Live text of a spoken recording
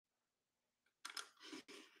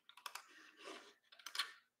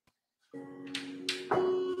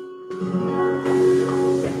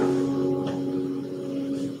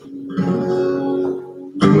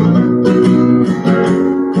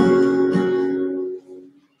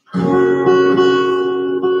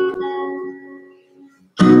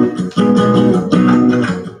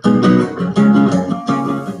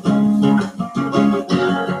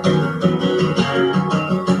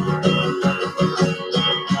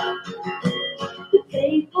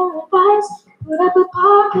Put up a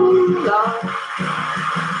parking lot.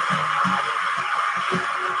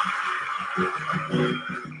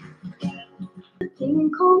 A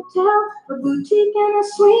pink hotel, a boutique, and a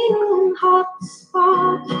swinging hot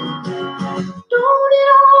spot. Don't it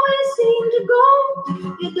always seem to go?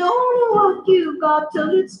 You don't know what you got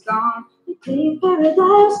till it's gone. You pay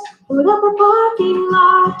paradise, put up a parking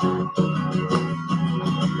lot.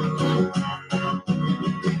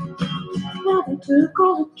 Now they took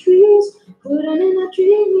all the trees, put them in a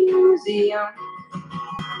tree museum.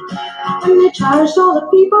 And they charged all the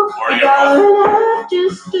people $1.50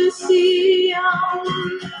 just to see 'em.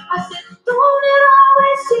 I said, don't it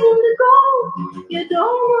always seem to go? You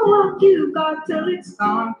don't know what you got till it's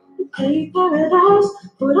gone. You pay paradise,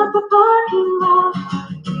 put up a parking lot.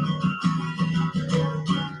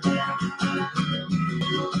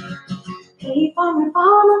 Hey, farmer,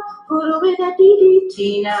 put away that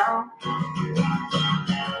DDT now.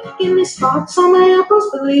 Give me spots on my apples,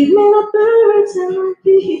 believe me, the birds and the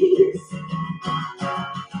bees.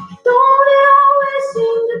 Don't it always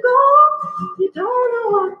seem to go? You don't know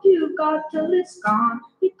what you got till it's gone.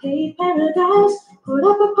 You pay paradise, put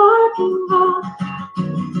up a parking lot.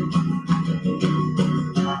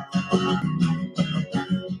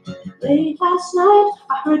 Late last night,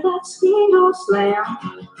 I heard that screen door slam.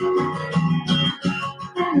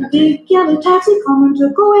 And a big yellow taxi come and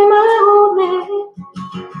took away my old man.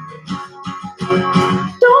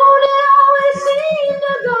 Don't it always seem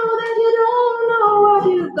to go that you don't know what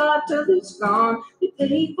you got till it's gone? You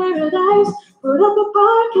pay paradise, put up a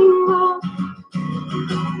parking lot.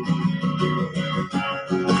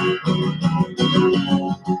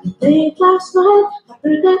 Late last night, I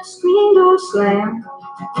heard that screen door slam.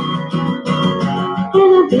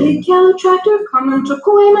 And a big yellow tractor come and took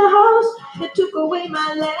away my house. It took away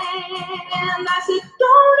my land. I said,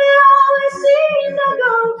 don't it always seem to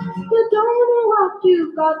go? You don't know what you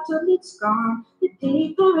got till it's gone. You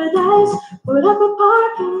pay paradise, put up a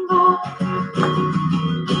parking lot.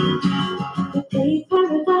 You pay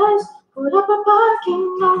paradise, put up a parking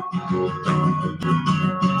lot.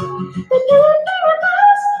 You pay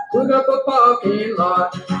paradise, put up a parking lot.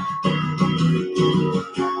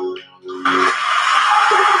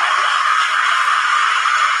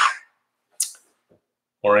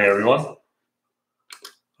 Morning, everyone.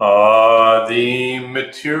 The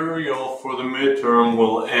material for the midterm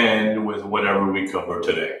will end with whatever we cover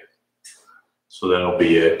today. So that'll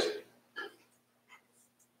be it.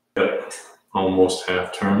 Yep, almost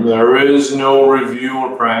half term. There is no review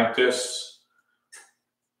or practice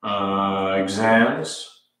exams.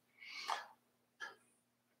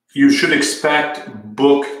 You should expect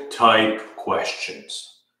book type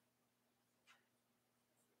questions.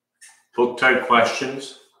 Book type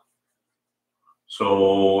questions.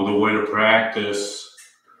 So the way to practice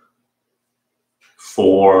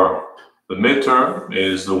for the midterm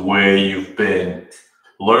is the way you've been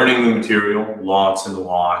learning the material, lots and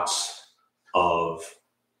lots of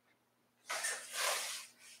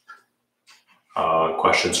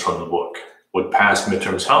questions from the book. Would past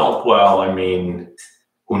midterms help? Well, I mean,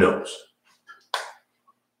 who knows?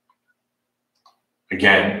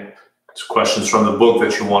 Again, it's questions from the book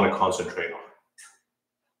that you want to concentrate on.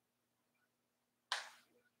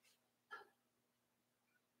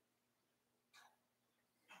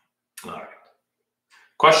 All right.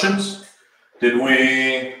 Questions? Did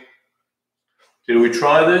we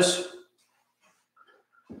try this?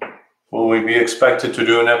 Will we be expected to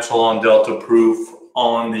do an epsilon delta proof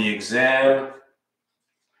on the exam?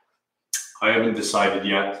 I haven't decided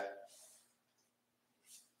yet.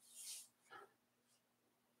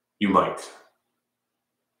 You might.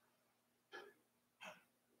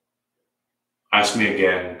 Ask me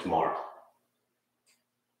again tomorrow.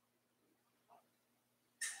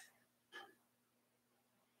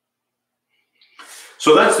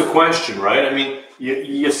 So that's the question, right? I mean,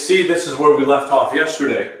 you see, this is where we left off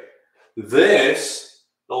yesterday. This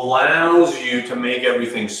allows you to make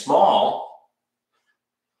everything small.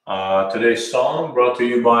 Today's song brought to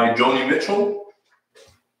you by Joni Mitchell.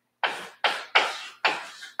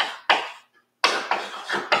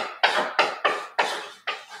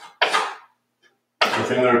 I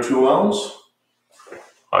think there are two L's.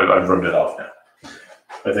 I've rubbed it off now.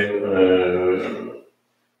 I think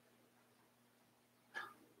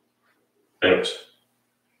Anyways,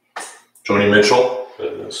 Joni Mitchell,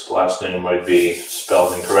 this last name might be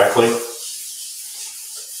spelled incorrectly.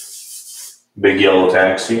 Big Yellow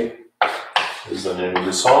Taxi is the name of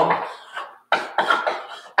the song.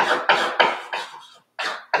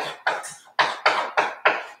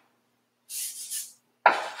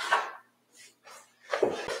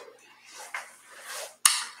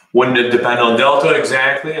 Wouldn't it depend on delta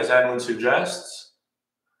exactly, as Edwin suggests?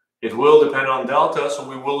 It will depend on delta, so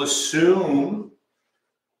we will assume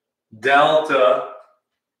delta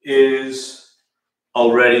is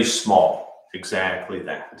already small. Exactly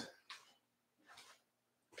that.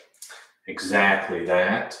 Exactly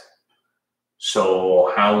that.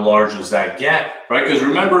 So how large does that get, right? Because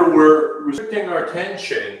remember, we're restricting our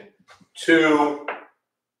attention to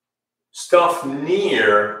stuff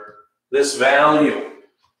near this value.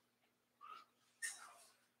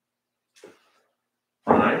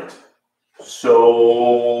 Right?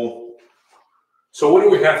 So what do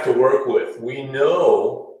we have to work with? We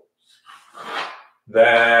know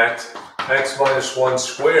that x minus 1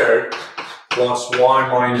 squared plus y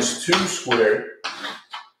minus 2 squared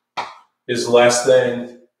is less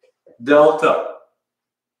than delta.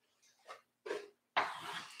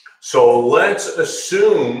 So let's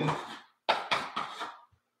assume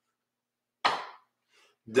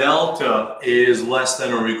delta is less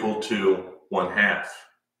than or equal to 1/2.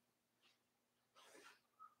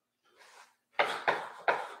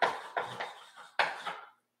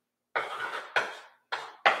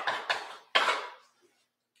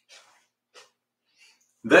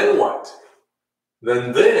 Then what?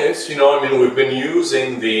 Then this, we've been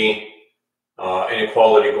using the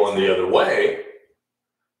inequality going the other way.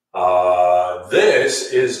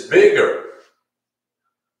 This is bigger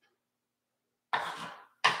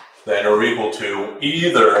than or equal to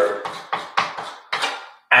either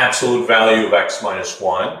absolute value of x minus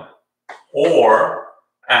 1 or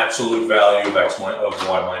absolute value of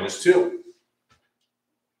y minus 2.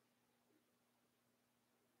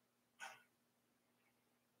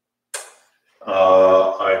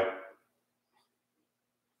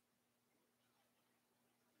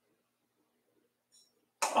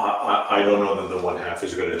 I don't know that the 1/2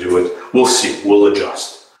 is going to do it. We'll see. We'll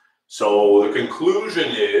adjust. So the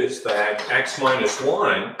conclusion is that x minus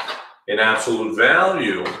 1 in absolute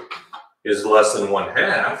value is less than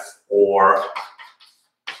 1/2, or,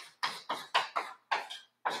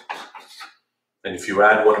 and if you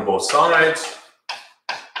add 1 on both sides,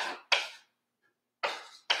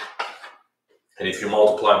 and if you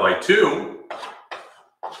multiply by 2,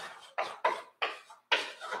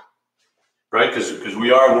 right? Because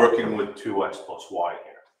we are working with 2x plus y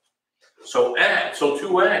here. So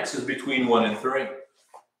 2x is between 1 and 3.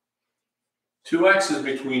 2x is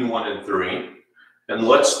between 1 and 3. And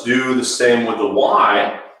let's do the same with the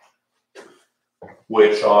y,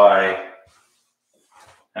 which I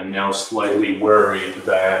am now slightly worried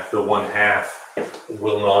that the 1/2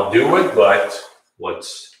 will not do it, but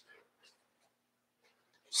let's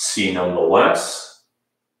see nonetheless.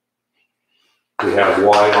 We have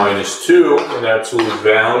y minus 2 in absolute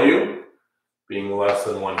value being less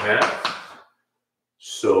than 1/2.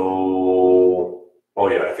 So, oh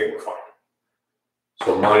yeah, I think we're fine.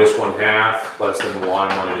 So minus 1/2 less than y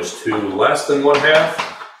minus 2 less than 1/2.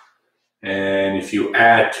 And if you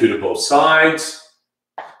add 2 to both sides,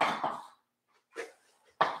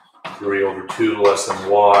 3 over 2 less than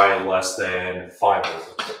y less than 5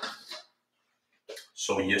 over 2.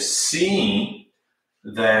 So you see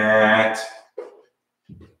that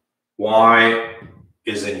y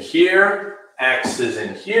is in here, x is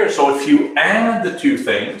in here. So if you add the two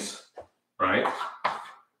things, right?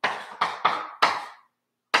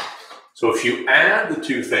 So if you add the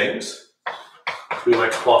two things,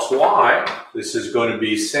 2x plus y, this is going to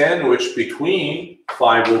be sandwiched between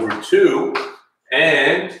 5 over 2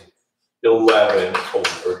 and 11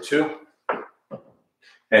 over 2.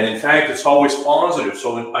 And in fact, it's always positive,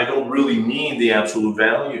 so I don't really need the absolute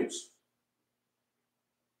values.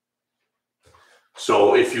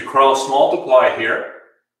 So if you cross multiply here,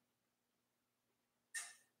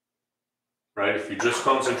 right, if you just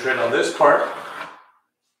concentrate on this part,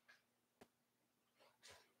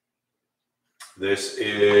 this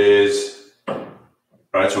is,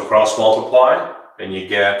 right, so cross multiply, and you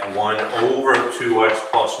get 1 over 2x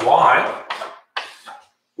plus y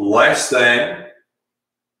less than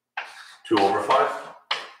 2 over 5.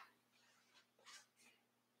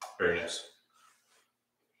 Very nice.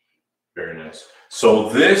 Very nice. So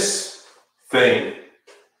this thing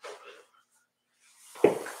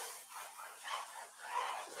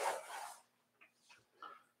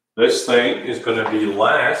is going to be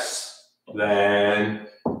less than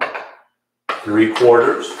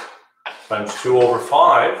 3/4 times 2 over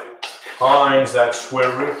 5 times that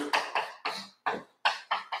square root.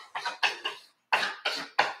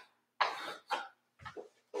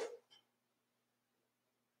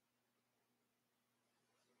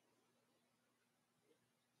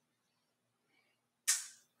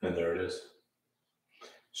 And there it is.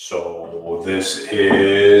 So this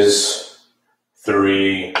is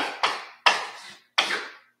 3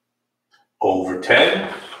 over 10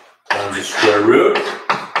 times the square root.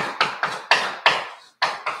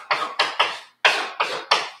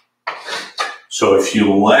 So if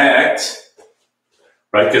you let,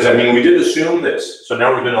 right, because I mean, we did assume this. So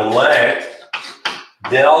now we're going to let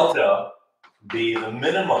delta be the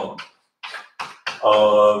minimum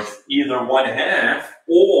of either 1/2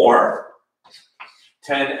 or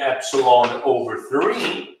 10 epsilon over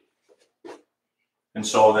 3. And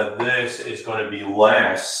so that this is going to be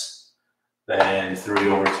less than 3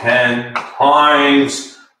 over 10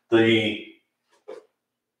 times the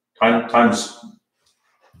times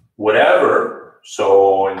whatever.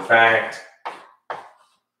 So in fact,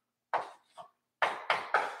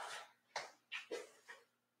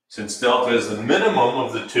 since delta is the minimum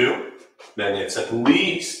of the two, then it's at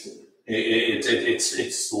least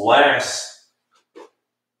it's less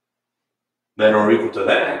than or equal to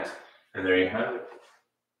that, and there you have it.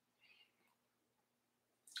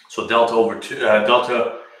 So delta over 2,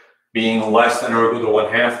 delta being less than or equal to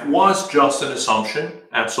 1/2 was just an assumption,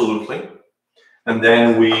 absolutely, and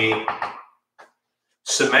then we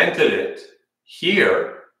cemented it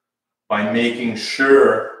here by making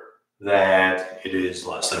sure that it is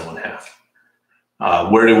less than 1/2.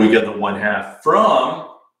 Where do we get the 1/2 from?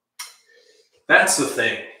 That's the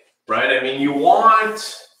thing, right? I mean, you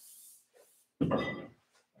want,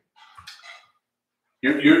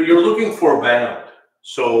 you're looking for a bound.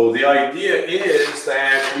 So the idea is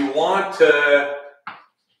that we want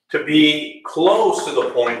to be close to the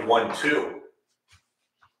point 1, 2.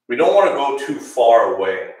 We don't want to go too far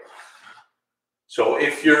away. So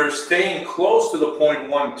if you're staying close to the point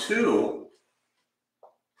 1, 2,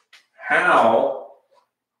 how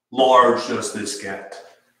large does this get?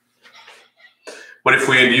 But if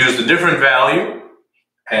we had used a different value,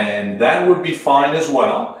 and that would be fine as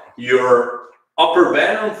well, your upper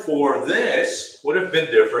bound for this would have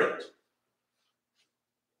been different.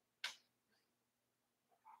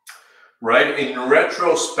 Right? In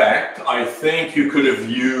retrospect, I think you could have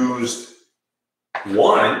used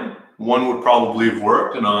 1. 1 would probably have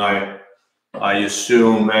worked, and I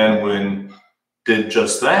assume Manwin did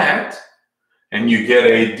just that, and you get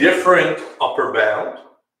a different upper bound,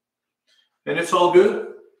 and it's all good.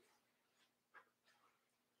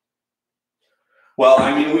 Well,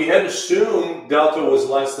 I mean, we had assumed delta was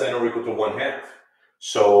less than or equal to 1/2,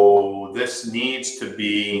 so this needs to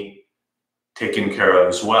be taken care of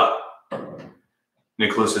as well.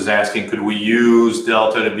 Nicholas is asking, could we use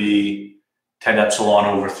delta to be 10 epsilon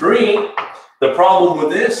over 3? The problem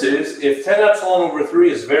with this is if 10 epsilon over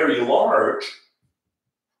 3 is very large,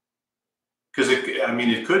 because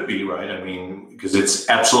it could be, right? I mean, because it's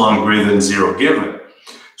epsilon greater than 0 given.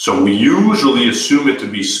 So we usually assume it to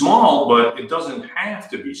be small, but it doesn't have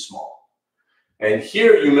to be small. And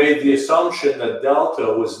here you made the assumption that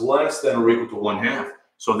delta was less than or equal to 1/2.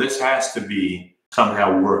 So this has to be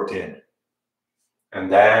somehow worked in.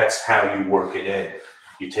 And that's how you work it in.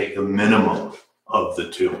 You take the minimum of the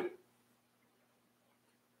two.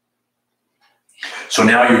 So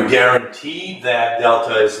now you're guaranteed that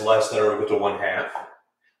delta is less than or equal to 1/2,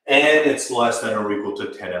 and it's less than or equal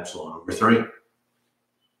to 10 epsilon over 3.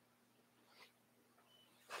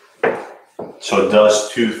 So it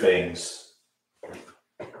does two things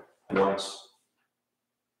once.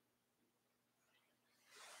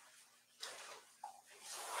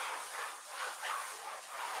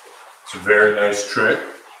 It's a very nice trick.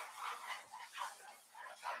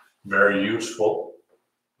 Very useful.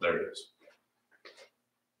 There it is.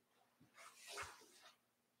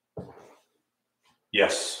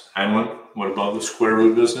 Yes, Anwin, what about the square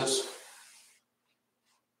root business?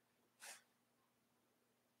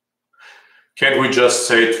 Can't we just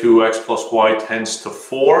say 2x plus y tends to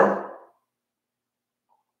 4?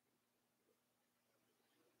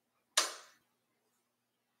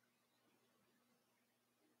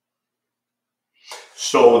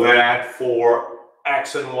 So that for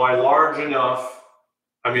x and y large enough,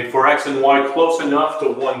 for x and y close enough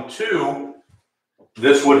to 1, 2,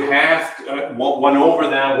 this would have, 1 over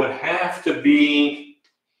that would have to be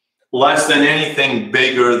less than anything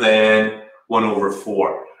bigger than 1 over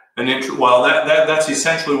 4. And well, that's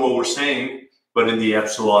essentially what we're saying, but in the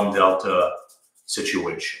epsilon delta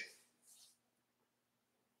situation.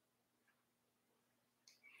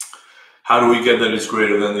 How do we get that it's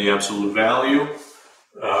greater than the absolute value?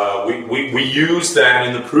 We use that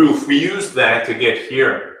in the proof. We use that to get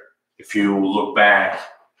here. If you look back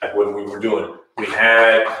at what we were doing, we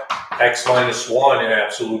had x minus 1 in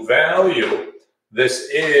absolute value. This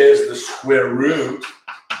is the square root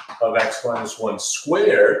of x minus 1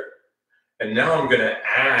 squared. And now I'm going to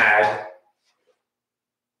add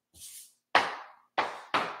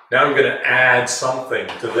something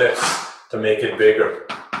to this to make it bigger.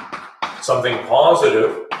 Something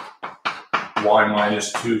positive, y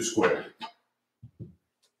minus 2 squared.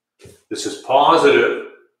 This is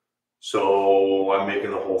positive, so I'm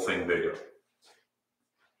making the whole thing bigger.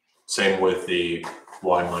 Same with the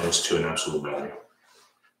y minus 2 in absolute value.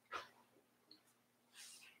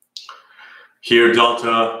 Here,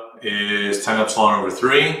 delta is 10 epsilon over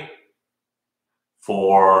 3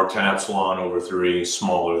 for 10 epsilon over 3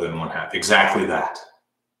 smaller than 1/2. Exactly that.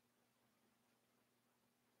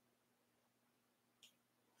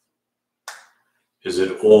 Is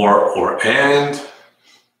it or and?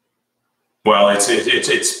 Well, it's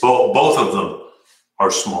both of them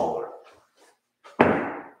are smaller,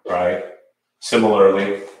 right?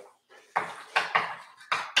 Similarly,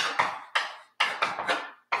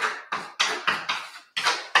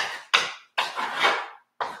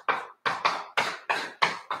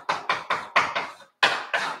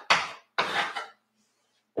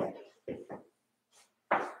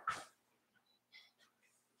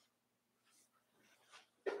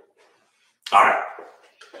 all right,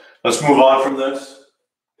 let's move on from this.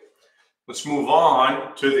 Let's move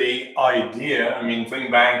on to the idea. I mean,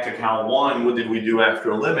 think back to Cal 1. What did we do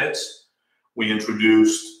after limits? We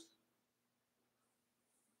introduced,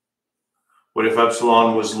 what if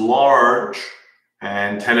epsilon was large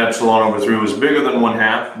and 10 epsilon over 3 was bigger than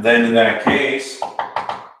 1/2? Then in that case,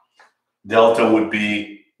 delta would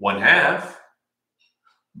be 1/2.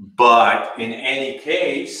 But in any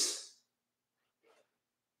case,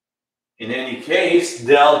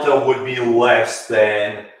 delta would be less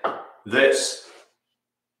than this.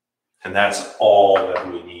 And that's all that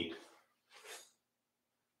we need.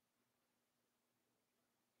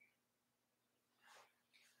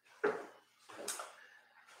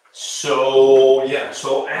 So yeah,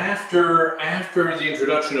 so after the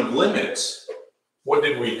introduction of limits, what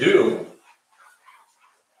did we do?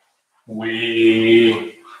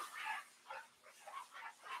 We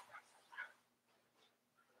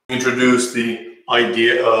introduced the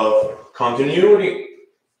idea of continuity.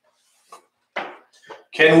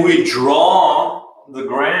 Can we draw the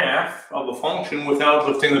graph of a function without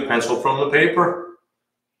lifting the pencil from the paper?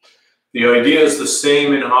 The idea is the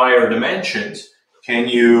same in higher dimensions. Can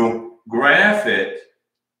you graph it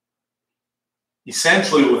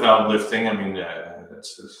essentially without lifting? I mean,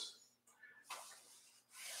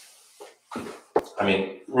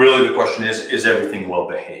 really the question is everything well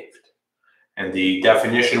behaved? And the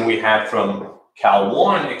definition we had from Cal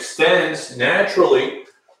 1 extends naturally.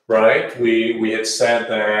 Right, we had said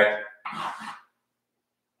that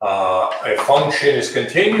a function is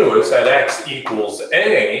continuous at x equals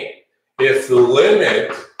a if the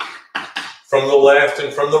limit from the left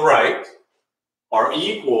and from the right are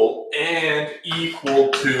equal and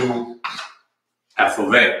equal to f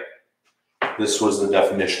of a. This was the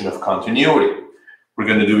definition of continuity. We're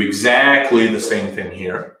going to do exactly the same thing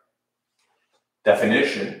here.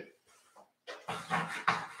 Definition.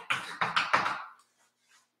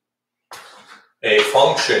 A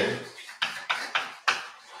function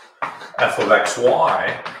f of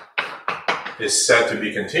xy is said to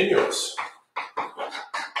be continuous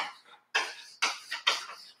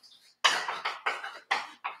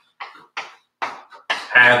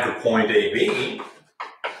at the point AB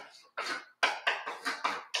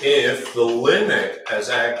if the limit as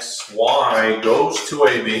xy goes to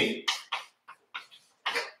AB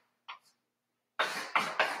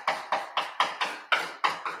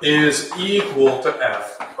is equal to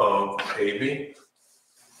f of AB.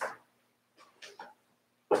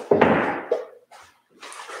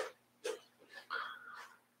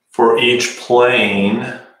 For each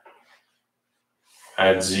plane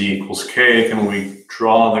at z equals k, can we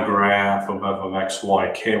draw the graph of f of x, y,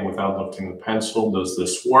 k without lifting the pencil? Does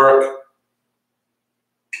this work?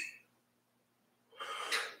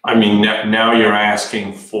 I mean, now you're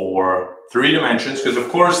asking for 3 dimensions, because of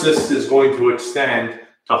course this is going to extend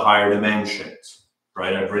to higher dimensions,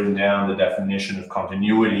 right? I've written down the definition of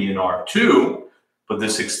continuity in R2, but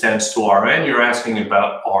this extends to Rn. You're asking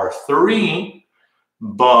about R3,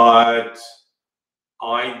 but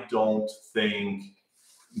I don't think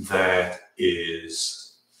that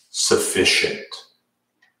is sufficient,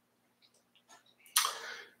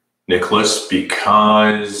 Nicholas,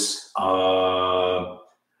 because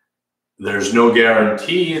There's no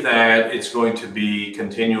guarantee that it's going to be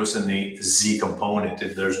continuous in the z component.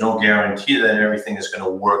 There's no guarantee that everything is going to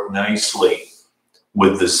work nicely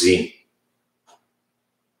with the z.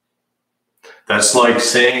 That's like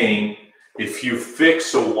saying if you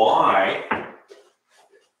fix a y,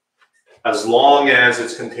 as long as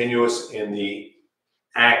it's continuous in the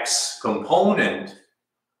x component,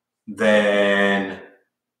 then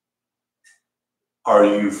are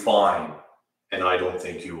you fine? And I don't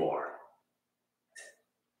think you are.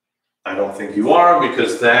 I don't think you are,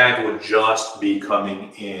 because that would just be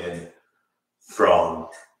coming in from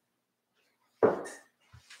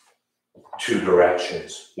two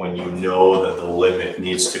directions when you know that the limit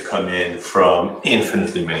needs to come in from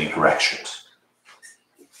infinitely many directions.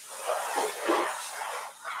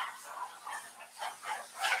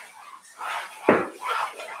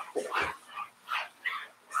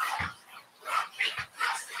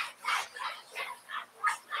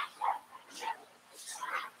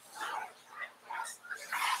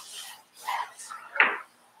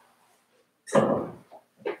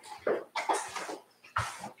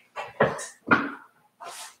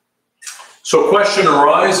 So question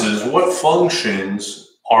arises, what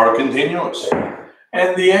functions are continuous?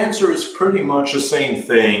 And the answer is pretty much the same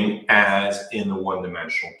thing as in the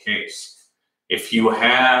one-dimensional case. If you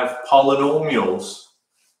have polynomials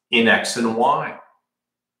in x and y,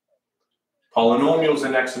 polynomials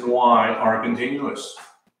in x and y are continuous.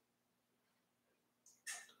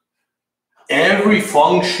 Every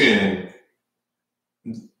function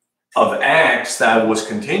of x that was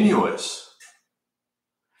continuous,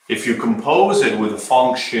 if you compose it with a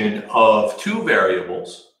function of two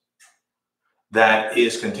variables that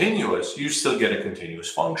is continuous, you still get a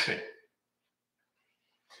continuous function.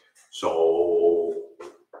 So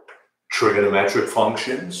trigonometric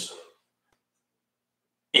functions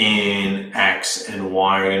in x and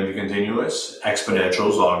y are going to be continuous,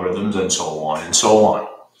 exponentials, logarithms, and so on and so on.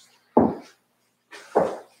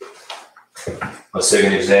 Let's take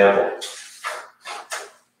an example.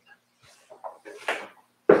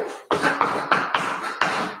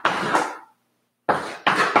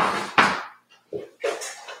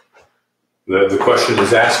 The question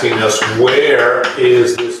is asking us, where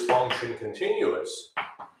is this function continuous?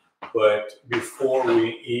 But before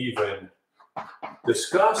we even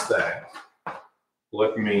discuss that,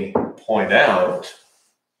 let me point out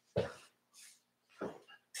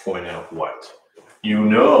what? You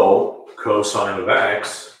know cosine of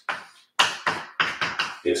x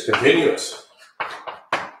is continuous.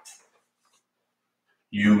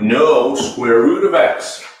 You know square root of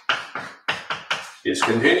x is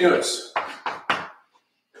continuous.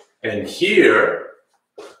 And here,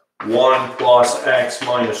 1 plus x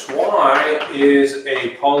minus y is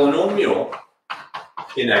a polynomial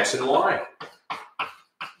in x and y.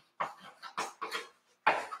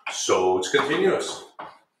 So it's continuous.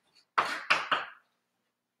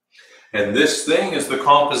 And this thing is the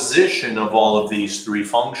composition of all of these three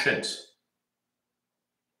functions.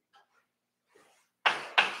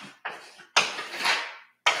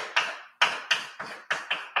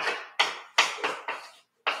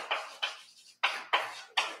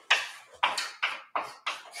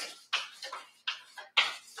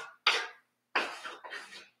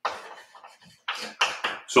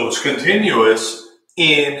 So it's continuous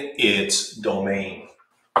in its domain.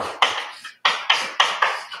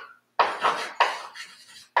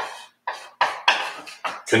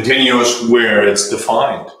 Continuous where it's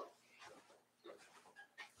defined.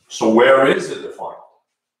 So where is it defined?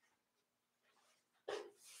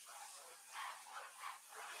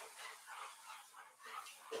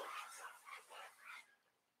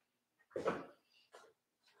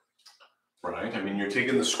 Right? I mean, you're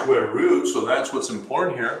taking the square root, so that's what's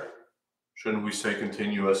important here. Shouldn't we say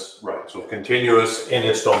continuous? Right, so continuous in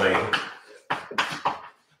its domain.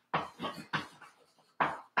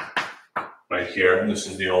 Right here, this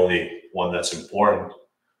is the only one that's important.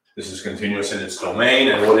 This is continuous in its domain,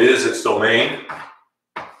 and what is its domain?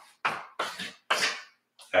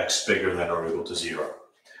 X bigger than or equal to 0.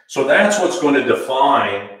 So that's what's going to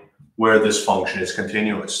define where this function is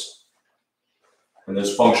continuous. And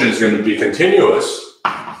this function is going to be continuous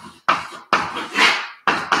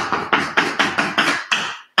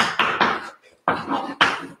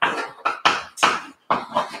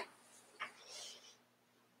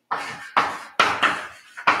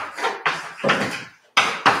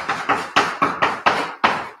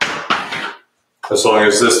as long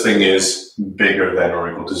as this thing is bigger than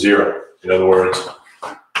or equal to 0. In other words,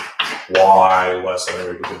 y less than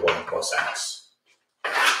or equal to 1 plus x.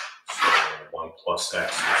 So 1 plus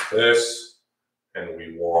x is this, and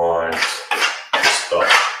we want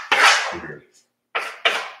stuff underneath.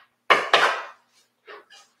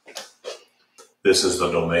 This is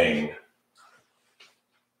the domain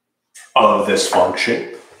of this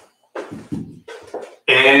function.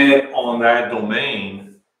 And on that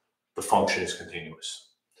domain, the function is continuous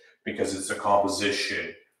because it's a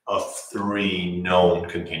composition of 3 known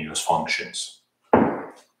continuous functions.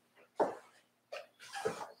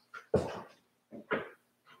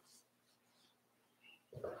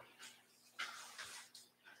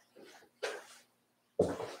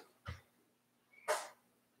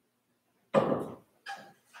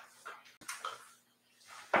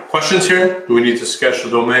 Questions here? Do we need to sketch the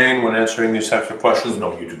domain when answering these types of questions?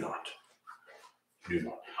 No, you do not. You do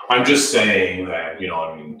not. I'm just saying that,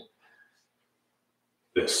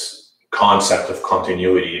 this concept of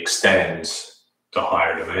continuity extends to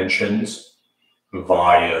higher dimensions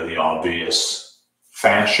via the obvious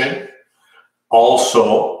fashion.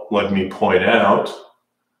 Also, let me point out,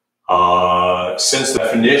 since the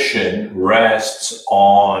definition rests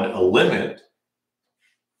on a limit,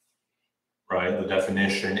 right? The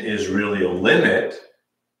definition is really a limit.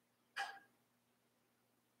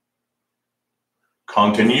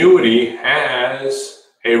 Continuity has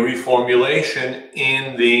a reformulation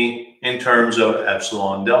in terms of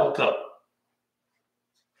epsilon delta.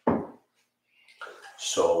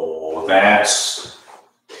 So that's,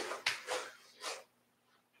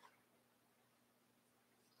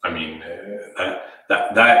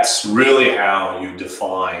 that's really how you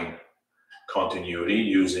define continuity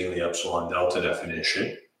using the epsilon delta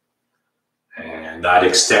definition. And that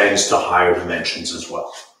extends to higher dimensions as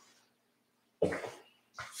well.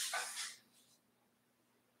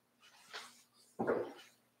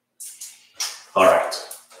 All right.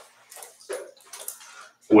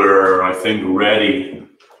 We're, I think, ready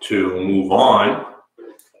to move on.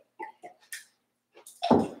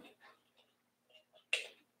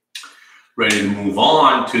 Ready to move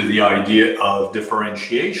on to the idea of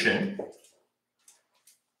differentiation.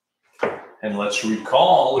 And let's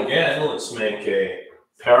recall again, let's make a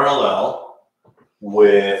parallel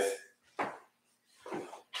with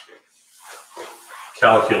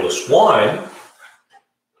Calculus 1.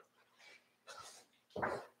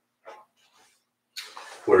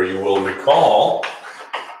 Where you will recall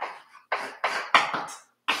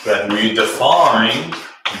that we defined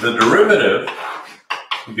the derivative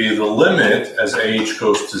to be the limit as h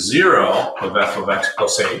goes to 0 of f of x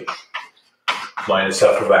plus h minus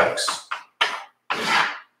f of x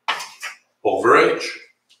over h.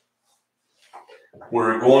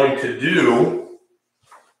 We're going to do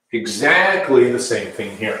exactly the same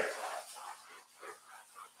thing here.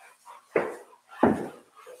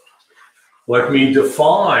 Let me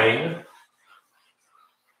define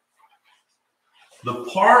the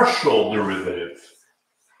partial derivative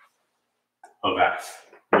of f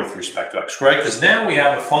with respect to x, right? Because now we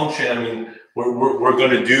have a function. We're going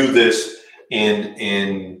to do this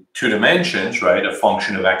in 2 dimensions, right? A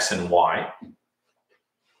function of x and y.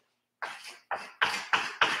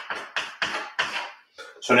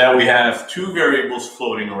 So now we have 2 variables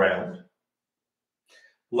floating around.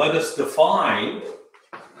 Let us define.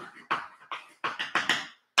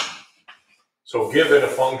 So given a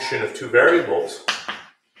function of 2 variables,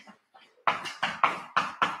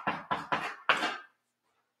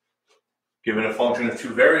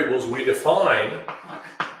 we define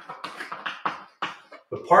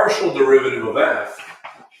the partial derivative of f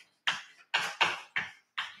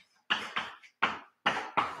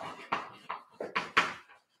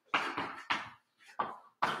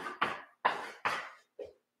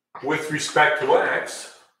with respect to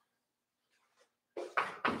x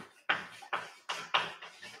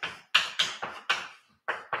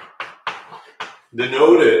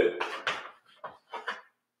denoted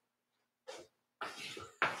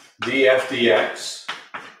df dx.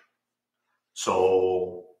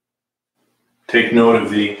 So take note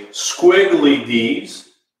of the squiggly d's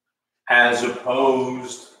as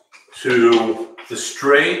opposed to the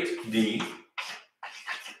straight d.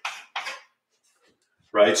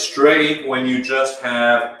 Right? Straight when you just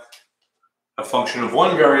have a function of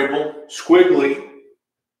 1 variable, squiggly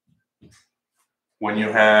when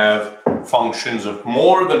you have functions of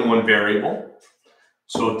more than 1 variable.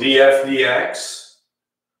 So df dx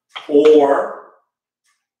or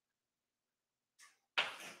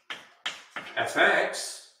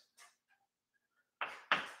fx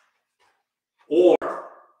or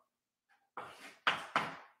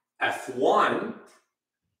f1,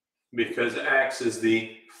 because x is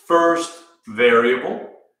the first variable,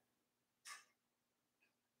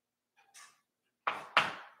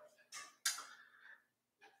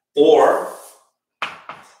 or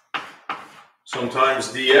sometimes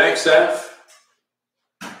dxf,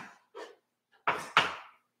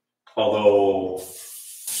 although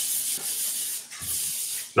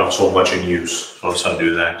not so much in use. So let's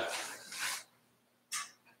undo that.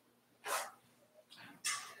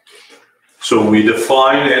 So we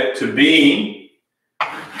define it to be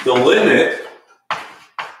the limit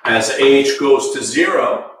as h goes to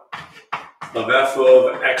 0 of f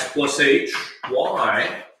of x plus h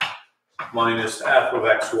y minus f of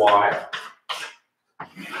xy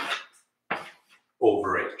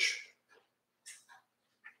over h.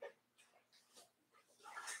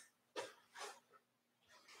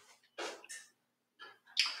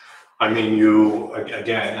 I mean, you,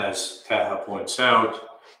 again, as Taha points out,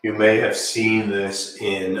 you may have seen this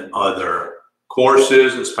in other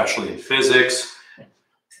courses, especially in physics.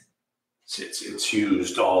 It's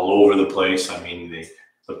used all over the place. I mean,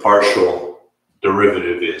 the partial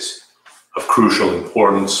derivative is of crucial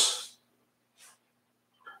importance,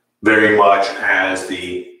 very much as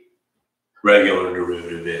the regular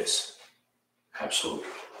derivative is. Absolutely.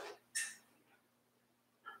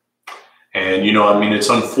 And, you know, I mean, it's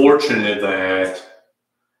unfortunate that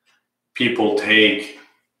people take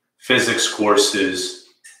physics courses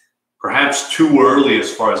perhaps too early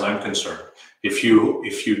as far as I'm concerned. If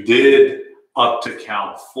you did up to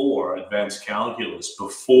Calc 4, advanced calculus,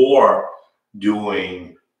 before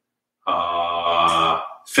doing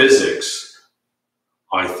physics,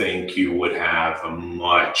 I think you would have a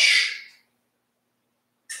much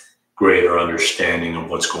greater understanding of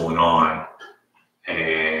what's going on,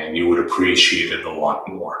 and you would appreciate it a lot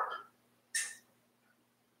more.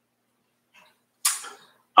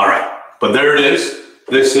 All right, but there it is.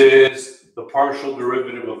 This is the partial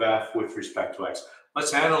derivative of f with respect to x.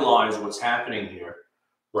 Let's analyze what's happening here,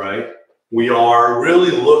 right? We are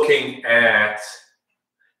really looking at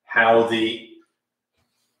how the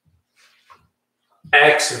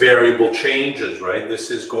x variable changes, right? This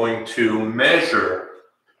is going to measure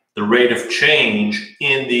the rate of change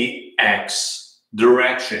in the x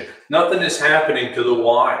direction. Nothing is happening to the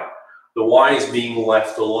y. The y is being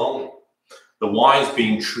left alone. The y is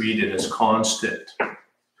being treated as constant.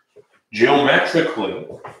 Geometrically,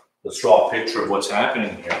 let's draw a picture of what's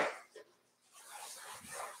happening here.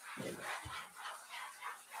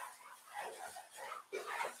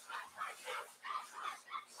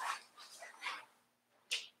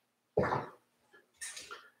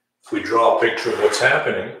 If we draw a picture of what's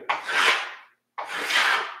happening,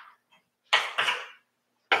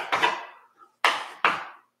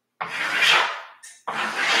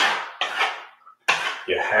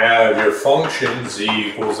 you have your function z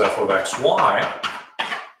equals f of xy.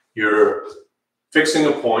 You're fixing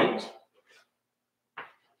a point,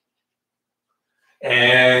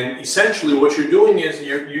 and essentially what you're doing is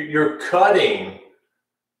you're cutting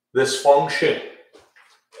this function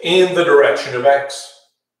in the direction of x.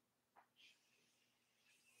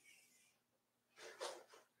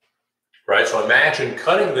 Right? So imagine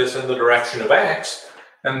cutting this in the direction of x,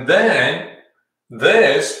 and then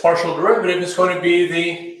this partial derivative is going to be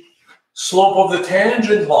the slope of the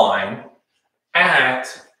tangent line at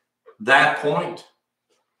that point.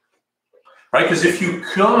 Right? Because if you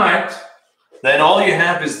cut, then all you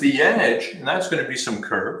have is the edge, and that's going to be some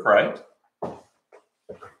curve, right?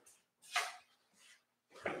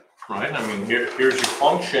 Right? I mean, here's your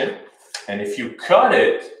function, and if you cut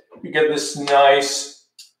it, you get this nice,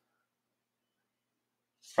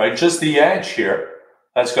 right? Just the edge here,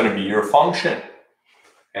 that's going to be your function.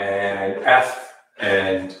 And f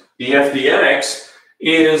and df dx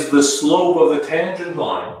is the slope of the tangent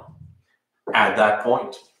line at that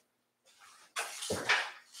point.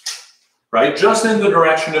 Right? Just in the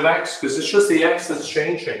direction of x, because it's just the x that's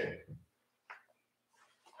changing.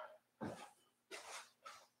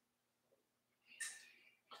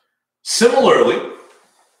 Similarly,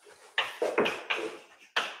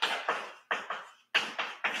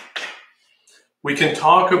 we can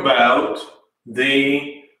talk about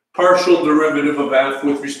the partial derivative of f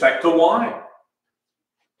with respect to y,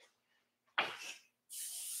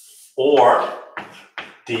 or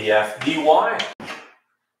df dy,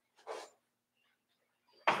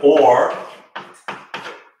 or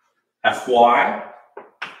fy,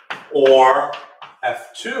 or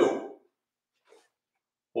f2,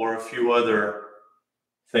 or a few other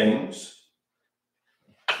things.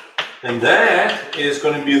 And that is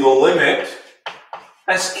going to be the limit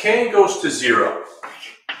as k goes to 0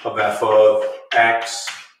 of f of x,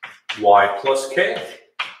 y plus k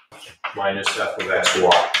minus f of xy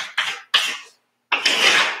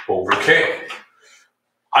over k.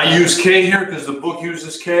 I use k here because the book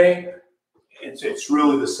uses k. It's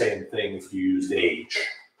really the same thing if you used h,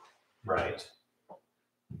 right?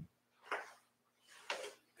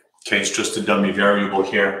 Okay, it's just a dummy variable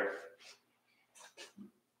here.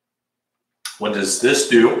 What does this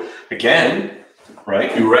do? Again,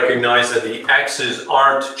 right, you recognize that the x's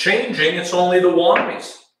aren't changing, it's only the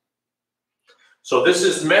y's. So this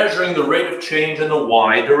is measuring the rate of change in the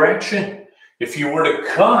y direction. If you were to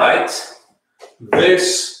cut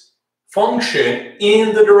this function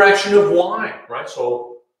in the direction of y, right,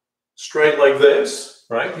 so straight like this,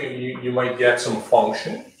 right, you might get some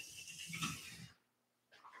function.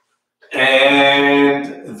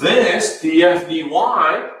 And this, df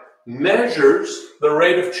dy, measures the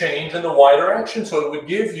rate of change in the y direction. So it would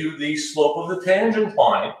give you the slope of the tangent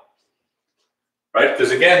line, right?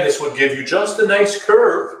 Because again, this would give you just a nice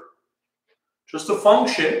curve, just a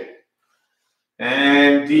function.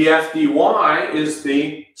 And df dy is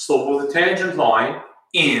the slope of the tangent line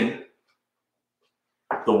in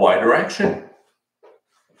the y direction.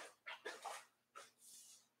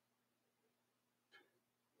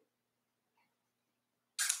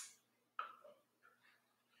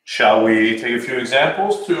 Shall we take a few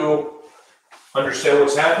examples to understand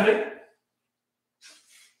what's happening?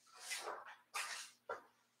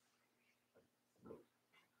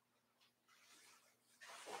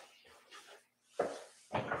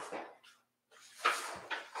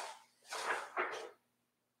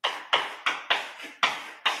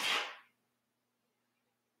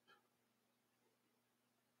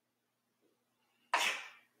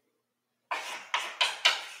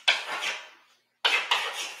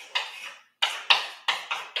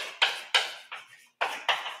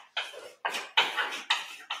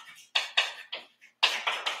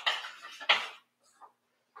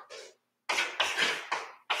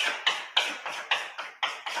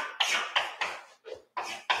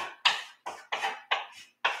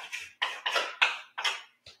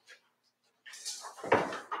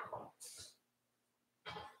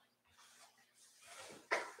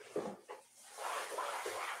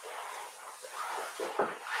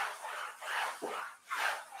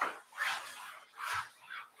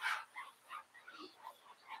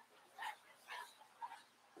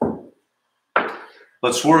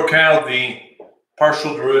 Let's work out the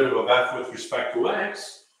partial derivative of f with respect to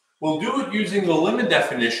x. We'll do it using the limit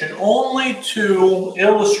definition only to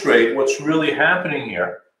illustrate what's really happening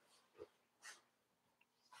here.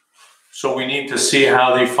 So we need to see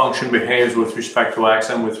how the function behaves with respect to x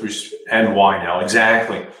and and y now.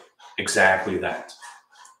 Exactly that.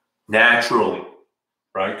 Naturally,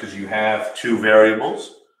 right? Because you have two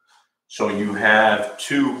variables. So you have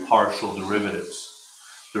two partial derivatives.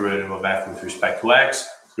 Derivative of f with respect to x,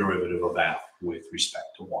 derivative of f with respect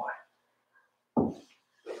to y.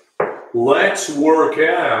 Let's work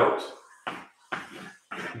out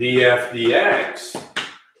df dx,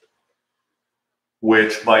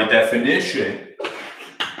 which by definition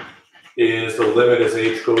is the limit as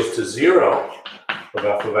h goes to 0 of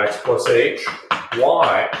f of x plus h,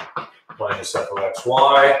 y minus f of x,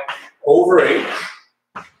 y over h.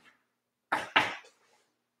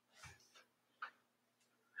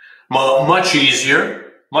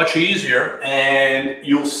 Much easier, and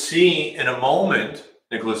you'll see in a moment,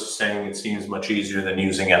 Nicholas is saying it seems much easier than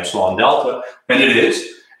using epsilon delta, and it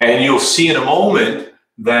is, and you'll see in a moment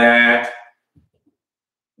that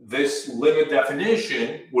this limit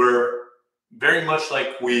definition, we're very much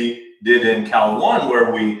like we did in Cal 1,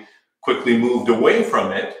 where we quickly moved away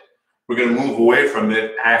from it, we're going to move away from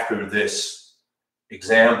it after this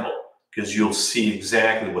example, because you'll see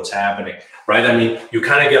exactly what's happening, right? I mean, you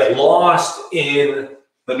kind of get lost in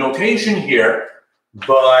the notation here,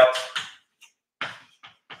 but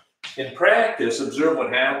in practice, observe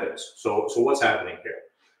what happens. So what's happening here?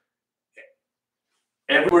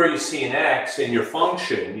 Everywhere you see an x in your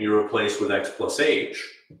function, you replace with x plus h.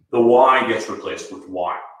 The y gets replaced with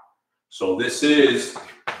y. So this is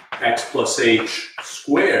x plus h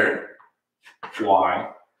squared y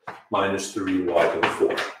minus 3y to the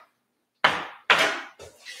 4.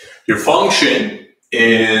 Your function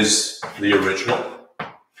is the original.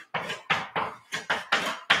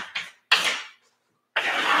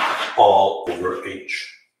 All over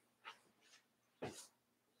h.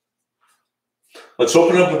 Let's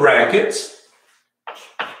open up the brackets.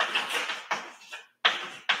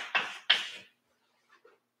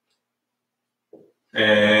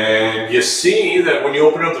 And you see that when you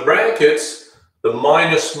open up the brackets, the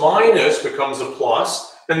minus minus becomes a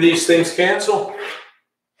plus, and these things cancel.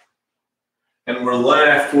 And we're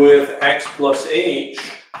left with x plus h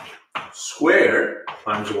squared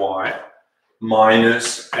times y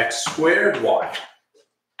minus x squared y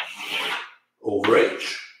over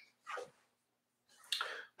h.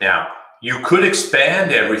 Now, you could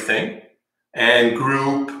expand everything and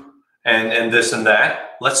group and this and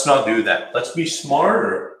that. let's not do that. Let's be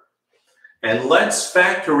smarter. And let's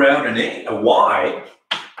factor out a y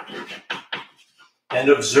and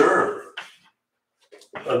observe.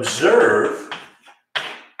 Observe,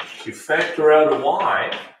 you factor out a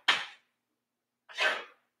y.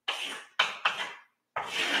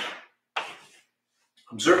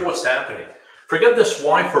 Observe what's happening. Forget this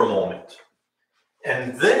y for a moment.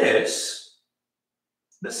 And this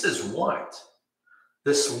is what?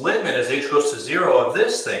 This limit as h goes to 0 of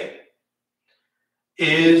this thing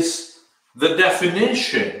is the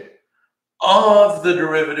definition of the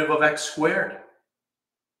derivative of x squared.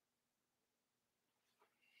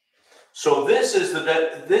 So this is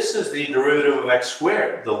the derivative of x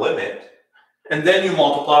squared, the limit, and then you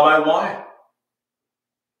multiply by y.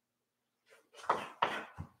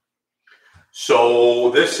 So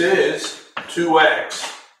this is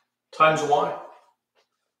 2x times y.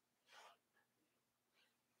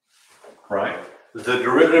 Right? The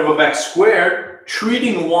derivative of x squared,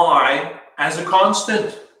 treating y as a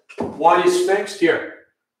constant. Y is fixed here.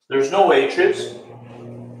 There's no h's.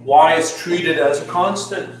 Y is treated as a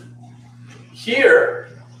constant. Here,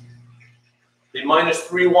 the minus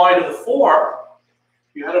 3y to the 4,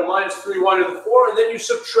 you had a minus 3y to the 4, and then you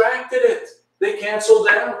subtracted it. They canceled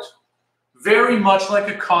out. Very much like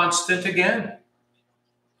a constant again.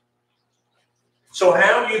 So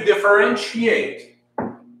how do you differentiate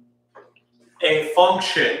a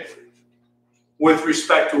function with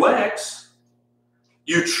respect to x?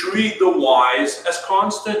 You treat the y's as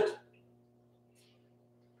constant.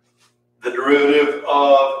 The derivative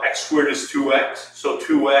of x squared is 2x, so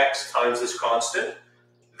 2x times this constant.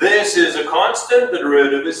 This is a constant, the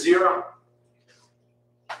derivative is 0.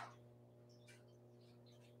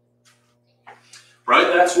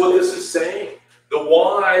 Right? That's what this is saying. The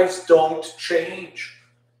y's don't change.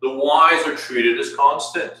 The y's are treated as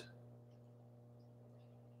constant.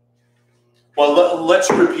 Well,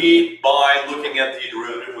 let's repeat by looking at the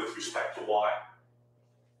derivative with respect to y.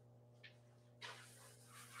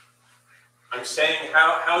 I'm saying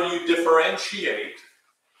how do you differentiate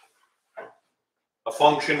a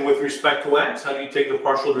function with respect to x? How do you take the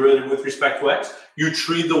partial derivative with respect to x? You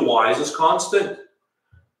treat the y's as constant.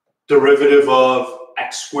 Derivative of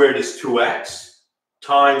x squared is 2x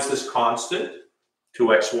times this constant,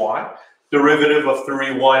 2xy. Derivative of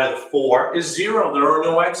 3y to the 4 is 0. There are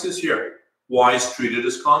no x's here. Y is treated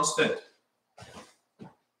as constant.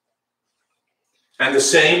 And the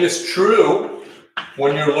same is true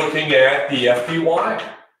when you're looking at the f dy.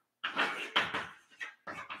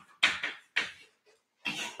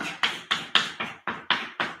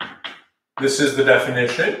 This is the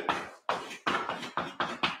definition.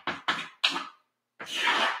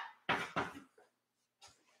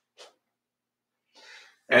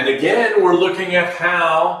 And again, we're looking at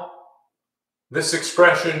how this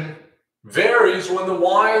expression varies when the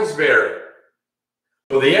y's vary.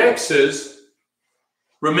 So the x's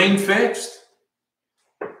remain fixed.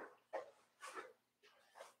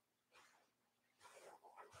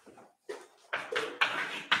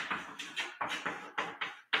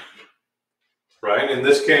 Right? In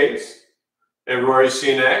this case, everywhere you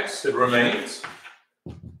see an x, it remains.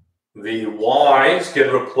 The y's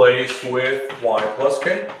get replaced with y plus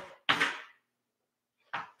k.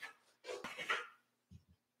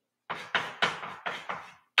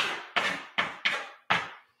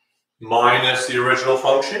 Minus the original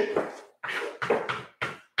function.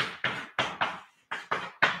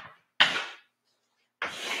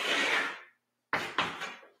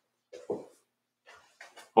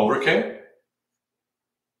 Over k.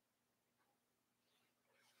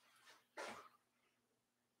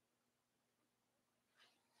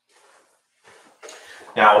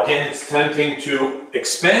 Now, again, it's tempting to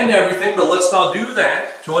expand everything, but let's not do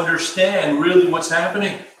that to understand really what's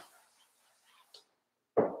happening.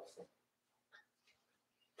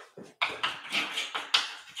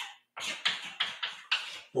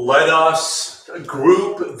 Let us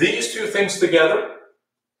group these two things together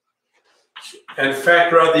and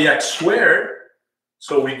factor out the x squared.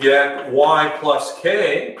 So we get y plus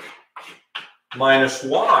k minus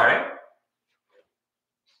y.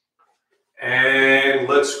 And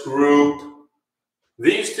let's group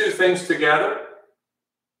these two things together.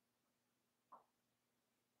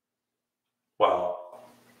 Well,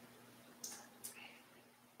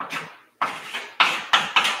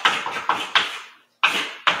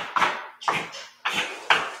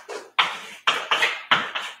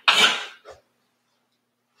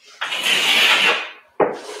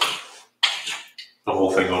 the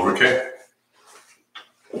whole thing over k.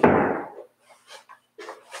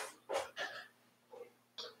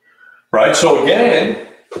 Right, so again,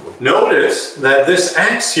 Notice that this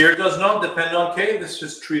x here does not depend on k. This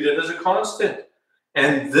is treated as a constant.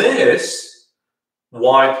 And this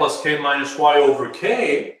y plus k minus y over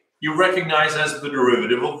k, you recognize as the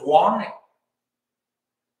derivative of y.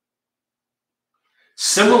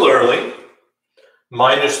 Similarly,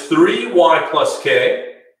 minus 3y plus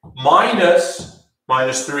k minus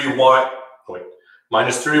 3y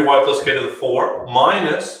plus k to the 4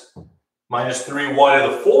 minus 3y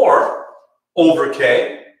to the 4 over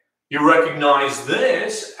k. You recognize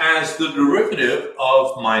this as the derivative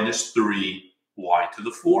of minus 3y to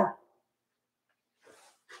the 4.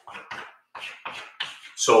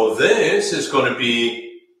 So this is going to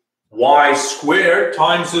be y squared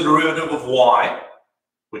times the derivative of y,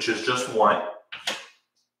 which is just 1,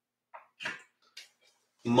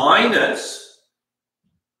 minus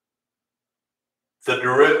the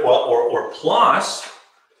derivative, or plus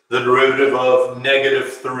the derivative of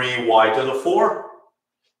negative 3y to the 4.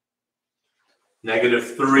 Negative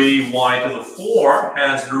 3y to the 4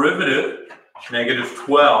 has derivative negative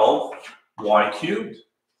 12y cubed,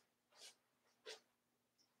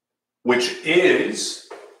 which is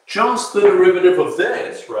just the derivative of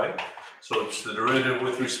this, right? So it's the derivative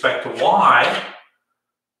with respect to y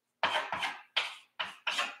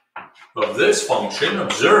of this function.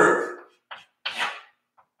 Observe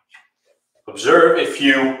if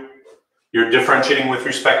you're differentiating with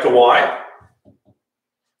respect to y,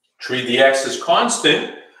 treat the x as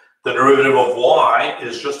constant, the derivative of y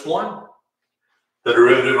is just 1. The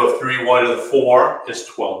derivative of 3y to the 4 is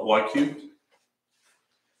 12y cubed.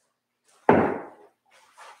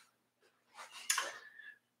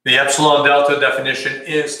 The epsilon delta definition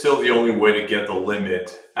is still the only way to get the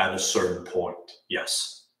limit at a certain point.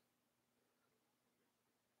 Yes.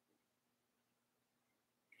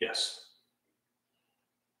 Yes.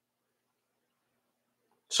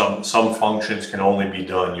 Some functions can only be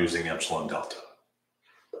done using epsilon delta.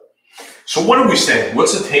 So what are we saying?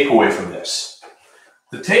 What's the takeaway from this?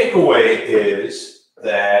 The takeaway is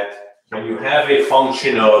that when you have a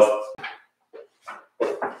function of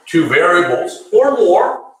two variables or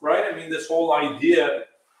more, right? I mean, this whole idea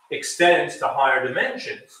extends to higher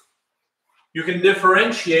dimensions. You can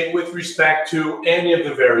differentiate with respect to any of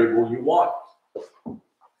the variables you want.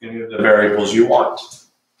 Any of the variables you want.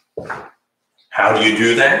 How do you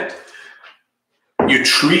do that? You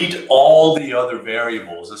treat all the other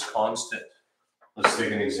variables as constant. Let's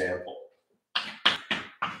take an example.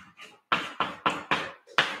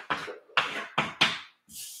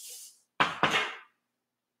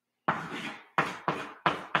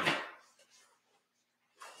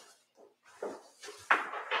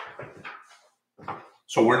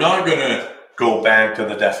 So we're not going to go back to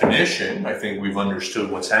the definition. I think we've understood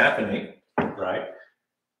what's happening, right?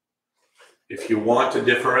 If you want to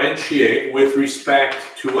differentiate with respect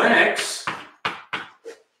to x,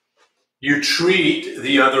 you treat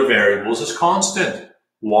the other variables as constant.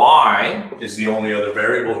 Y is the only other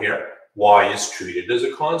variable here. Y is treated as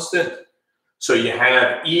a constant. So you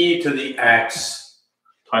have e to the x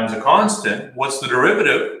times a constant. What's the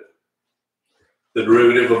derivative? The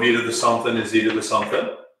derivative of e to the something is e to the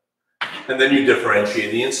something. And then you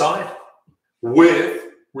differentiate the inside with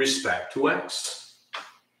respect to x.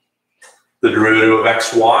 The derivative of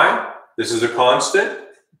xy, this is a constant,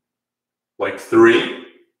 like 3.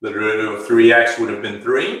 The derivative of 3x would have been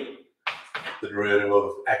 3. The derivative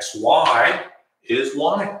of xy is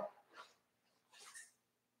y.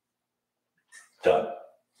 Done.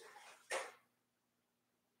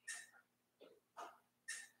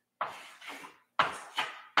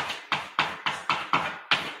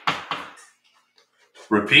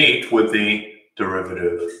 Repeat with the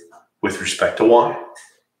derivative with respect to y.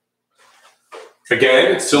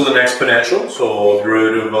 Again, it's still an exponential, so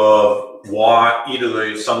derivative of y, e to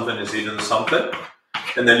the something is e to the something.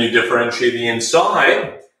 And then you differentiate the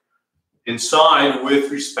inside. Inside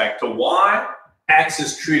with respect to y, x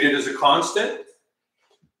is treated as a constant.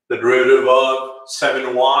 The derivative of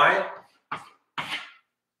 7y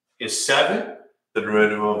is 7. The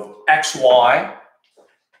derivative of xy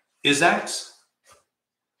is x.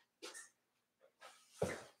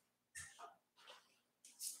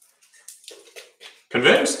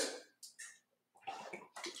 Convinced?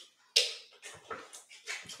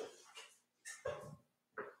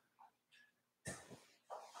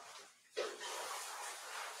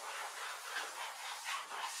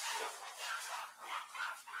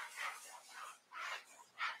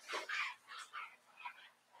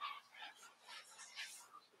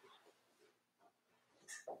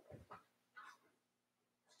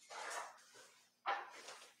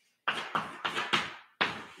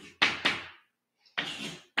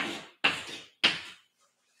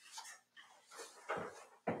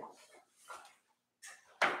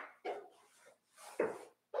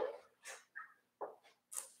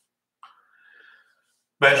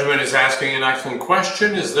 Benjamin is asking an excellent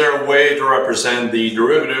question. Is there a way to represent the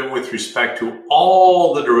derivative with respect to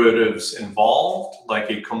all the derivatives involved, like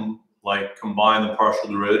combine the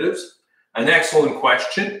partial derivatives? An excellent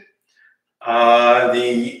question.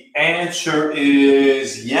 The answer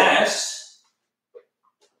is yes.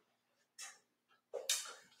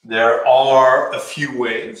 There are a few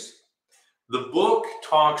ways. The book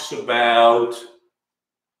talks about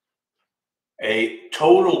a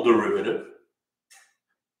total derivative.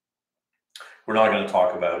 We're not going to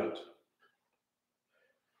talk about it.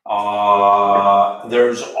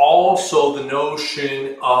 There's also the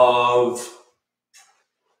notion of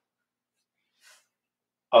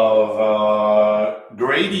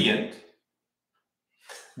gradient,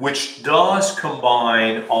 which does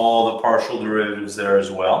combine all the partial derivatives there as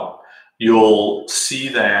well. You'll see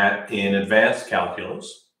that in advanced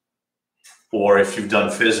calculus, or if you've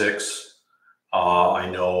done physics, I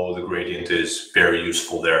know the gradient is very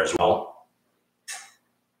useful there as well.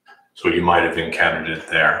 So you might have encountered it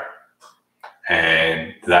there.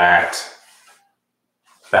 And that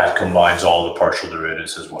combines all the partial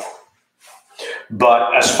derivatives as well.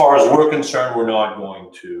 But as far as we're concerned, we're not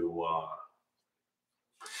going to,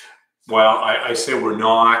 well, I say we're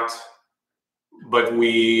not, but well,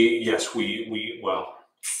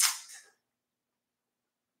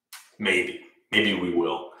 maybe we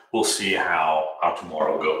will. We'll see how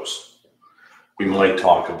tomorrow goes. We might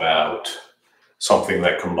talk about something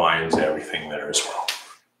that combines everything there as well.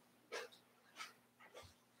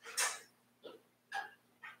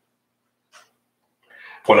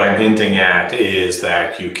 What I'm hinting at is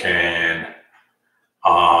that you can,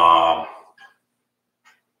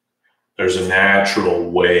 there's a natural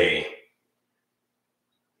way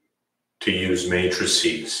to use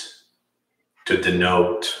matrices to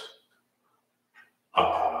denote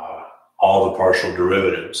all the partial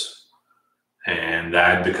derivatives. And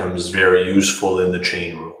that becomes very useful in the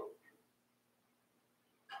chain rule.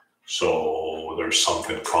 So there's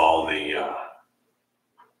something called the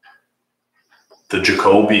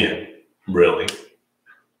Jacobian, really.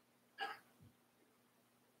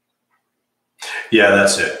 Yeah,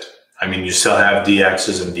 that's it. I mean, you still have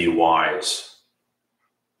dx's and dy's.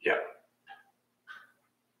 Yeah.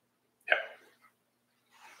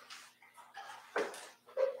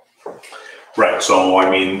 Right, so I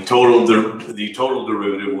mean, the total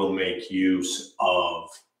derivative will make use of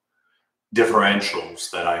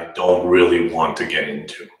differentials that I don't really want to get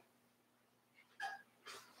into.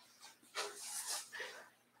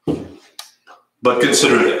 But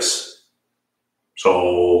consider this.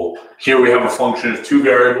 So here we have a function of two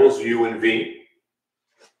variables, u and v.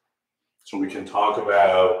 So we can talk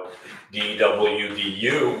about dw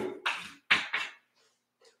du,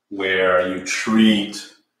 where you treat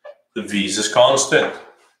the v's as constant.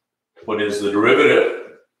 What is the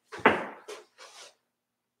derivative?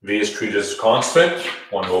 V is treated as constant,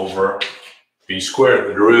 1 over v squared.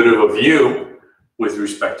 The derivative of u with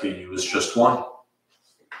respect to u is just 1.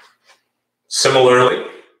 Similarly,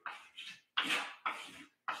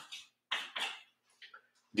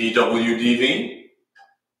 dw dv,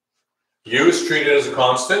 u is treated as a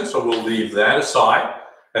constant, so we'll leave that aside.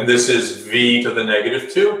 And this is v to the negative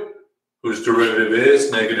 2, whose derivative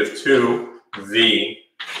is negative 2v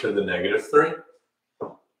to the negative 3.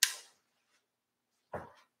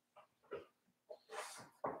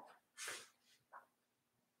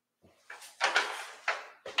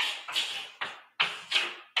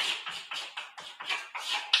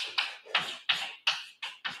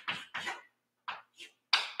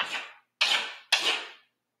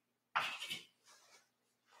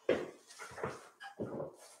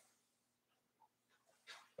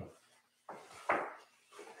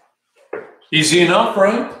 Easy enough,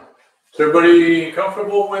 right? Is everybody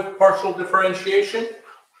comfortable with partial differentiation?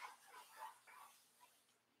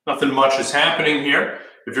 Nothing much is happening here.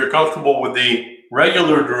 If you're comfortable with the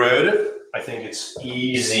regular derivative, I think it's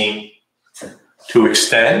easy to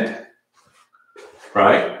extend,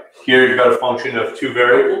 right? Here you've got a function of two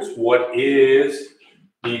variables. What is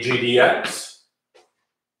dg dx?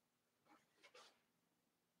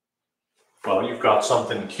 Well, you've got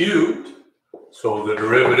something cubed. So the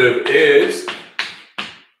derivative is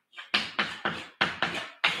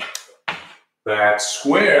that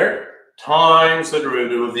squared times the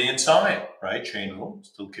derivative of the inside, right? Chain rule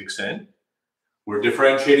still kicks in. We're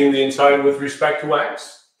differentiating the inside with respect to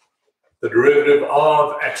x. The derivative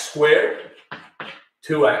of x squared,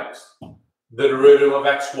 2x. The derivative of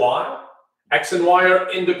xy. X and y are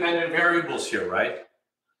independent variables here, right?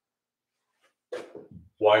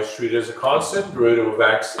 Y is treated as a constant. Derivative of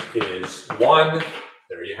x is 1.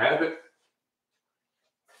 There you have it.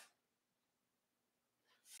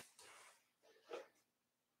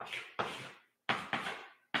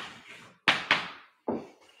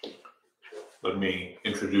 let me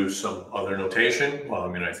introduce some other notation. Well, I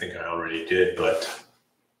mean, I think I already did, but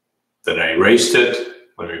then I erased it.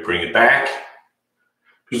 Let me bring it back.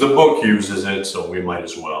 Because the book uses it, so we might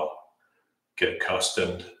as well get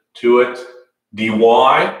accustomed to it.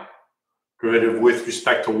 dy, derivative with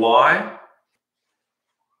respect to y.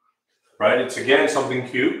 Right, it's again something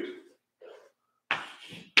cubed.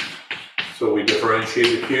 So we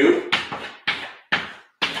differentiate the cube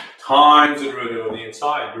times the derivative of the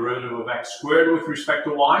inside. Derivative of x squared with respect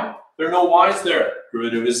to y. There are no y's there.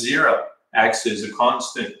 Derivative is 0. X is a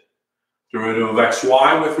constant. Derivative of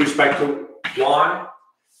xy with respect to y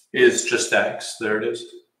is just x. There it is.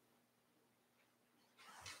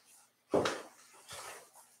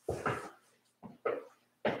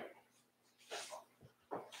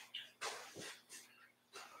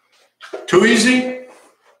 Too easy?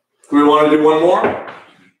 Do we want to do one more?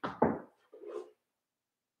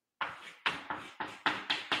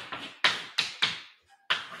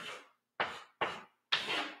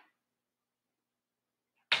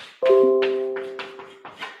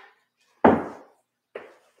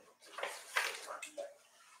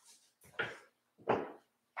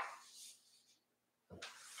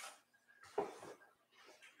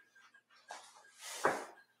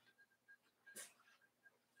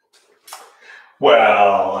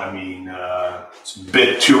 Well, I mean, it's a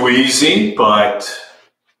bit too easy, but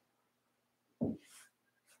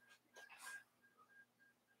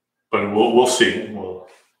we'll see.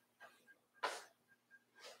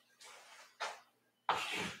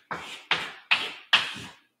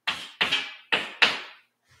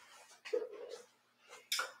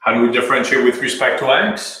 How do we differentiate with respect to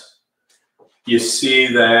x? You see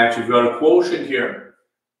that you've got a quotient here,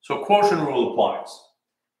 so quotient rule applies.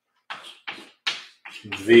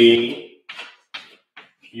 V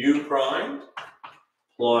u prime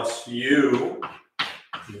plus u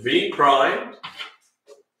v prime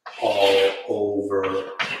all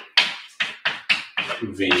over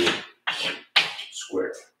v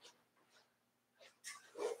squared.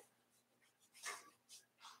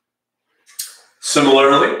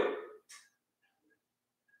 Similarly,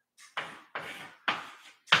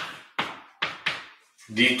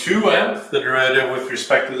 d2f, the derivative with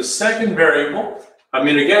respect to the second variable. I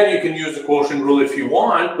mean, again, you can use the quotient rule if you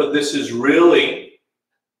want, but this is really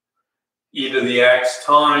e to the x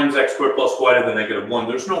times x squared plus y to the negative 1.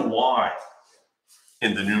 There's no y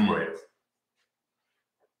in the numerator.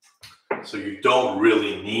 So you don't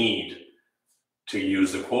really need to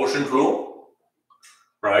use the quotient rule,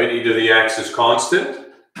 right? E to the x is constant.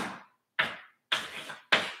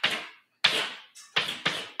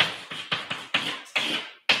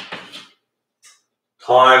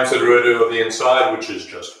 Times the derivative of the inside, which is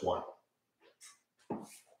just 1.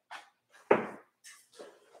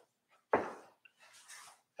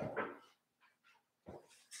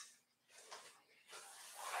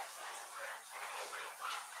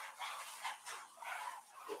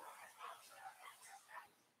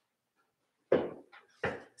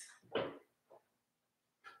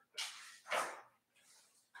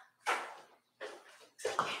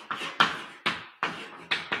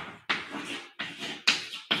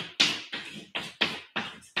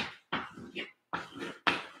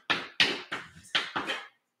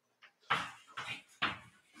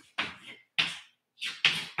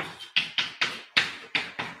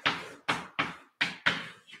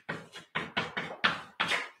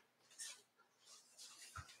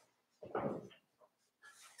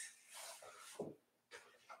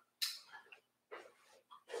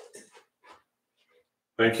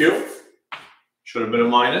 Thank you. Should have been a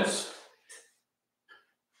minus.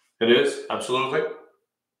 It is, absolutely.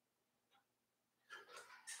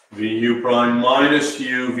 Vu prime minus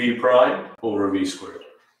u v prime over v squared.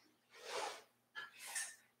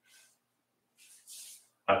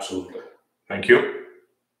 Absolutely. Thank you.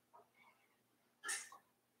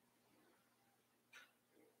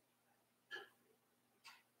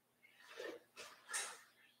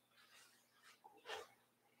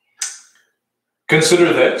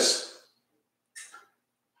 Consider this.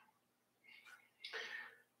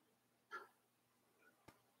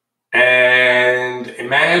 And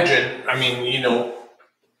imagine, I mean, you know,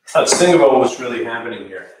 let's think about what's really happening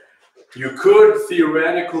here. You could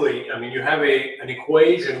theoretically, I mean, you have an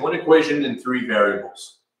equation, one equation in 3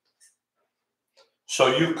 variables.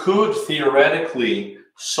 So you could theoretically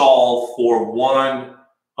solve for one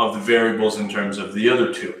of the variables in terms of the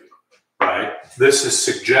other 2, right? This is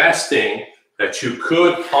suggesting that you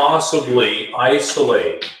could possibly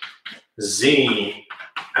isolate z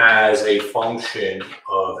as a function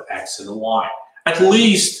of x and y, at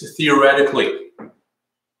least theoretically.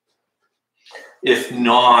 if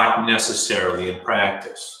not necessarily in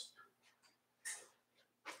practice.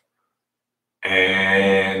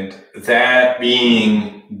 And that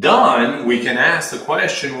being done, we can ask the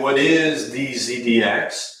question, what is dz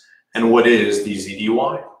dx and what is dz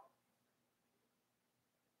dy?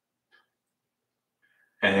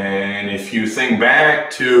 And if you think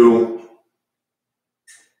back to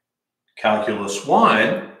Calculus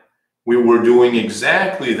 1, we were doing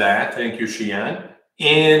exactly that, thank you, Xian,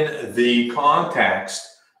 in the context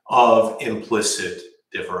of implicit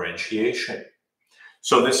differentiation.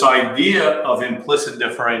 So this idea of implicit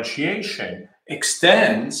differentiation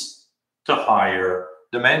extends to higher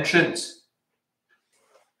dimensions.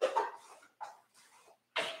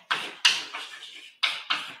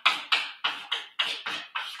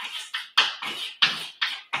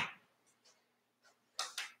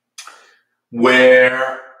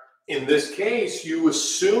 Where, in this case, you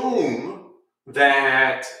assume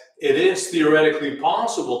that it is theoretically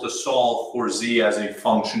possible to solve for z as a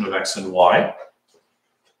function of x and y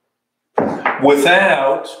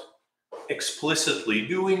without explicitly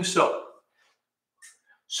doing so.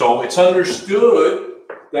 So it's understood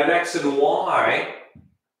that x and y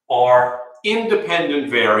are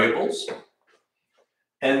independent variables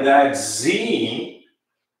and that z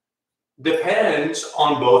depends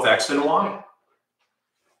on both x and y.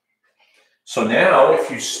 So now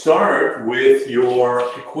if you start with your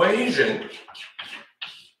equation,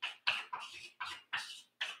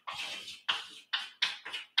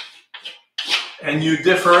 and you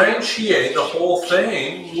differentiate the whole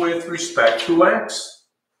thing with respect to x,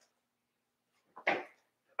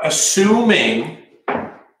 assuming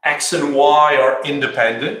x and y are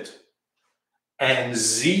independent and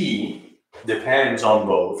z depends on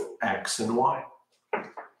both x and y.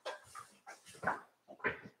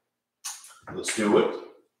 Let's do it.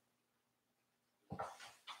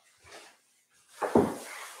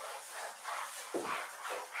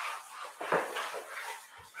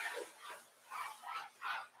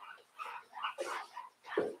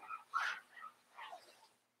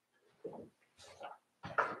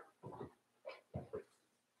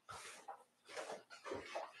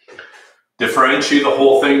 Differentiate the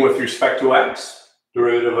whole thing with respect to x.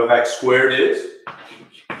 Derivative of x squared is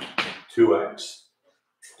 2x.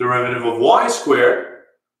 Derivative of y squared,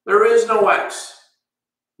 there is no x.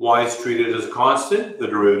 Y is treated as a constant. The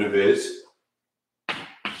derivative is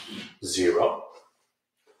 0.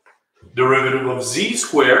 Derivative of z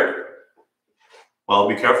squared, well,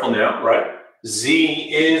 be careful now, right?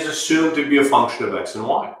 Z is assumed to be a function of x and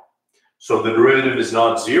y. So the derivative is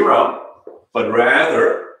not 0, but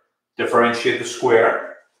rather differentiate the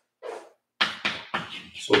square.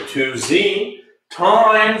 So 2z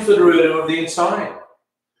times the derivative of the inside,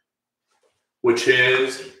 which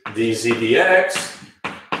is dz dx,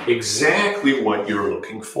 exactly what you're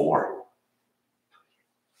looking for.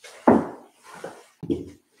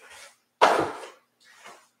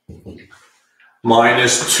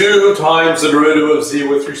 Minus 2 times the derivative of z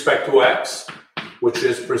with respect to x, which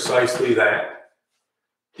is precisely that,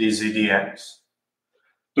 dz dx.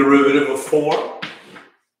 Derivative of 4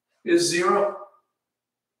 is 0.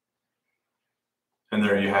 And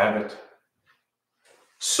there you have it.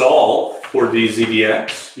 Solve for dz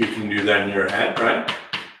dx. You can do that in your head, right?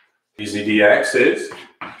 dz dx is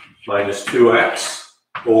minus 2x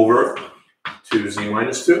over 2z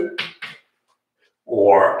minus 2.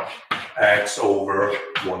 Or x over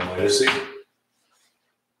 1 minus z.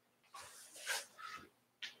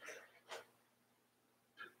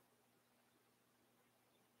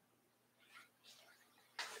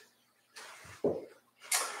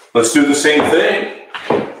 Let's do the same thing.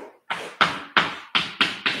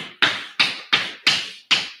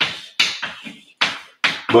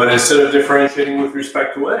 But instead of differentiating with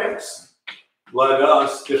respect to x, let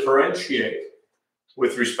us differentiate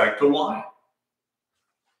with respect to y.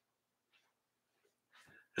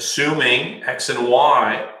 Assuming x and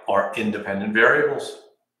y are independent variables.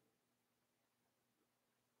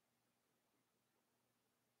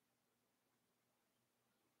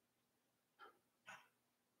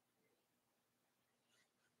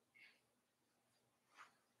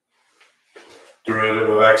 Derivative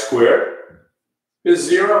of x squared is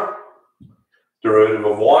 0. Derivative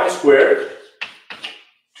of y squared,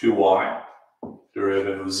 2y.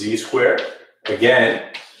 Derivative of z squared,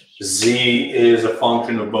 again, z is a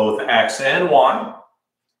function of both x and y.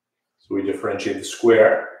 So we differentiate the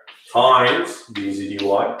square times dz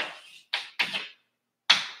dy.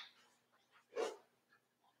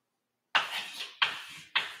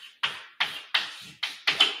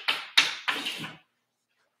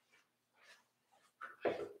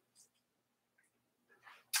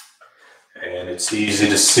 And it's easy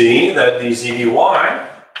to see that dz dy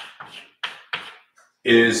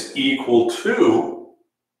is equal to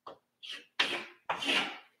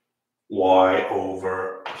y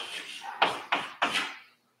over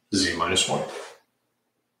z minus 1.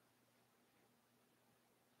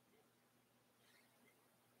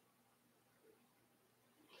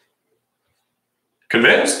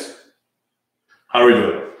 Convinced? How are we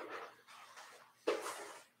doing?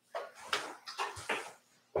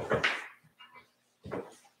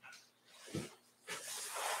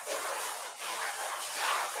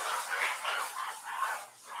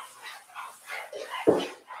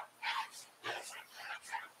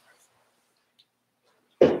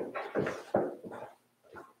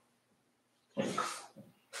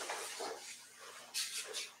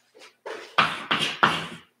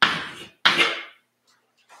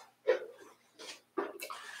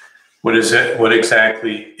 What is it? What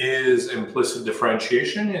exactly is implicit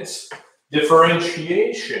differentiation? It's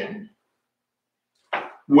differentiation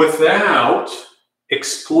without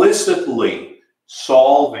explicitly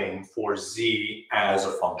solving for z as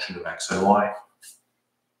a function of x and y.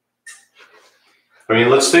 I mean,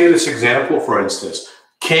 let's take this example, for instance.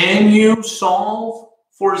 Can you solve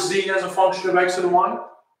for z as a function of x and y?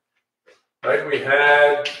 Right, we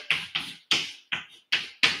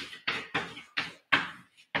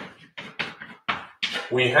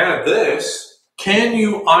had this. Can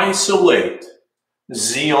you isolate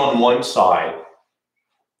z on one side,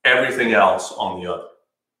 everything else on the other?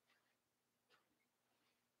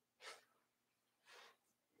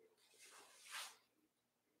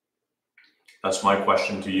 That's my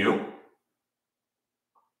question to you.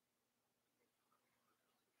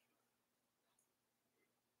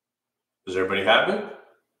 Does everybody have it?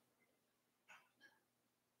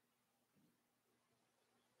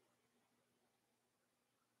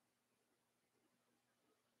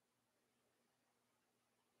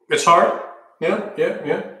 It's hard. Yeah.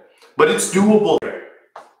 But it's doable.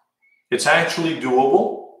 It's actually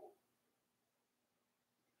doable.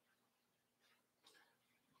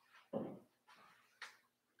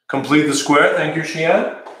 Complete the square. Thank you,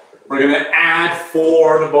 Shian. We're going to add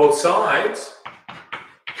 4 to both sides.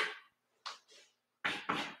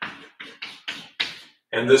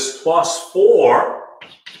 And this plus 4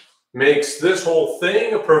 makes this whole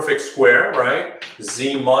thing a perfect square, right?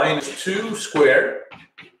 Z minus 2 squared.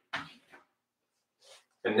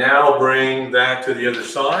 And now bring that to the other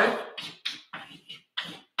side.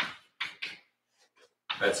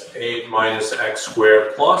 That's 8 minus x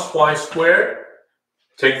squared plus y squared.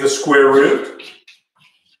 Take the square root.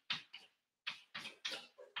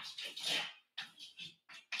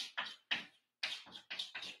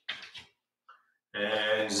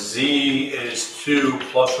 And z is 2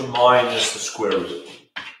 plus or minus the square root.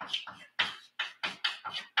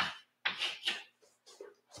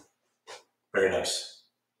 Very nice.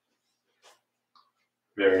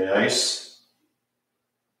 Very nice.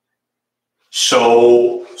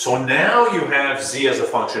 So now you have z as a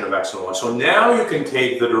function of x and y. So now you can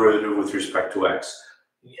take the derivative with respect to x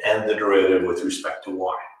and the derivative with respect to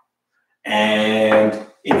y. And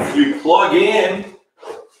if you plug in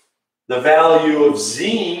the value of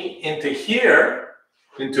z into here,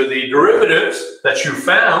 into the derivatives that you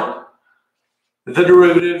found, the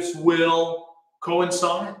derivatives will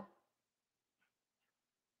coincide.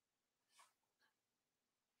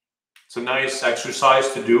 It's a nice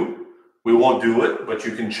exercise to do. We won't do it, but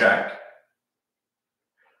you can check.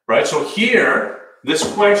 Right, so here, this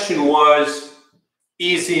question was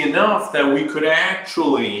easy enough that we could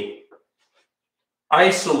actually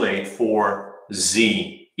isolate for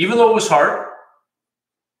z, even though it was hard.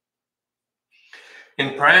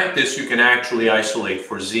 In practice, you can actually isolate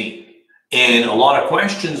for z. In a lot of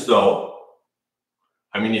questions, though,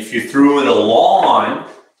 I mean, if you threw in a ln,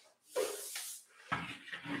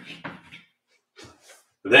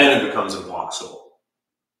 then it becomes impossible.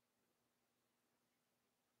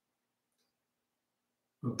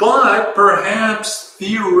 But perhaps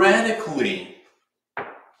theoretically,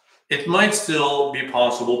 it might still be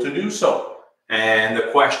possible to do so. And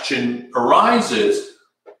the question arises,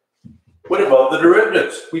 what about the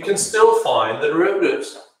derivatives? We can still find the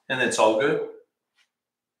derivatives, and it's all good.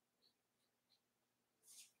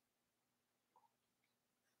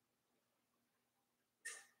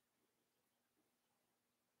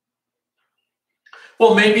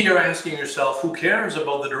 Well, maybe you're asking yourself, who cares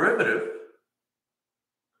about the derivative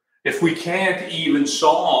if we can't even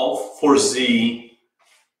solve for z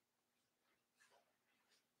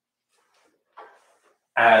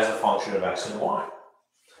as a function of x and y?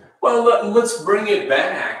 Well, let's bring it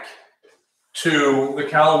back to the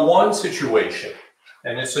Cal 1 situation.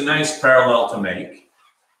 And it's a nice parallel to make,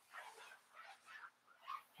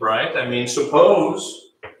 right? I mean, suppose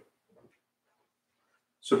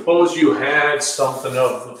you had something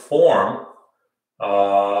of the form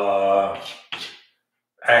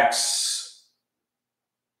x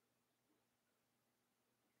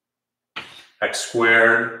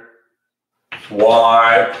squared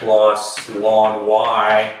y plus ln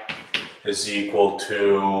y is equal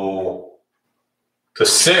to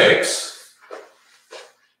 6,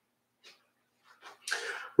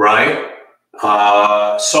 right?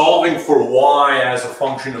 Solving for y as a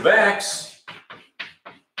function of x,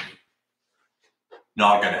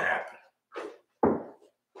 not going to happen.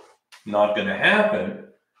 Not going to happen,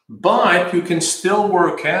 but you can still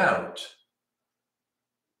work out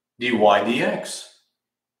dy dx,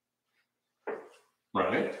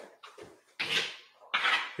 right?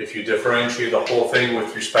 If you differentiate the whole thing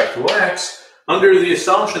with respect to x, under the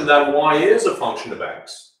assumption that y is a function of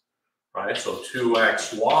x, right? So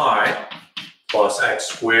 2xy plus x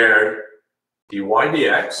squared dy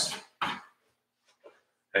dx,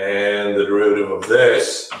 and the derivative of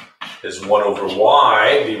this is 1 over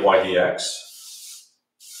y dy dx.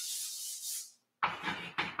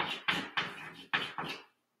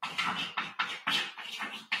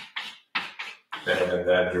 And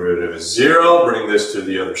that derivative is 0. Bring this to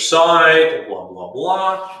the other side, blah, blah,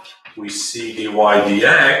 blah. We see dy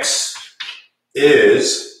dx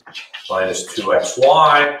is minus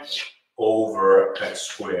 2xy over x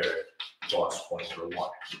squared plus 1 over y.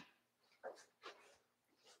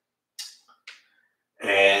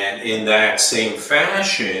 And in that same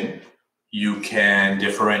fashion, you can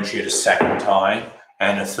differentiate a second time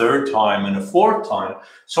and a third time and a fourth time.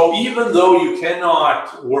 So even though you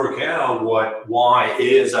cannot work out what y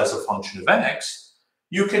is as a function of x,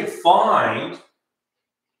 you can find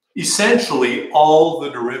essentially all the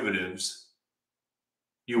derivatives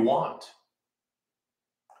you want.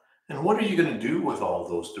 And what are you going to do with all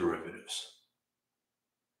those derivatives?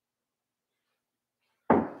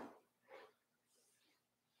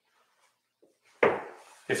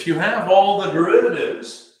 If you have all the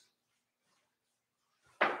derivatives,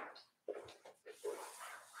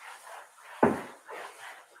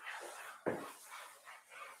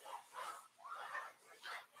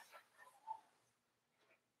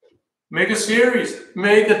 make a series,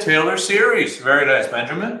 make a Taylor series. Very nice,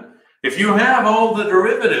 Benjamin. If you have all the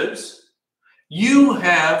derivatives, you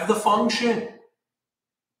have the function.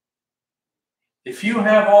 If you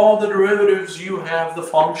have all the derivatives, you have the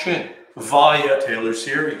function via Taylor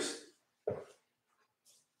series.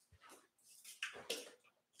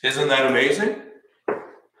 Isn't that amazing?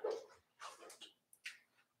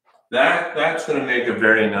 That's going to make a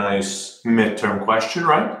very nice midterm question,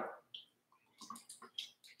 right?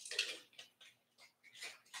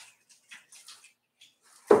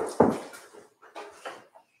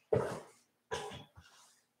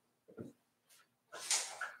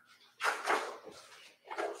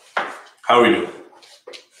 How are we doing?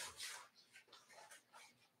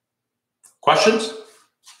 Questions?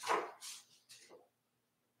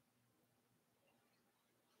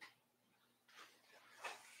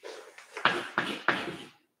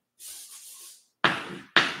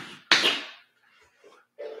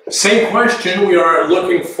 Same question, we are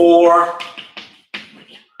looking for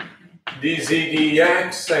dz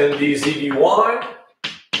dx and dz dy,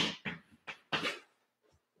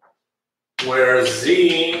 where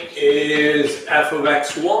z is f of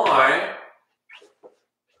xy,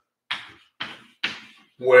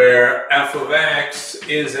 where f of x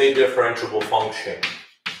is a differentiable function.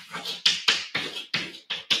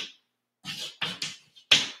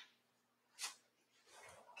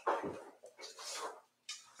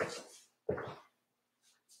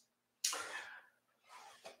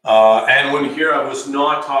 And when here I was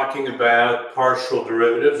not talking about partial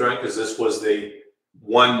derivatives, right? Because this was the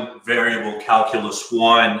one variable calculus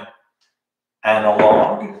 1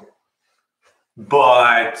 analog.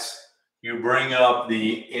 But you bring up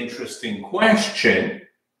the interesting question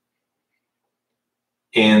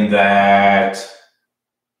in that,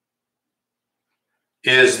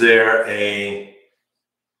 is there a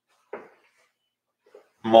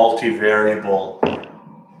multivariable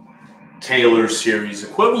Taylor series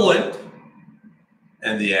equivalent?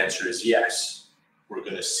 And the answer is yes. We're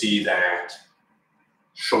going to see that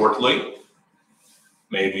shortly,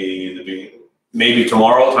 maybe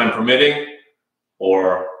tomorrow, time permitting,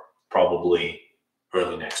 or probably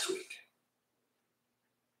early next week.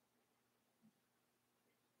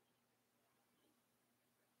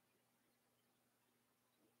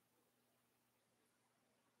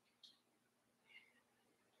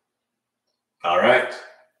 All right.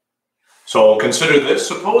 So consider this.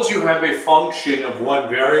 Suppose you have a function of one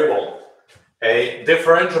variable, a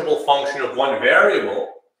differentiable function of one variable,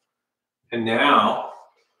 and now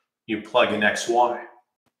you plug in xy.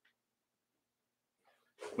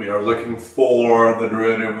 We are looking for the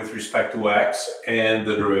derivative with respect to x and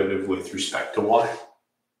the derivative with respect to y.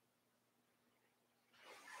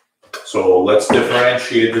 So let's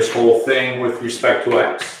differentiate this whole thing with respect to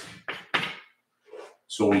x.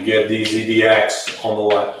 So we get dz dx on the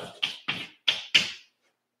left.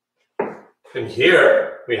 And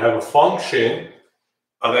here we have a function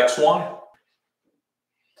of xy.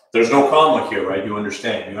 There's no comma here, right? You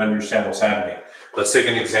understand. You understand what's happening. Let's take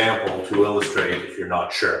an example to illustrate if you're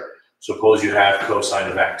not sure. Suppose you have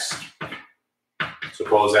cosine of x.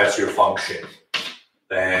 Suppose that's your function.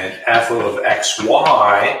 Then f of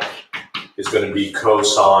xy is going to be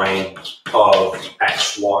cosine of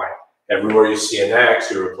xy. Everywhere you see an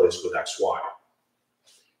x, you replace with xy.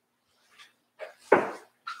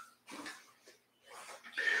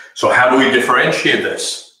 So how do we differentiate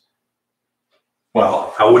this?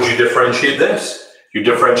 Well, how would you differentiate this? You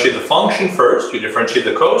differentiate the function first, you differentiate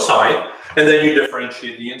the cosine, and then you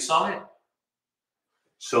differentiate the inside.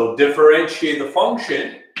 So differentiate the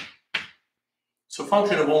function. It's a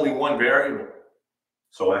function of only one variable.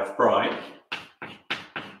 So f prime.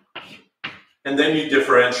 And then you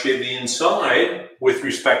differentiate the inside with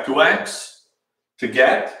respect to x to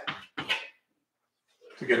get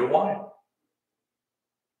a y.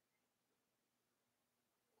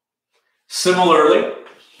 Similarly,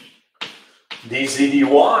 dz dy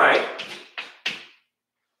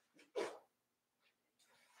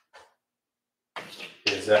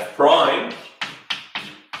is f prime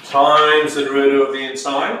times the derivative of the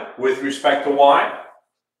inside with respect to y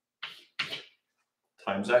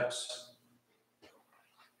times x.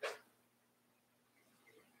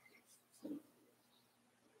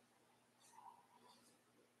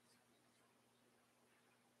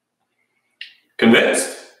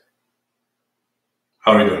 Convinced?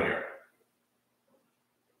 How are we doing here?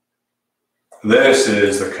 This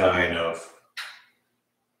is the kind of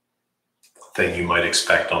thing you might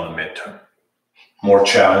expect on the midterm. More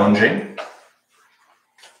challenging.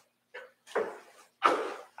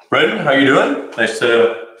 Brendan, how you doing? Nice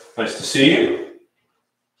to see you.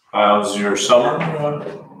 How's your summer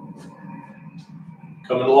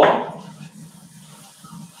coming along?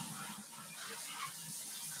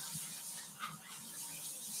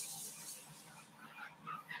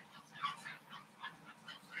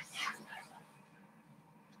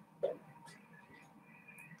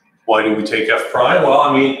 Why do we take f prime? Well,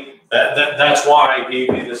 I mean, that's why I gave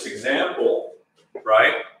you this example,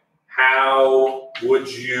 right? How would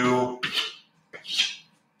you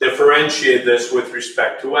differentiate this with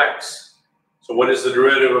respect to x? So what is the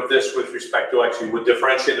derivative of this with respect to x? You would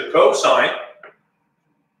differentiate the cosine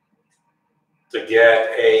to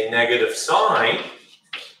get a negative sign,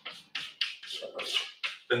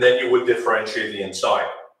 and then you would differentiate the inside.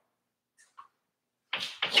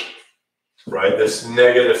 Right, this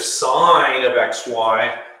negative sign of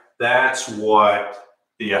xy, that's what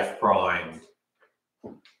the f prime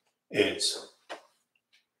is.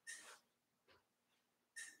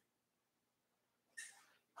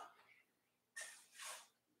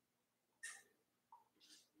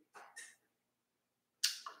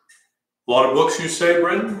 A lot of books, you say,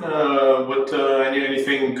 Brendan?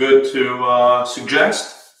 Anything good to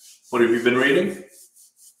suggest? What have you been reading?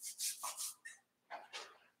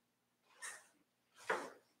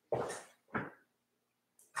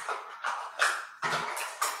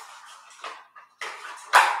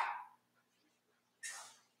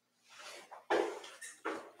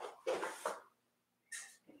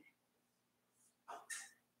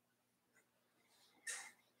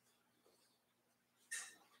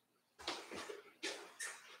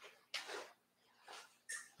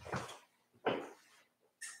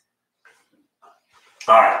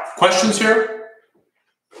 All right, questions here?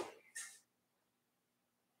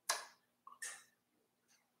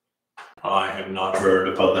 I have not heard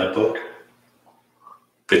about that book.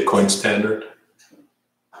 Bitcoin Standard.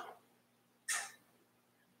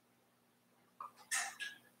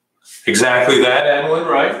 Exactly that, Edwin,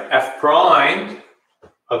 right? F prime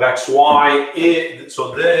of xy is,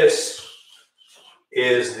 so this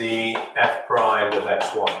is the f prime of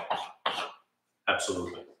xy.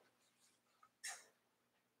 Absolutely.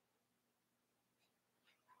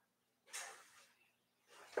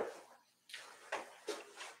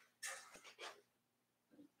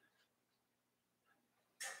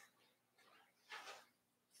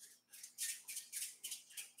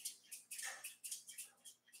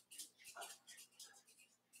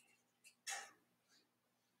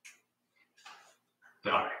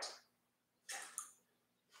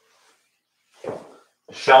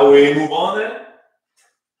 Shall we move on then?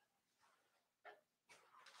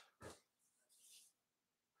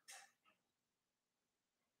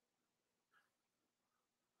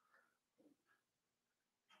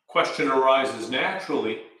 Question arises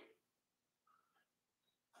naturally.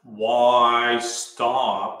 Why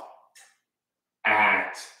stop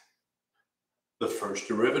at the first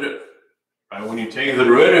derivative? Right? When you take the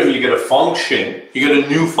derivative, you get a function, you get a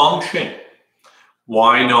new function.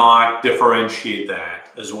 Why not differentiate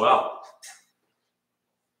that as well?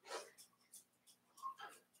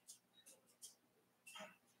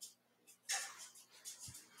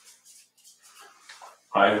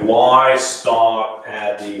 Right? Why stop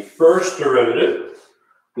at the first derivative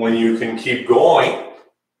when you can keep going?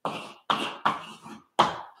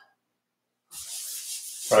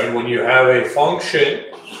 Right? When you have a function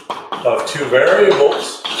of two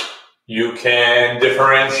variables, you can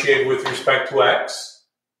differentiate with respect to x.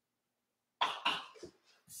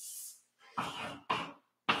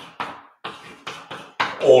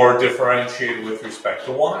 Or differentiate with respect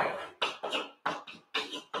to y.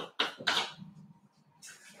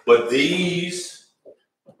 But these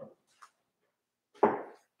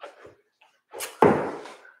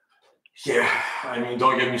I mean,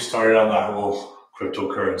 don't get me started on that whole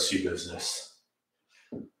cryptocurrency business.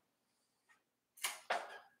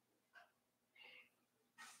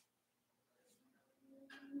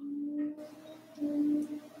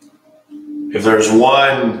 If there's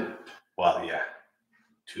one, well, yeah,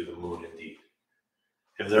 to the moon indeed.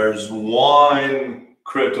 If there's one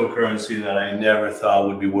cryptocurrency that I never thought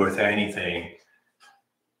would be worth anything,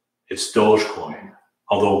 it's Dogecoin,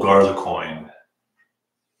 although Garzacoin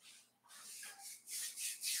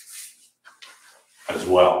as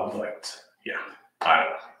well, but yeah, I don't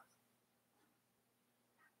know.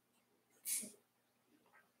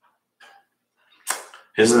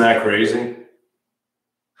 Isn't that crazy?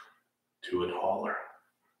 $2.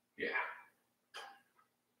 Yeah.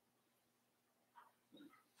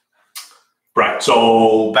 Right,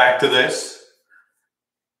 so back to this.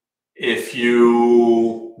 If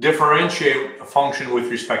you differentiate a function with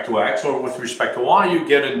respect to x or with respect to y, you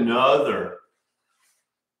get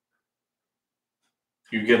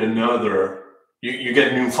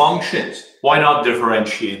new functions. Why not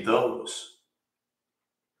differentiate those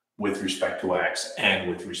with respect to x and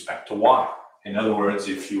with respect to y? In other words,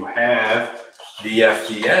 if you have df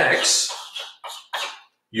dx,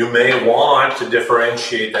 you may want to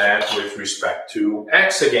differentiate that with respect to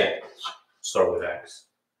x again. Start with x.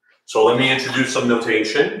 So let me introduce some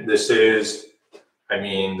notation. This is, I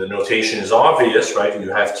mean, the notation is obvious, right?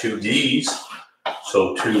 You have two d's,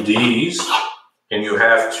 so two d's, and you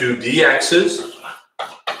have two dx's.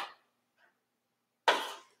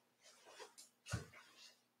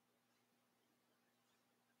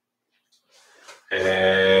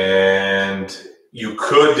 And you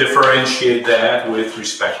could differentiate that with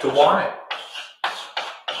respect to y.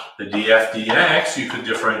 The df dx, you could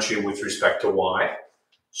differentiate with respect to y.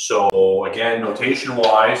 So again,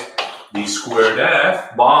 notation-wise, d squared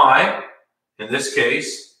f by, in this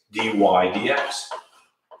case, dy dx.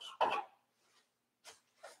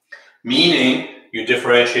 Meaning, you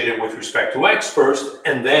differentiate it with respect to x first,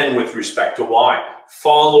 and then with respect to y,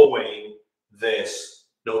 following this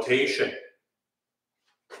notation.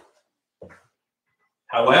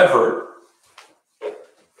 However,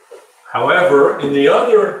 in the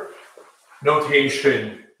other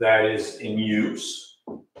notation that is in use,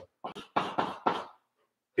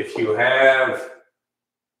 if you have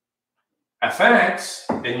fx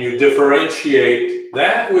and you differentiate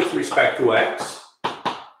that with respect to x,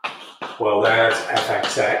 well, that's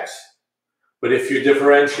fxx. But if you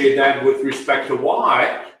differentiate that with respect to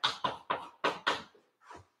y,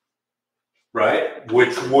 right,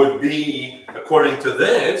 which would be, according to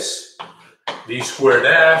this, d squared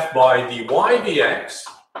f by dy dx,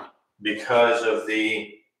 because of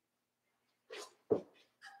the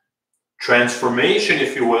transformation,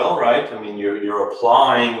 if you will, right? I mean, you're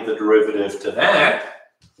applying the derivative to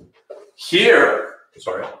that. Here,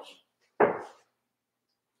 sorry.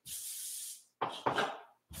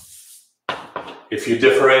 If you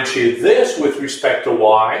differentiate this with respect to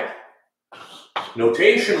y,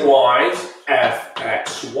 notation-wise,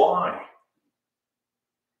 fxy.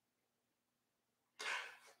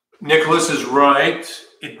 Nicholas is right.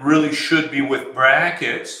 It really should be with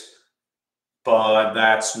brackets, but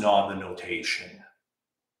that's not the notation.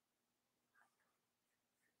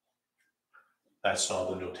 That's not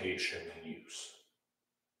the notation in use.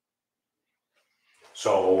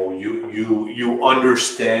 So you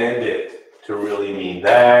understand it to really mean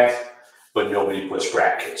that, but nobody puts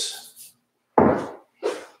brackets.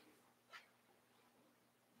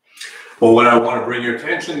 But what I want to bring your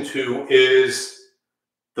attention to is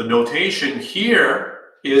the notation here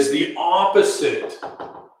is the opposite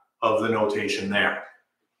of the notation there.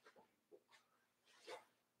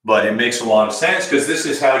 But it makes a lot of sense because this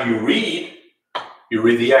is how you read. You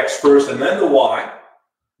read the x first and then the y.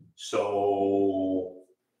 So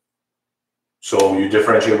you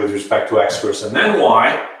differentiate with respect to x first and then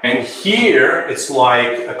y. And here it's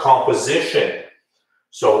like a composition.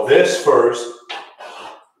 So this first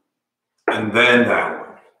and then that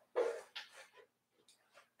one.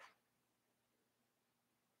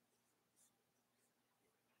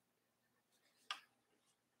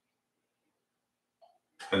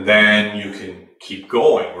 And then you can keep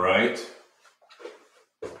going, right?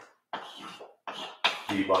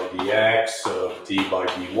 D by dx of d by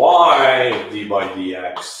dy of d by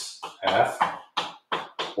dx f,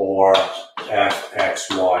 or f x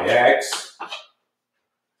y x,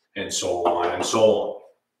 and so on and so on.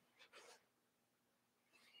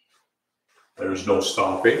 There's no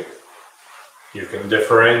stopping. You can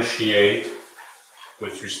differentiate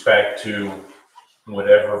with respect to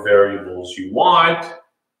whatever variables you want.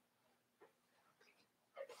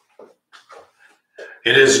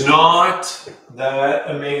 It is not that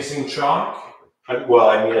amazing chalk. Well,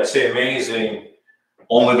 I mean, I say amazing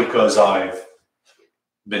only because I've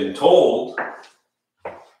been told.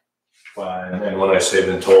 And when I say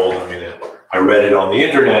been told, I mean, I read it on the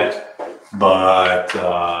internet, but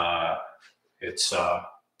it's,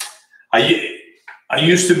 I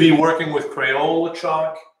used to be working with Crayola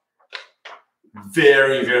chalk.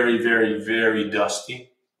 Very, very, very, very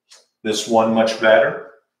dusty. This one much better.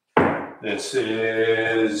 This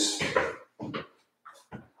is,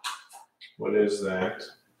 what is that?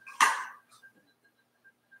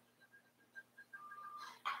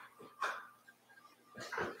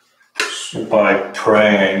 By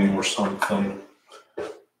Prang or something.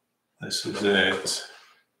 This is it.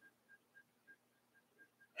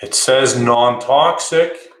 It says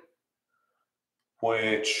non-toxic,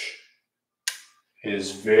 which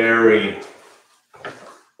is very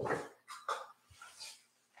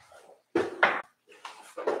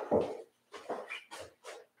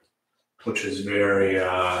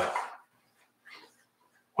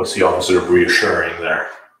what's the opposite of reassuring there?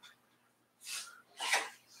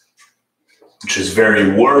 Which is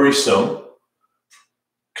very worrisome,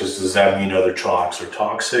 because does that mean other chalks are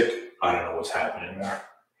toxic? I don't know what's happening there.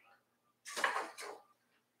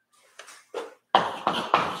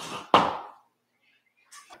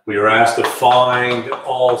 We are asked to find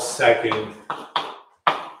all second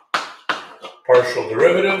partial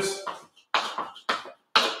derivatives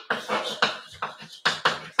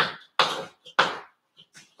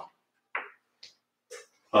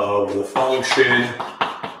of the function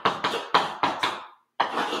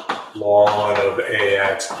ln of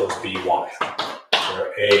ax plus by,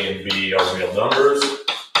 where a and b are real numbers.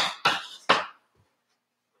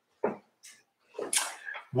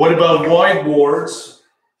 What about whiteboards?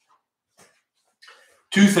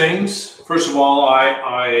 Two things. First of all,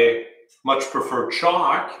 I much prefer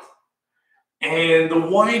chalk, and the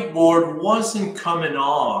whiteboard wasn't coming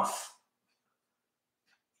off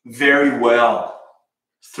very well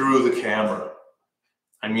through the camera.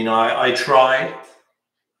 I mean, I tried.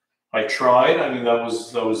 I mean, that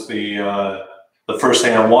was the first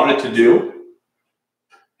thing I wanted to do,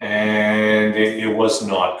 and it was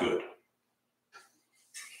not good.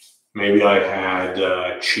 Maybe I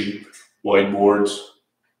had cheap whiteboards.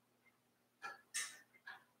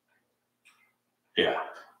 Yeah.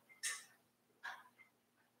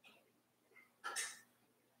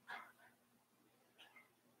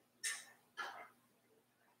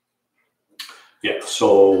 Yeah,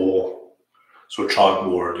 so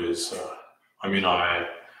chalkboard is, I mean, I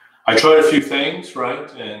tried a few things,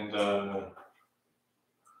 right? And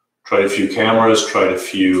tried a few cameras, tried a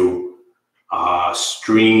few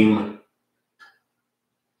streaming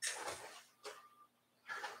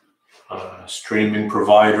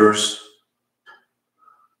providers.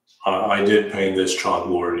 I did paint this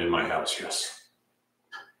chalkboard in my house, yes.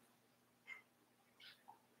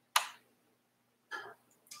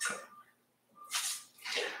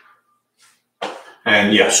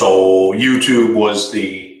 And yeah, so YouTube was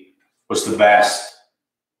the best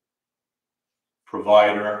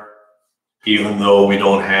provider. Even though we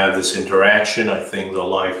don't have this interaction, I think the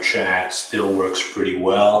live chat still works pretty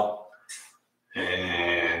well.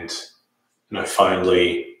 And I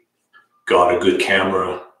finally got a good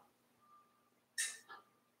camera.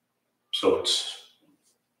 So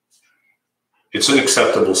it's an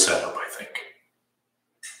acceptable setup, I think.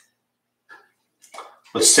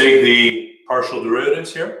 Let's take the partial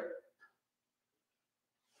derivatives here.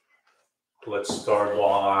 let's start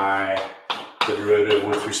by the derivative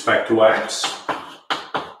with respect to x,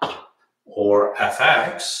 or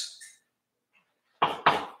fx,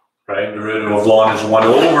 right? Derivative of ln is 1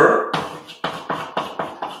 over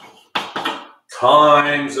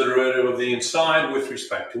times the derivative of the inside with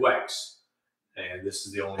respect to x. And this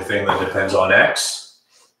is the only thing that depends on x.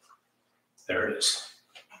 There it is.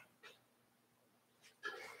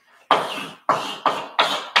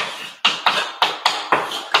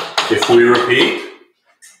 If we repeat,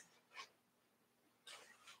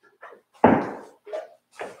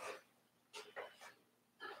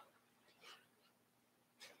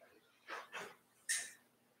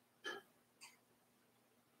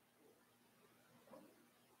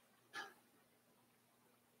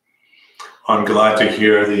 I'm glad to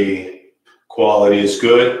hear the quality is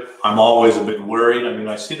good. I'm always a bit worried. I mean,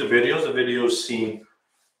 I see the videos seem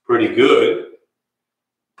pretty good,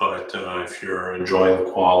 but if you're enjoying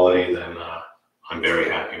the quality, then I'm very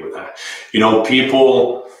happy with that. You know,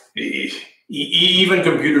 people, even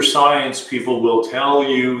computer science people will tell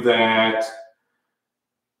you that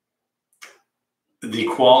the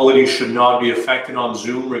quality should not be affected on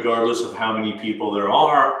Zoom regardless of how many people there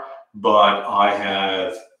are, but I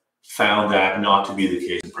have found that not to be the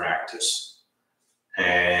case in practice.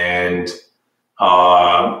 And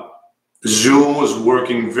Zoom was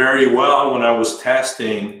working very well when I was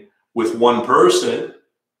testing with one person.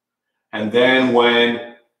 And then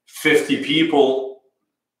when 50 people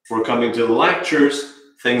were coming to the lectures,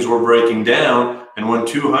 things were breaking down. And when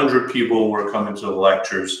 200 people were coming to the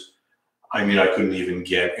lectures, I mean, I couldn't even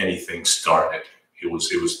get anything started. It was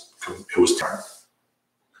terrible.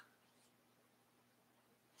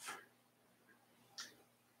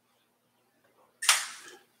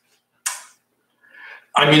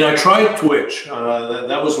 I mean, I tried Twitch.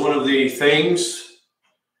 That was one of the things.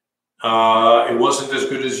 It wasn't as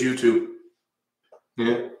good as YouTube.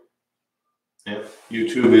 Yeah.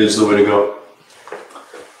 YouTube is the way to go.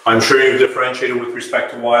 I'm sure you've differentiated with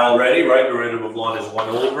respect to y already, right? Derivative of ln is 1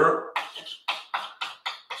 over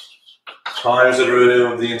times the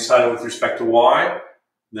derivative of the inside with respect to y.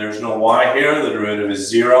 There's no y here. The derivative is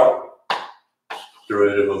 0.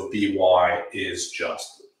 Derivative of by is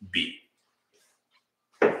just b.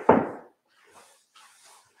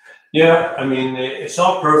 Yeah, I mean, it's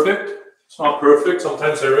not perfect. It's not perfect.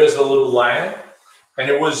 Sometimes there is a little lag. And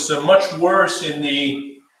it was much worse in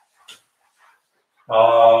the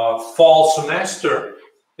fall semester.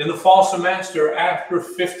 In the fall semester, after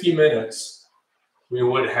 50 minutes, we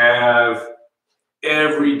would have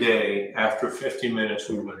every day, after 50 minutes,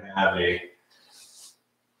 we would have a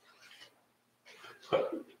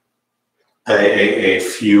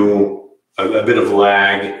bit of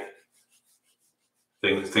lag.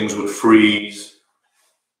 Things would freeze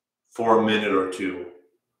for a minute or two.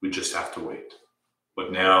 We just have to wait.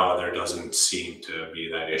 But now there doesn't seem to be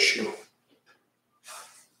that issue.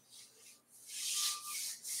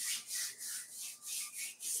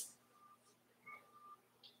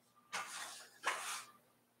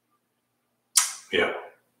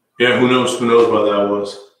 Yeah, who knows what that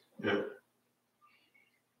was. Yeah.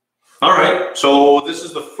 All right, so this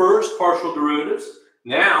is the first partial derivatives.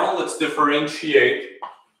 Now let's differentiate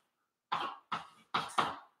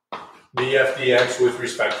df dx with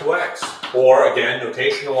respect to x. Or again,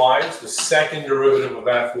 notation-wise, the second derivative of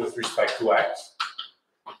f with respect to x.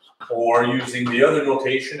 Or using the other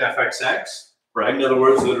notation, fxx, right? In other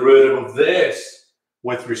words, the derivative of this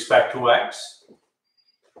with respect to x.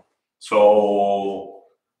 So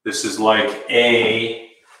this is like ax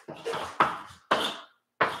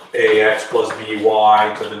plus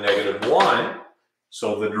by to the negative 1.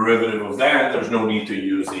 So the derivative of that, there's no need to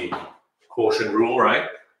use the quotient rule, right?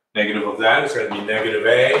 Negative of that is going to be negative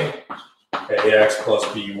ax plus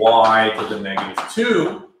by to the negative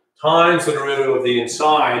 2 times the derivative of the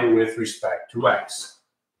inside with respect to x.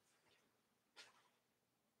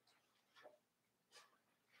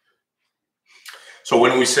 So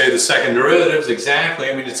when we say the second derivatives, exactly,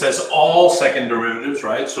 I mean, it says all second derivatives,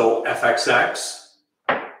 right? So fxx,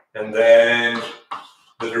 and then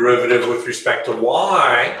the derivative with respect to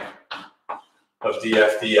y of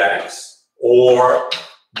df dx, or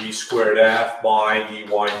d squared f by dy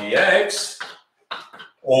dx,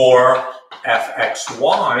 or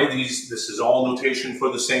fxy. This is all notation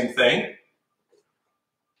for the same thing.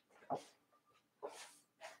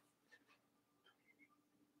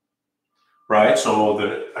 Right, so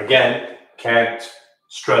again, can't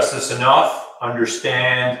stress this enough.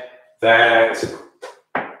 Understand that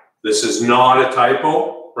this is not a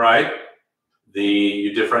typo, right?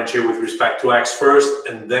 You differentiate with respect to x first,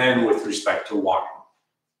 and then with respect to y.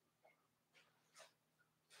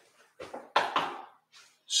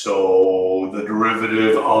 So the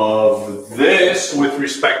derivative of this with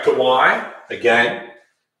respect to y, again,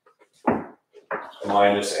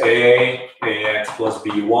 minus ax plus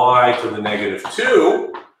by to the negative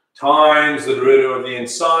 2 times the derivative of the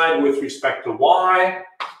inside with respect to y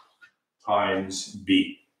times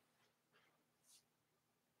b.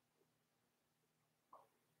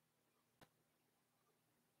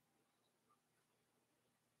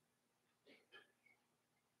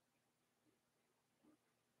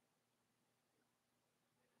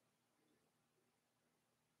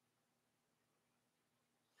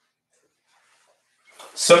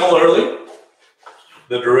 Similarly,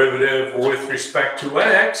 the derivative with respect to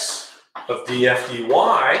x of df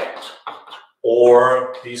dy,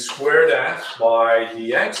 or d squared f by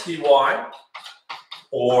dx dy,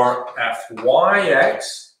 or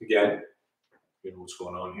fyx, again, you know what's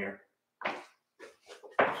going on here.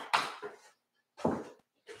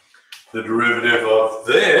 The derivative of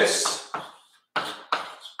this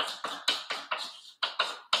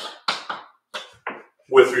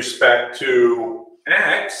with respect to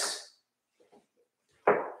x,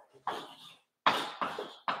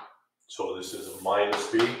 so this is a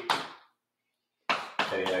minus b,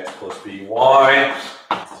 ax plus by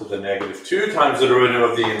to the negative 2 times the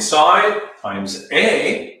derivative of the inside times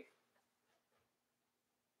a,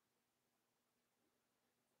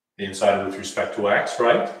 the inside with respect to x,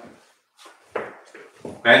 right?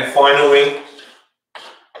 And finally,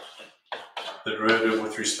 the derivative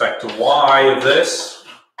with respect to y of this,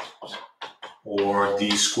 or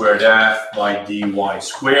d squared f by dy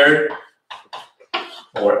squared,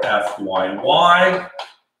 or fyy,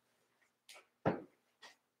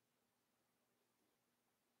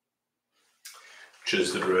 which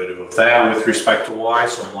is the derivative of that with respect to y,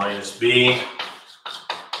 so minus b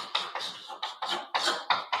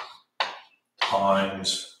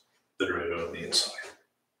times the derivative of the inside.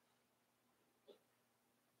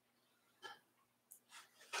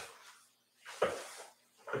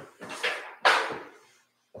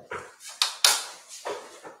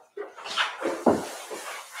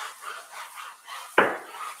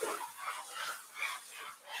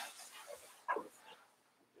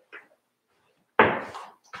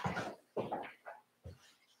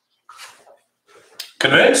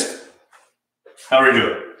 Convinced? How are we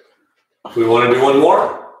doing? We want to do one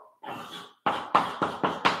more?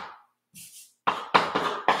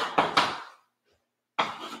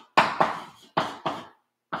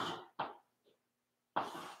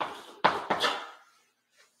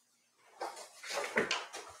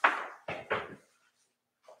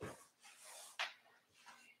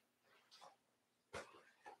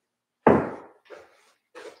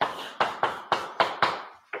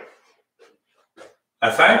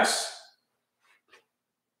 fx?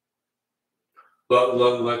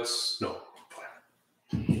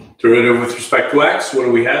 Derivative with respect to x, what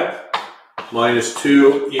do we have? Minus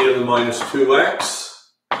 2 e to the minus 2x.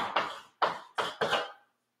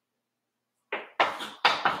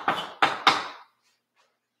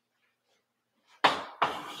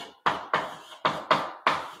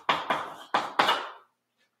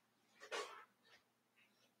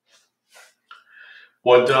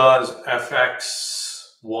 What does fxyx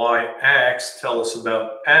tell us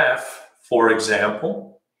about f, for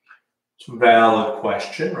example? It's a valid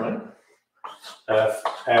question, right?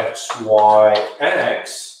 fxyx,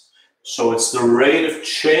 so it's the rate of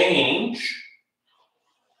change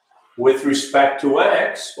with respect to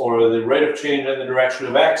x, or the rate of change in the direction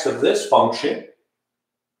of x of this function.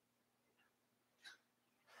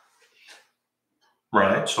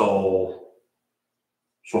 Right, so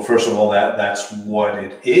first of all, that's what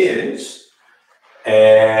it is.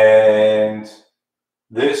 And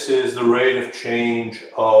this is the rate of change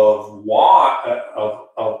of y of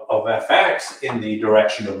fx in the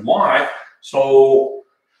direction of y. So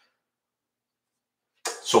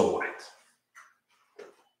what?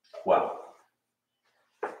 Well,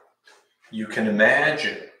 you can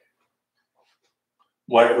imagine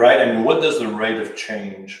what, right? I mean, what does the rate of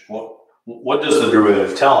change? What does the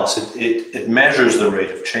derivative tell us? It measures the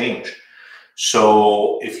rate of change.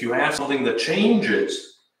 So if you have something that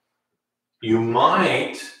changes, you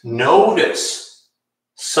might notice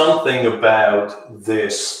something about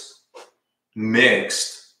this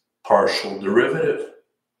mixed partial derivative.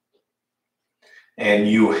 And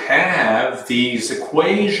you have these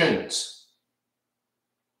equations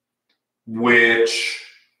which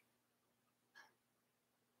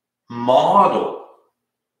model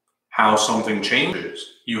how something changes.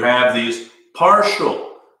 You have these partial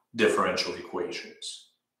differential equations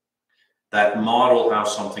that model how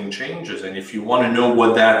something changes. And if you want to know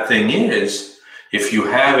what that thing is, If you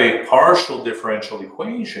have a partial differential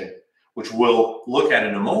equation, which we'll look at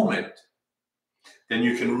in a moment, then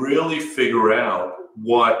you can really figure out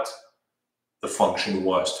what the function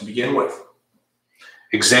was to begin with.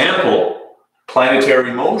 Example,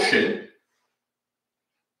 planetary motion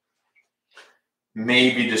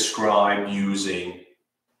may be described using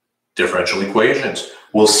differential equations.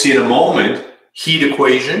 We'll see in a moment heat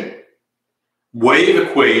equation, wave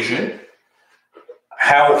equation,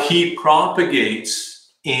 how heat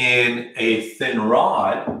propagates in a thin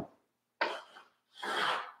rod.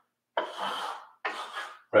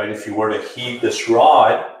 Right, if you were to heat this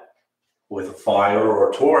rod with a fire or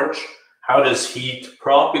a torch, how does heat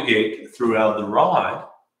propagate throughout the rod?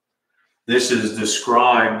 This is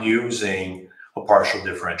described using a partial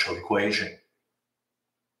differential equation.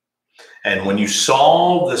 And when you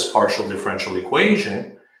solve this partial differential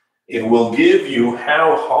equation, it will give you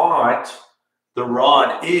how hot the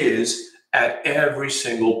rod is at every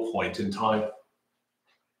single point in time.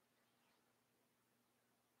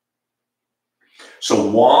 So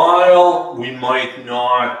while we might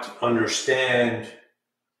not understand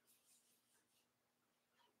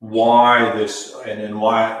why this, and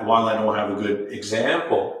while I don't have a good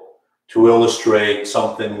example to illustrate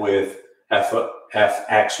something with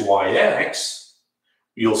fxyx,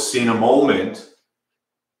 you'll see in a moment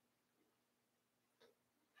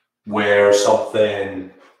where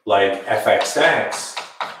something like fxx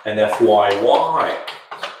and fyy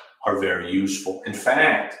are very useful. In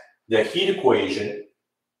fact, the heat equation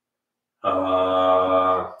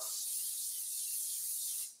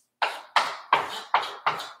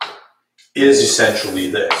is essentially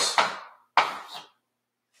this.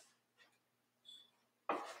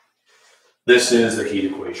 This is the heat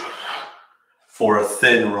equation for a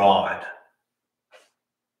thin rod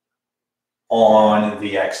on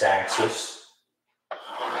the x-axis.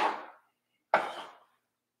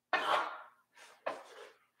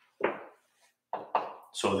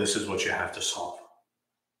 So this is what you have to solve.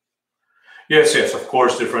 Yes, of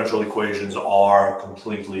course, differential equations are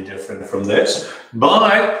completely different from this,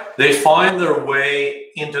 but they find their way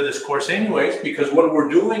into this course anyways, because what we're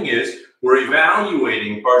doing is we're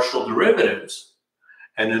evaluating partial derivatives.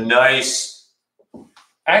 And a nice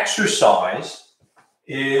exercise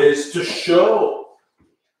is to show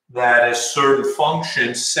that a certain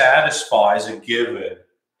function satisfies a given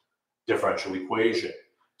differential equation.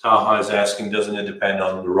 Taha is asking, doesn't it depend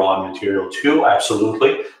on the raw material too?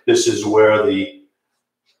 Absolutely. This is where the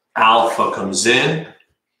alpha comes in.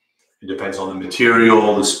 It depends on the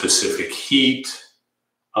material, the specific heat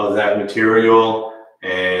of that material,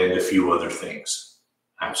 and a few other things.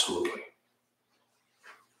 Absolutely.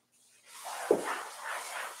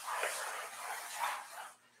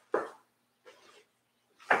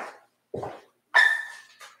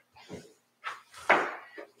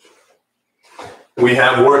 We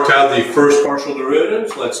have worked out the first partial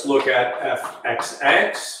derivatives. Let's look at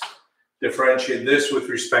fxx. Differentiate this with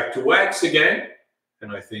respect to x again.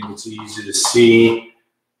 And I think it's easy to see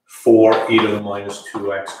 4 e to the minus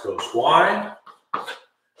 2x cos y.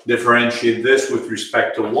 Differentiate this with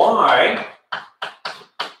respect to y.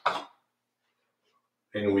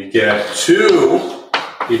 And we get 2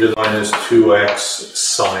 e to the minus 2x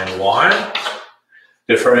sine y.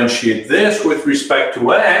 Differentiate this with respect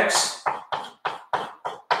to x.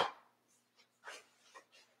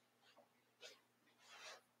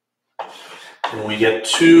 And we get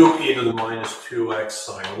 2 e to the minus 2x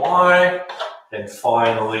sine y. And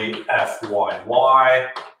finally, fyy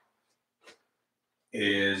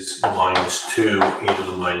is minus 2 e to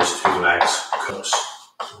the minus 2x cos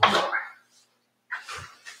y.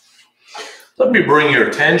 Let me bring your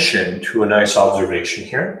attention to a nice observation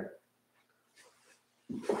here.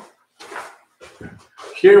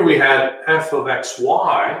 Here we had f of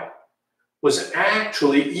xy was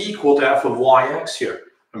actually equal to f of yx here.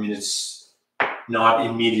 I mean, it's not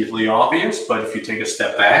immediately obvious, but if you take a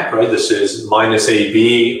step back, right, this is minus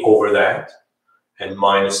AB over that and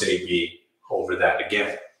minus AB over that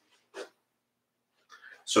again.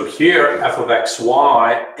 So here, f of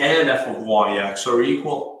xy and f of yx are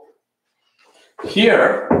equal.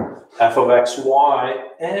 Here, f of xy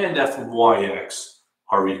and f of yx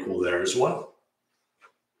are equal there as well.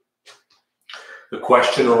 The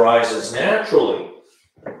question arises naturally,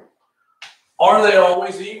 are they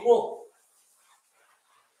always equal?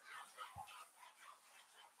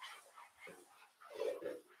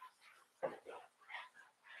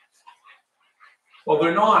 Well,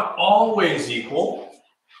 they're not always equal,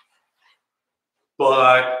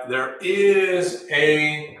 but there is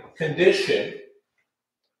a condition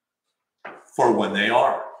for when they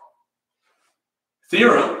are.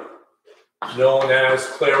 Theorem, known as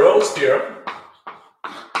Clairaut's theorem.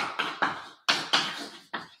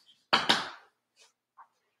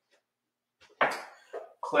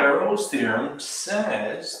 Clairaut's theorem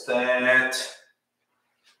says that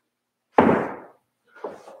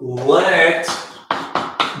let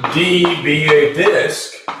D be a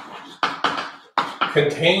disk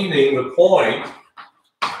containing the point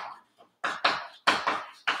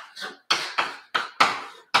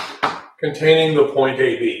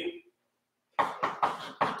AB.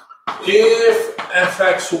 If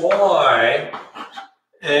fxy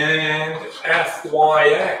and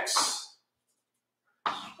fyx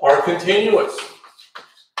are continuous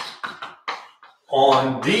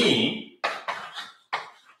on D,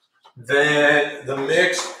 then the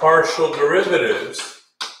mixed partial derivatives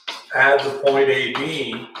at the point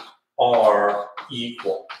AB are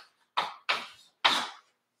equal.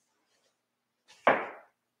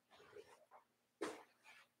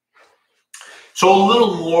 So a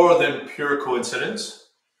little more than pure coincidence.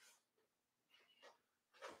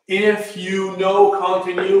 If you know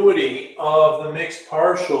continuity of the mixed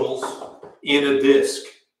partials in a disk,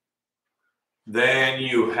 then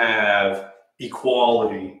you have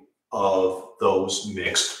equality of those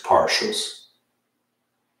mixed partials.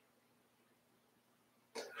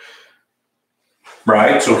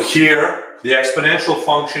 Right? So here, the exponential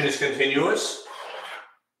function is continuous.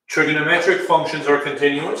 Trigonometric functions are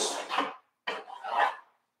continuous.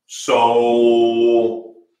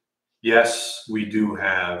 So, yes, we do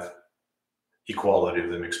have equality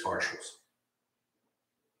of the mixed partials.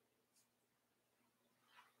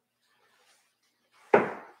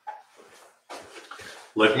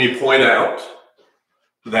 Let me point out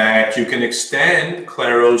that you can extend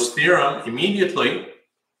Clairaut's theorem immediately.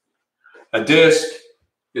 A disk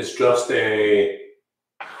is just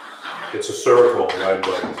it's a circle, right?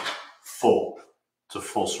 But full. It's a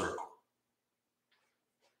full circle.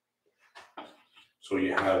 So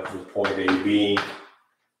you have the point AB.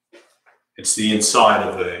 It's the inside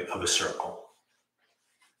of a circle.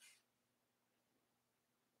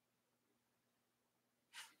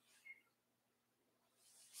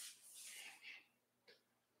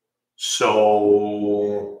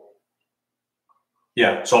 So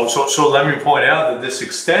yeah, so let me point out that this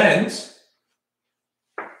extends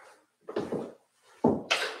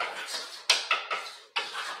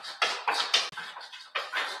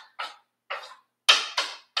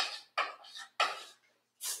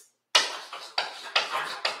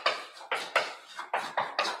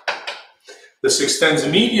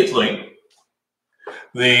immediately.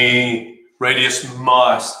 The radius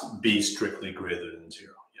must be strictly greater than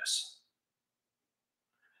 0. Yes.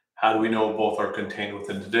 How do we know both are contained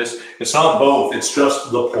within the disk? It's not both, it's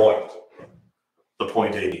just the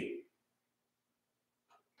point AB.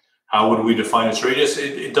 How would we define its radius?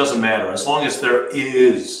 It doesn't matter, as long as there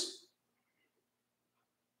is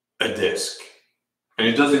a disk. And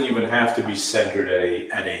it doesn't even have to be centered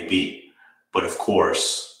at AB. But of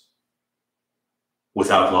course,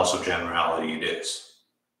 without loss of generality, it is.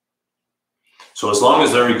 So as long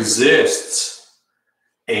as there exists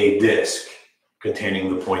a disk containing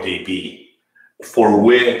the point AB, for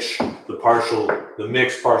which the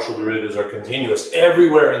mixed partial derivatives are continuous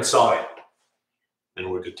everywhere inside, then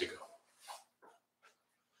we're good to go.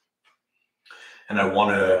 And I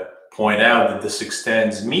want to point out that this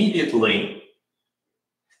extends immediately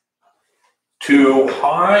to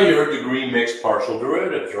higher degree mixed partial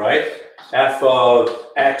derivatives, right? F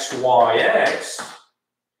of xyx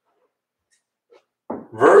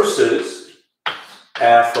versus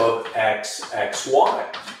f of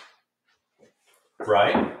xxy,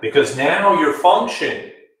 right? Because now your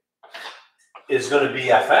function is going to be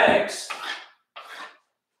fx,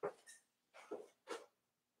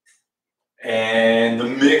 and the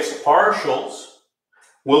mixed partials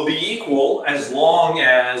will be equal as long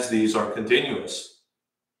as these are continuous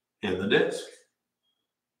in the disk.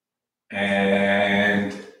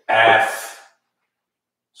 And f,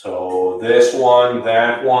 so this one,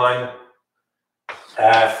 that one,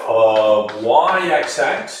 f of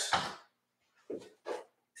yxx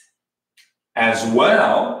as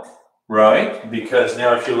well, right? Because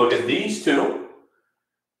now if you look at these two,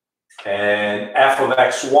 and f of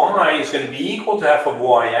xy is going to be equal to f of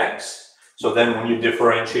yx. So then when you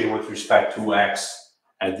differentiate with respect to x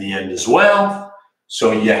at the end as well,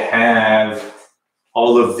 so you have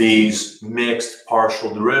all of these mixed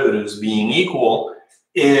partial derivatives being equal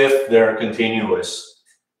if they're continuous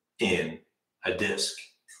in a disk.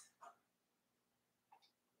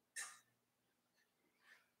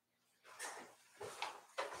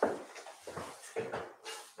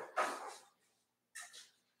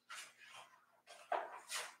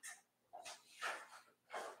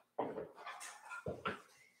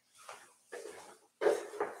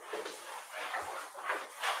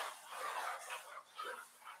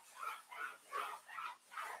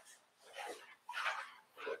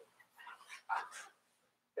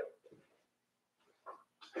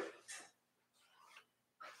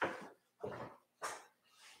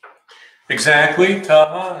 Exactly,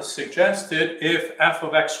 Taha has suggested if f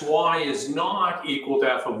of xy is not equal to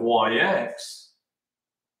f of yx,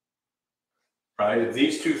 right? If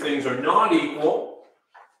these two things are not equal,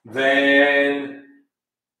 then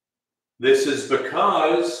this is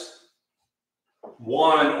because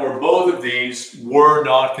one or both of these were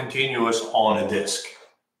not continuous on a disk.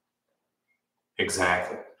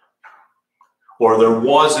 Exactly. Or there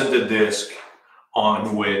wasn't a disk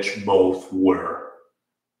on which both were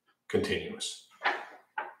continuous.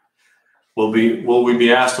 Will we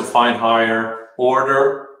be asked to find higher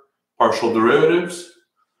order partial derivatives,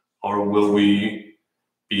 or will we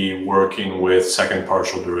be working with second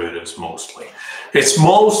partial derivatives mostly? It's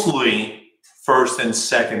mostly first and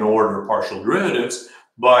second order partial derivatives,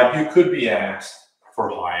 but you could be asked for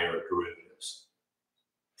higher derivatives.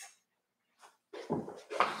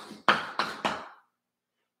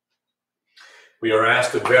 We are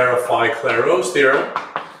asked to verify Clairaut's theorem.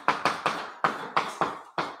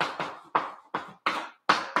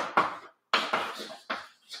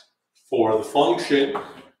 For the function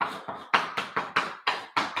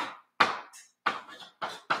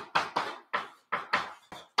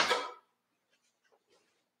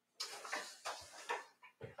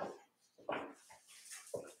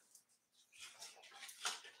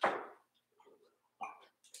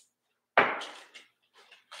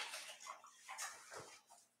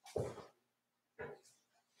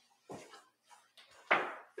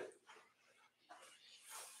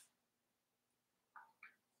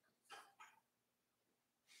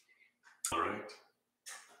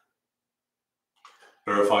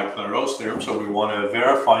verify Clairaut's theorem, so we want to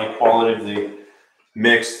verify equality of the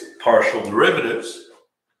mixed partial derivatives.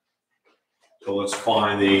 So let's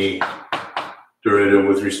find the derivative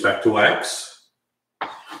with respect to x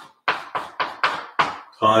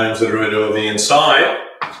times the derivative of the inside,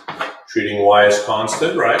 treating y as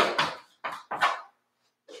constant, right?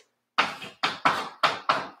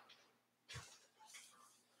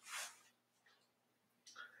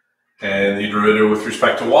 And the derivative with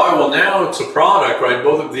respect to y, well, now it's a product, right?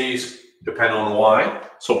 Both of these depend on y.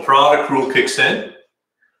 So product rule kicks in.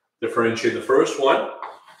 Differentiate the first one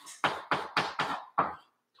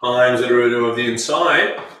times the derivative of the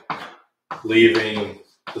inside, leaving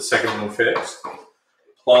the second one fixed,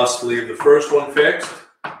 plus leave the first one fixed,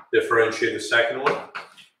 differentiate the second one.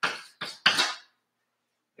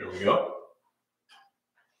 There we go.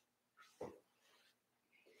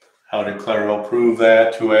 How did Clairaut prove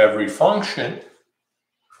that to every function?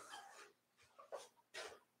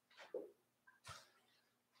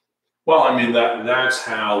 Well, I mean, that's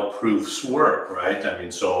how proofs work, right? I mean,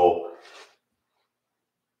 so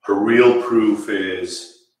a real proof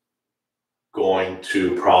is going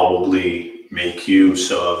to probably make use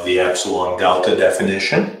of the epsilon delta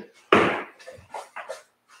definition.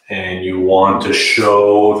 And you want to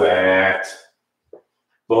show that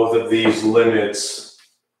both of these limits,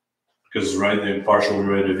 because right, the partial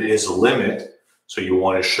derivative is a limit, so you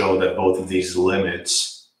want to show that both of these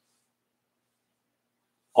limits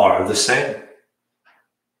are the same.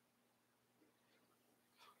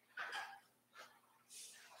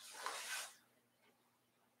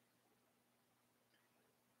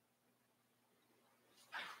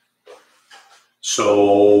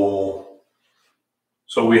 So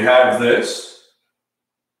we have this,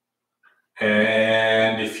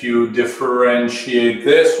 and if you differentiate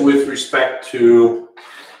this with respect to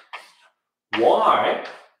y,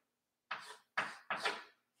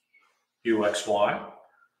 uxy,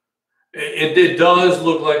 it does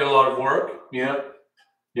look like a lot of work, yeah.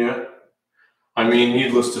 I mean,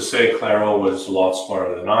 needless to say, Clairaut was a lot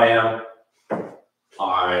smarter than I am.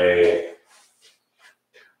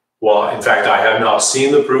 Well, in fact, I have not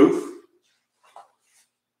seen the proof.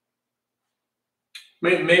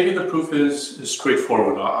 Maybe the proof is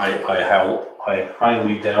straightforward. I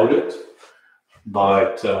highly doubt it,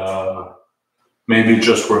 but maybe it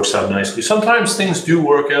just works out nicely. Sometimes things do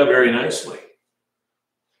work out very nicely.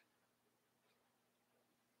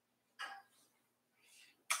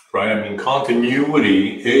 Right? I mean,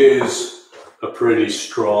 continuity is a pretty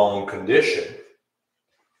strong condition.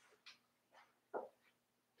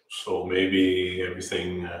 So maybe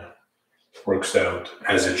everything works out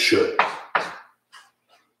as it should.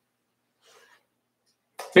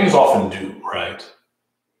 Things often do, right?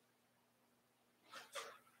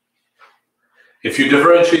 If you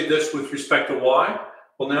differentiate this with respect to y,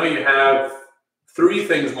 well, now you have three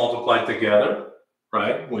things multiplied together,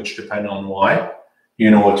 right, which depend on y. You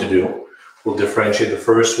know what to do. We'll differentiate the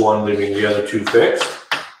first one, leaving the other two fixed.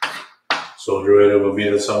 So the derivative of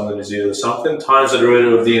either something is either something times the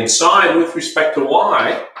derivative of the inside with respect to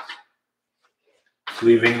y.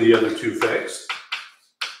 leaving the other two fixed.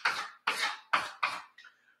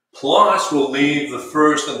 Plus, we'll leave the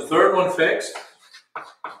first and third one fixed.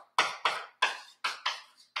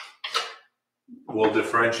 We'll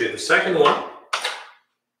differentiate the second one.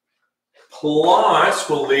 Plus,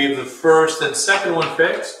 we'll leave the first and second one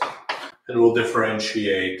fixed. And we'll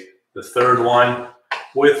differentiate the third one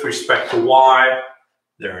with respect to y.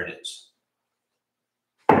 There it is.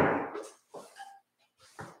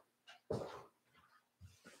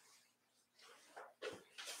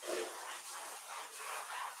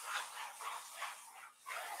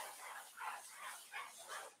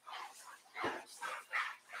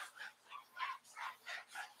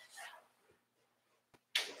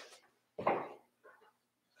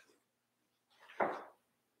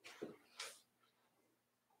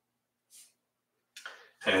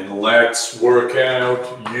 And let's work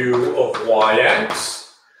out u of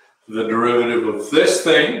yx, the derivative of this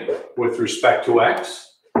thing with respect to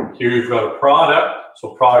x. Here you've got a product,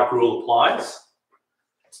 so product rule applies.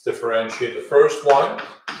 Let's differentiate the first one,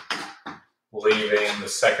 leaving the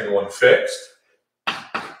second one fixed.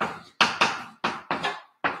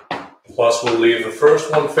 Plus we'll leave the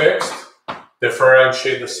first one fixed,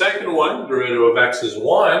 differentiate the second one, derivative of x is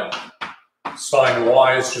 1, sine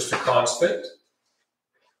y is just a constant.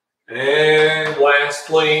 And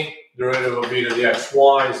lastly, derivative of e to the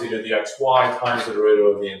xy is e to the xy times the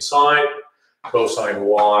derivative of the inside. Cosine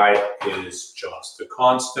y is just a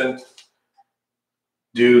constant.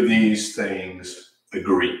 Do these things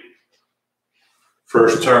agree?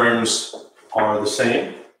 First terms are the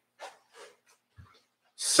same.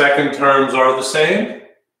 Second terms are the same.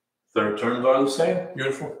 Third terms are the same.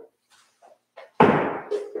 Beautiful.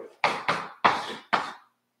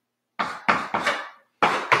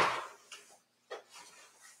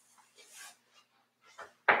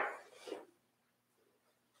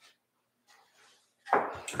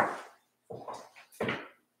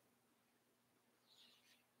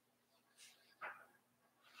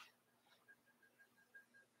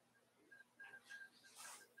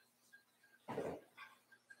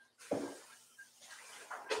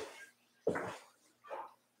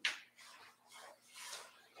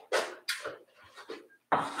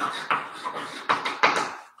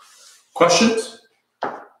 Questions?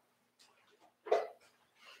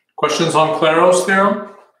 Questions on Clairaut's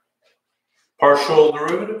theorem? Partial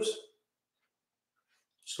derivatives?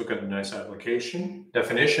 Let's look at a nice application.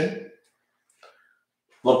 Definition.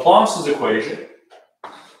 Laplace's equation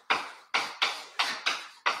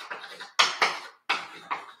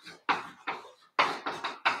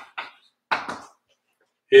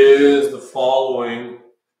is the following.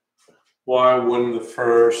 Why wouldn't the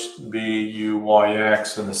first be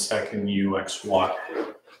uyx and the second uxy?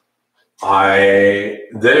 I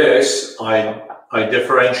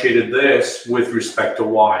differentiated this with respect to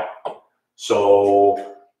y.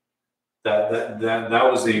 So that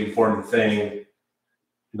was the important thing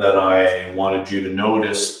that I wanted you to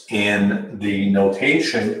notice in the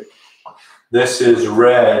notation. This is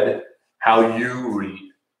read how you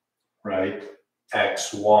read, right?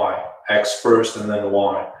 X, y, x first and then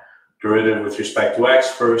y. Derivative with respect to x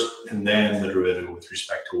first, and then the derivative with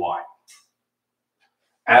respect to y.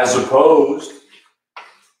 As opposed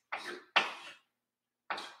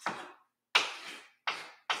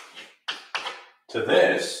to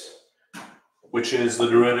this, which is the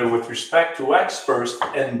derivative with respect to x first,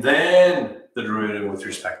 and then the derivative with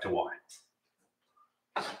respect to y.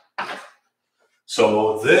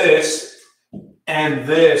 So this and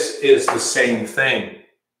this is the same thing.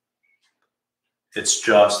 It's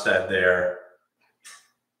just that they're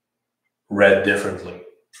read differently.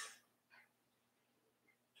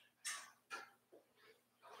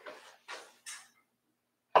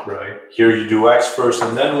 Right? Here you do x first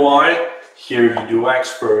and then y. Here you do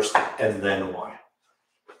x first and then y.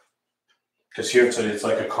 Because here it's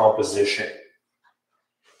like a composition.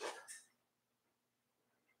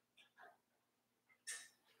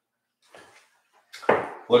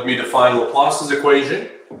 Let me define Laplace's equation.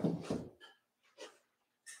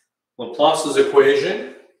 Laplace's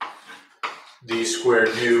equation, d squared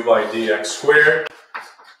u by dx squared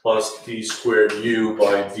plus d squared u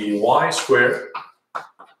by dy squared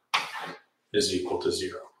is equal to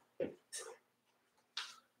 0.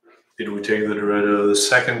 Did we take the derivative of the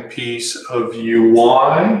second piece of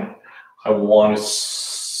uy?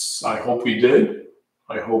 I hope we did.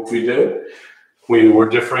 I hope we did. We were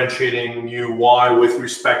differentiating uy with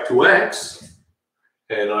respect to x.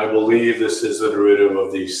 And I believe this is the derivative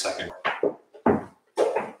of the second.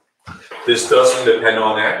 This doesn't depend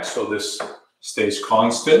on x, so this stays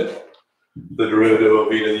constant. The derivative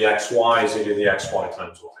of e to the xy is e to the xy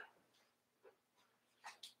times y.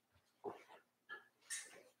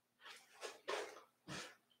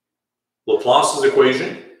 Laplace's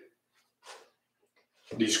equation,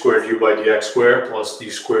 d squared u by dx squared plus d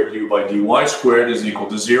squared u by dy squared is equal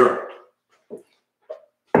to 0.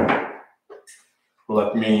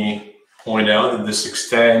 Let me point out that this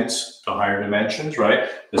extends to higher dimensions, right?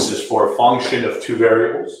 This is for a function of 2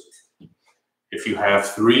 variables. If you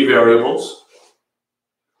have 3 variables,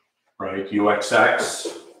 right, uxx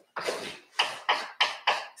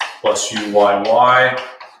plus uyy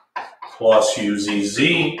plus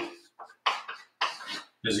uzz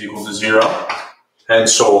is equal to 0, and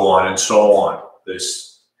so on and so on.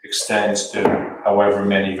 This extends to however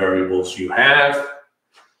many variables you have.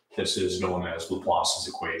 This is known as Laplace's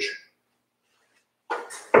equation.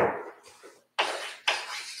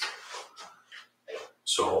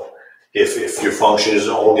 So if your function is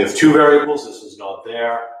only of 2 variables, this is not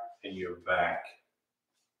there, and you're back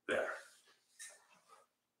there.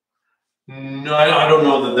 No, I don't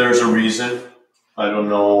know that there's a reason. I don't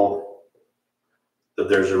know that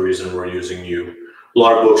there's a reason we're using U. A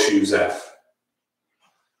lot of books use F.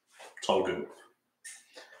 It's all good.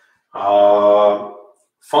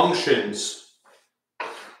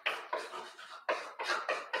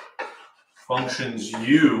 Functions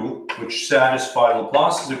U, which satisfy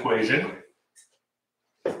Laplace's equation,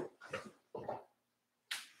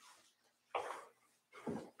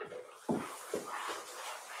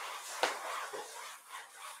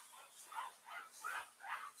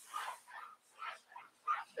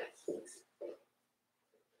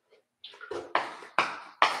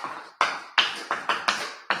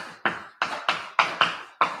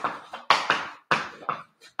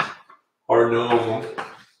 are known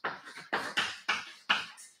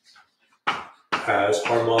as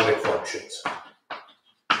harmonic functions.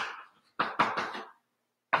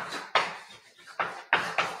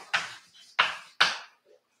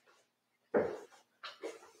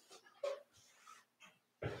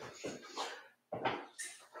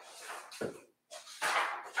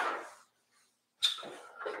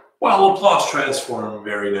 Well, Laplace transform,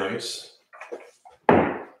 very nice.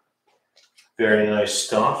 Very nice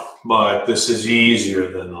stuff, but this is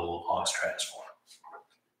easier than the Laplace transform.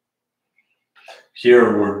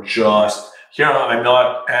 Here I'm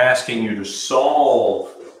not asking you to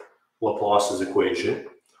solve Laplace's equation.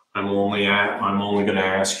 I'm only going to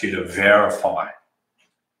ask you to verify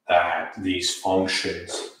that these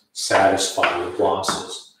functions satisfy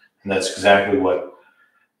Laplace's. And that's exactly what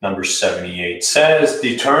number 78 says.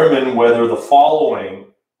 Determine whether the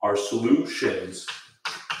following are solutions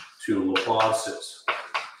to Laplace's.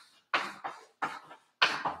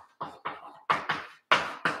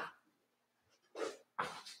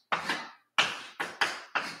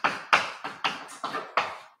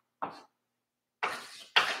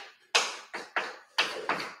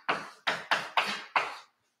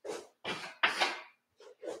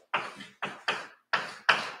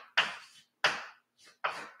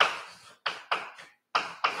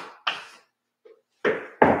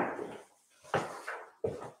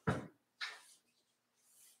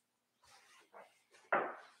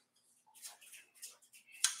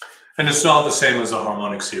 And it's not the same as a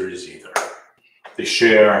harmonic series either. They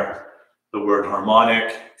share the word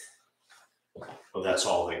harmonic, but that's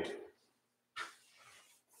all they do.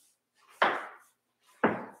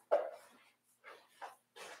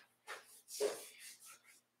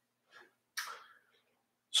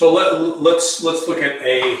 So let's look at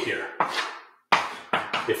A here.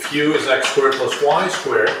 If u is x squared plus y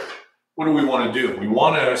squared, what do we want to do? We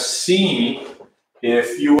want to see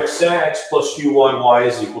if uxx plus uyy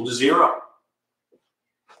is equal to 0.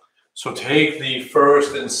 So take the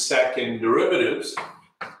first and second derivatives.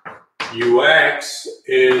 Ux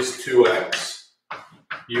is 2x.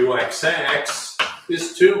 Uxx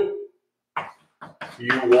is 2.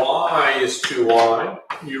 Uy is 2y.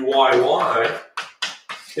 Uyy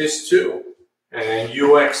is 2. And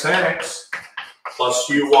uxx plus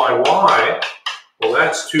uyy, well,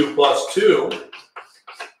 that's 2 plus 2,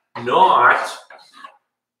 not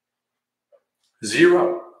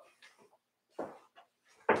 0.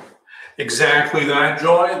 Exactly that,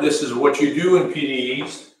 Joy. This is what you do in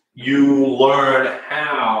PDEs. You learn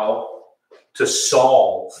how to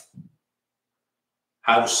solve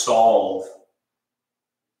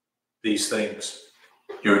these things.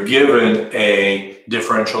 You're given a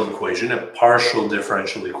differential equation, a partial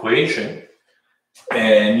differential equation,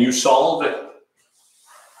 and you solve it.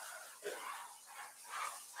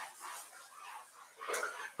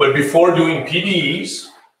 But before doing PDEs,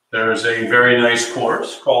 there's a very nice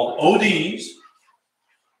course called ODEs,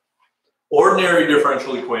 Ordinary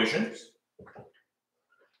Differential Equations,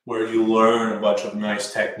 where you learn a bunch of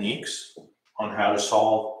nice techniques on how to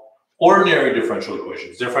solve ordinary differential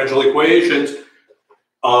equations. Differential equations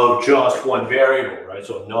of just one variable, right?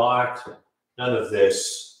 So none of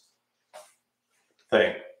this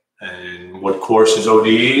thing. And what course is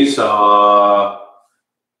ODEs? I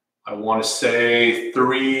want to say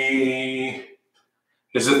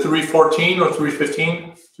is it 314 or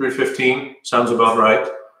 315? 315 sounds about right.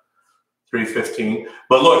 315.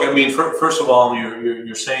 But look, I mean, first of all,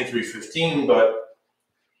 you're saying 315, but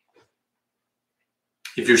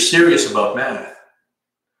if you're serious about math,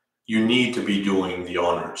 you need to be doing the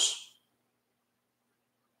honors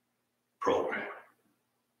program.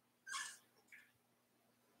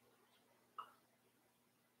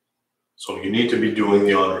 So you need to be doing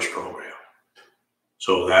the honors program.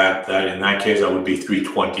 So that in that case, that would be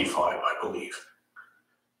 325, I believe,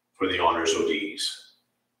 for the honors ODEs.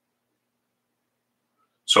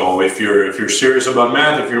 So if you're serious about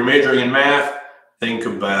math, if you're majoring in math, think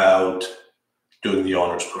about doing the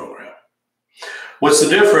honors program. What's the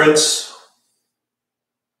difference?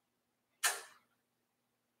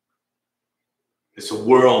 It's a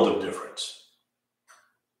world of difference.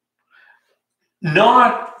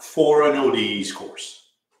 Not for an ODEs course,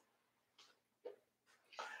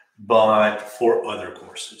 but for other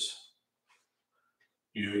courses.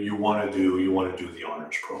 You want to do the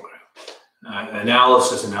honors program.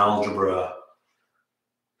 Analysis and algebra,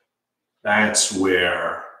 that's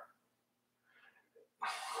where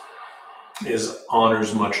is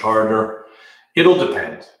honors much harder. It'll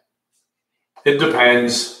depend. It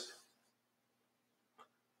depends.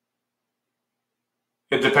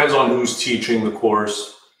 It depends on who's teaching the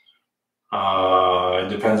course. It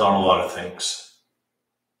depends on a lot of things.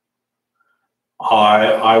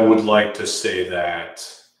 I would like to say that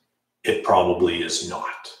it probably is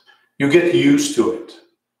not. You get used to it,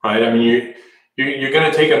 right? I mean, you're going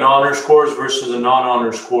to take an honors course versus a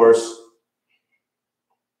non-honors course.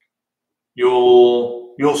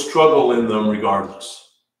 You'll struggle in them regardless.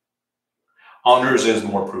 Honors is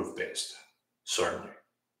more proof-based, certainly.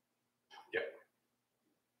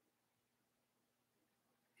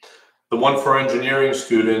 The one for engineering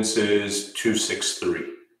students is 263.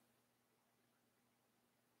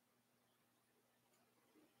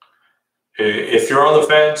 If you're on the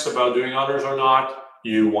fence about doing honors or not,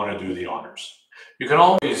 you want to do the honors. You can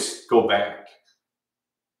always go back.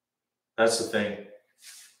 That's the thing.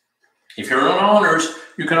 If you're on honors,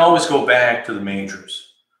 you can always go back to the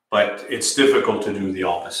majors, but it's difficult to do the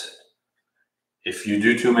opposite. If you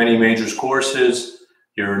do too many majors courses,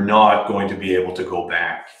 you're not going to be able to go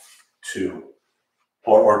back to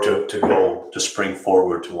spring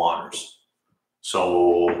forward to honors.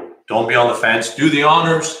 So don't be on the fence. Do the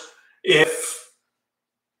honors. If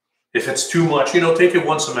it's too much, take it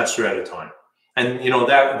one semester at a time. And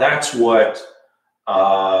that's what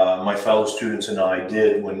my fellow students and I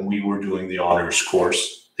did when we were doing the honors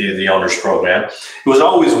course, the honors program. It was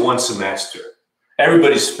always one semester.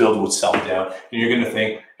 Everybody's filled with self-doubt, and you're going to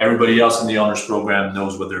think everybody else in the honors program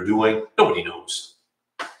knows what they're doing. Nobody knows.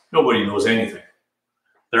 Nobody knows anything.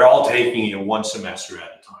 They're all taking it one semester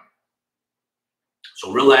at a time.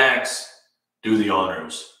 So relax, do the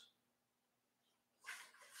honors.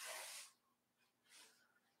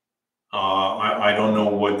 I don't know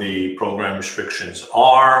what the program restrictions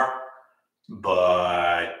are,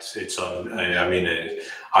 but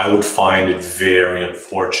I would find it very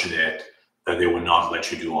unfortunate that they would not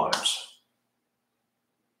let you do honors.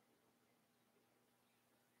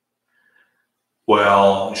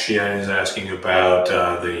 Well, she is asking about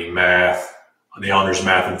the honors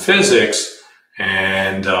math and physics,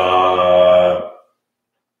 and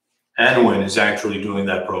Anwin is actually doing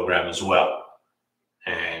that program as well.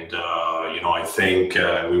 And I think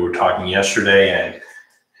we were talking yesterday,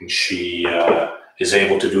 and she is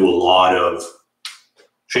able to do a lot of.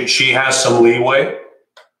 She has some leeway.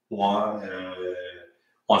 Wants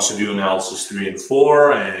to do analysis 3 and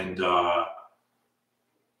 4, and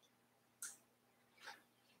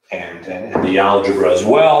the algebra as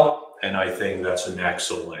well. And I think that's an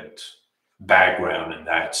excellent background, and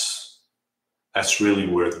that's really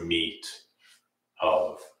where the meat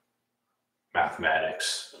of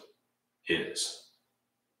mathematics is.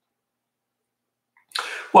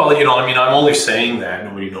 Well, I'm only saying that,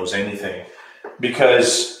 nobody knows anything,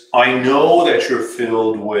 because I know that you're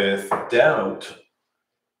filled with doubt,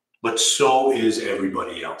 but so is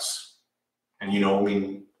everybody else. And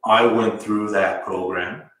I went through that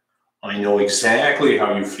program. I know exactly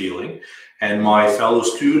how you're feeling, and my fellow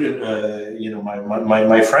student,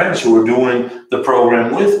 my friends who were doing the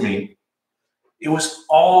program with me, it was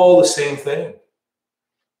all the same thing.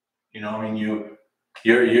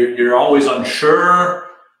 You're always unsure,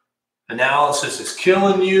 Analysis is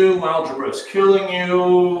killing you. Algebra is killing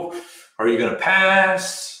you. Are you going to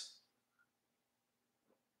pass?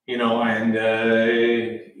 You know, and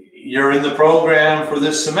you're in the program for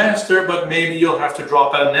this semester, but maybe you'll have to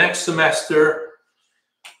drop out next semester.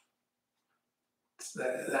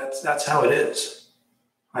 That's how it is.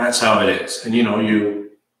 That's how it is. And, you know,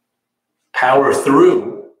 you power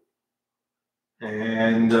through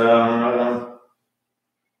and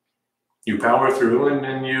you power through and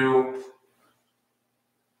then you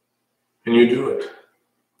do it.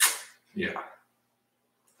 Yeah.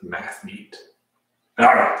 The math meet. All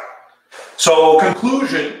right. So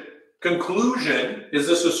conclusion, is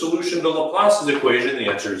this a solution to Laplace's equation? The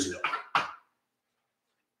answer is no.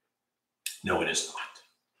 No, it is not.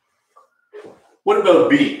 What about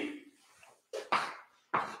B?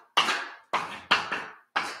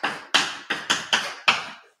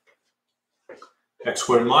 X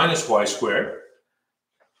squared minus y squared.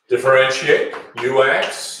 Differentiate.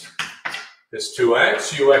 Ux is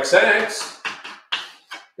 2x. Uxx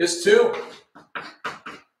is 2.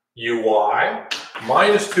 Uy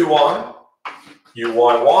minus 2y.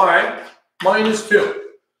 Uyy minus 2.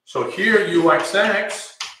 So here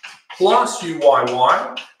Uxx plus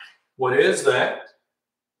Uyy. What is that?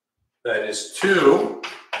 That is 2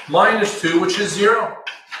 minus 2, which is 0.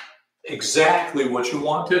 Exactly what you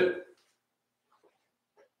wanted.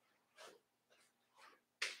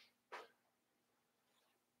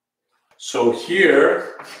 So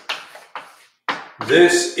here,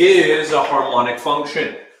 this is a harmonic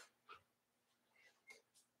function.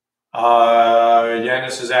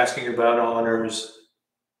 Yanis is asking about honors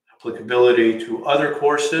applicability to other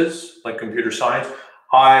courses like computer science.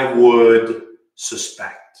 I would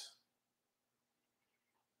suspect.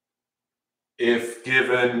 If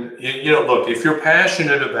given, you know, look, if you're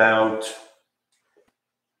passionate about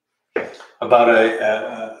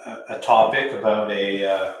a topic, about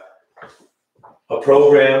a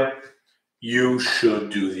program, you should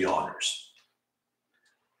do the honors.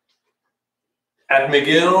 At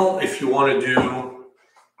McGill, if you want to do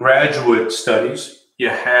graduate studies, you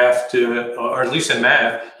have to, or at least in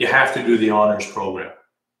math, you have to do the honors program.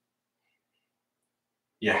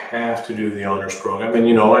 You have to do the honors program. And,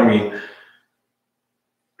 you know, I mean,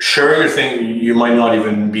 sure, you're thinking, you might not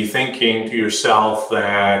even be thinking to yourself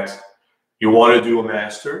that you want to do a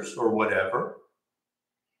master's or whatever,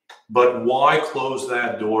 but why close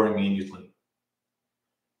that door immediately?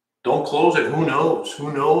 Don't close it. Who knows?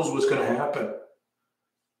 Who knows what's going to happen?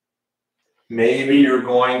 Maybe you're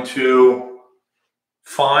going to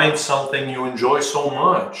find something you enjoy so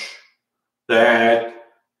much that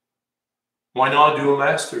why not do a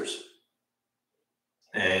master's?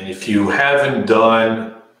 And if you haven't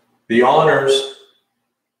done the honors,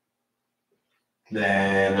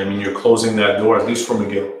 then, I mean, you're closing that door, at least for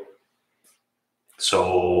McGill.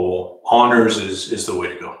 So honors is the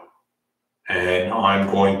way to go. And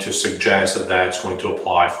I'm going to suggest that that's going to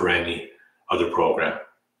apply for any other program,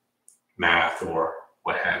 math or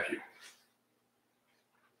what have you.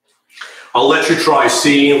 I'll let you try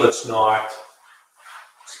C. Let's not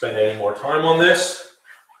spend any more time on this.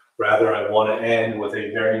 Rather, I want to end with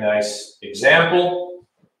a very nice example.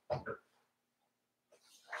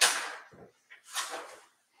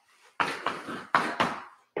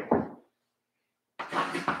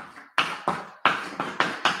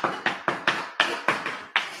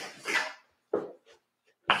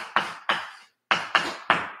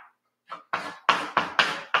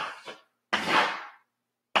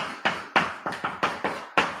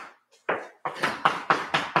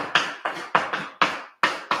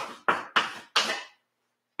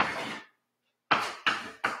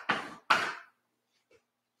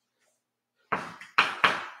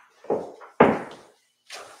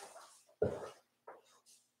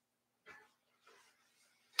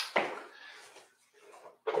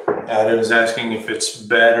 Adam is asking if it's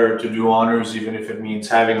better to do honors even if it means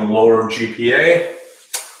having a lower GPA.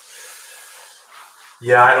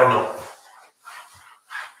 Yeah, I don't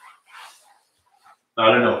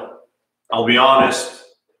know. I'll be honest.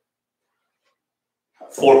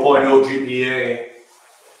 4.0 GPA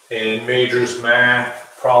in majors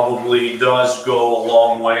math probably does go a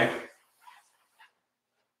long way.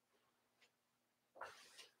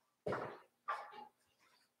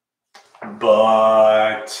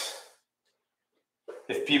 But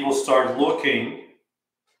if people start looking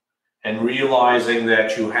and realizing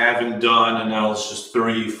that you haven't done analysis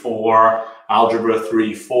 3, 4, algebra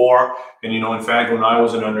 3, 4, and, you know, in fact, when I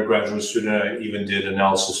was an undergraduate student, I even did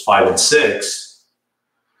analysis 5 and 6.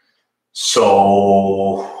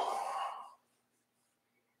 So,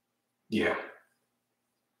 yeah.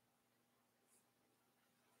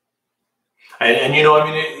 And you know, I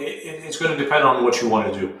mean, it's going to depend on what you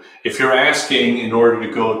want to do. If you're asking in order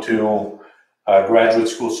to go to graduate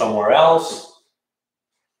school somewhere else,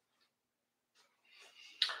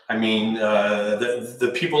 I mean,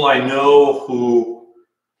 the people I know who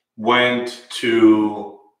went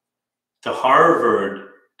to Harvard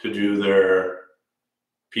to do their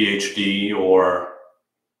PhD or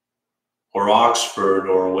Oxford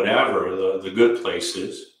or whatever, the good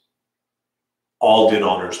places, all did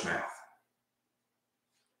honors math.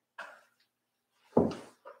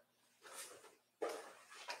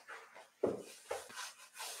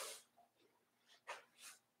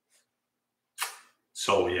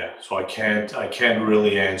 So yeah, so I can't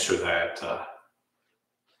really answer that.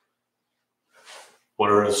 What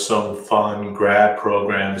are some fun grad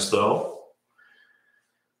programs though?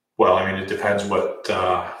 Well, I mean, it depends what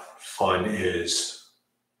fun is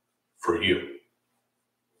for you.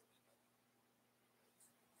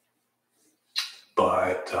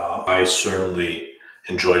 But I certainly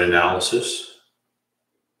enjoyed analysis.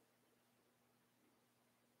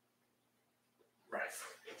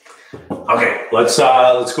 Okay, let's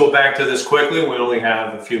go back to this quickly. We only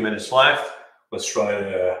have a few minutes left. Let's try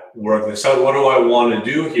to work this out. What do I want to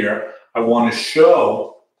do here? I want to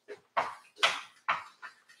show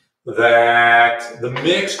that the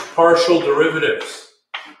mixed partial derivatives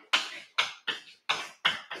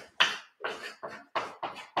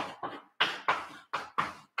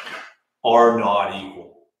are not equal.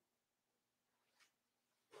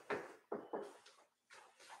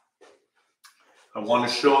 I want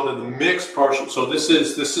to show that the mixed partial, so this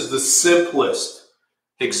is the simplest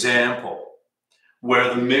example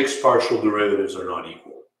where the mixed partial derivatives are not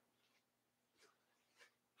equal.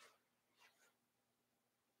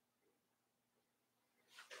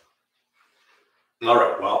 All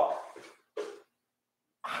right, well,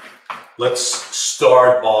 let's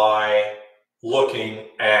start by looking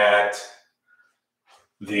at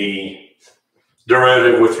the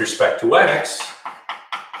derivative with respect to x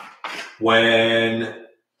when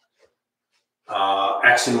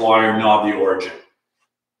x and y are not the origin.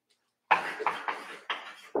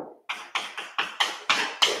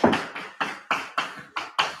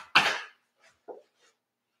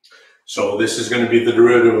 So this is going to be the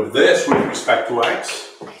derivative of this with respect to x.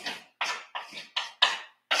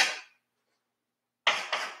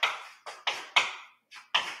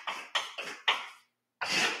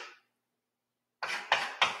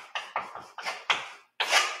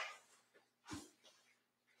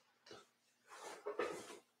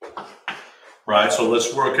 Right, so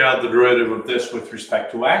let's work out the derivative of this with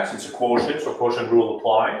respect to x. It's a quotient, so quotient rule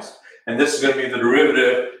applies. And this is going to be the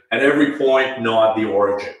derivative at every point, not the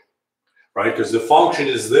origin. Right, because the function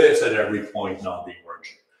is this at every point, not the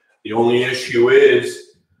origin. The only issue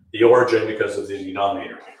is the origin because of the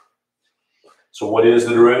denominator here. So what is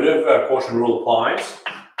the derivative? Quotient rule applies.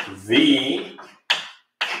 The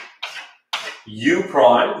u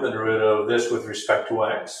prime, the derivative of this with respect to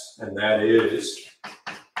x, and that is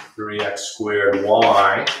 3x squared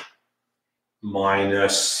y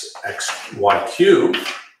minus xy cubed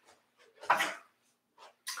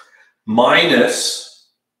minus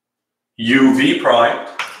uv prime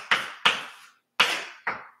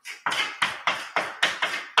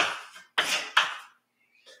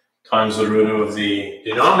times the derivative of the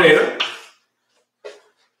denominator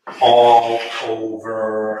all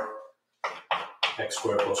over x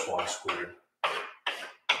squared plus y squared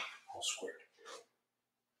all squared.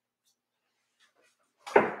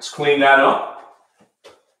 Let's clean that up.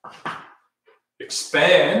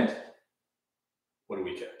 Expand. What do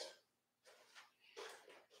we get?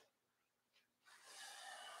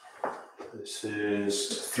 This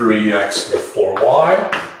is 3x and 4y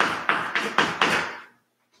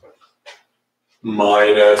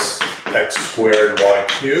minus x squared y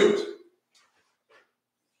cubed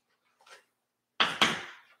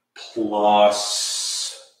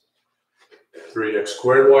plus 3x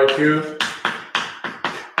squared y cubed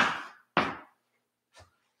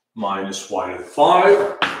minus y to the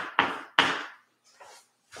 5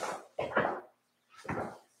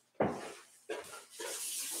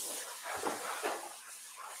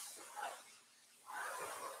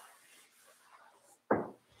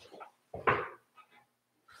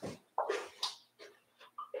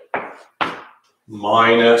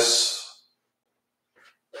 minus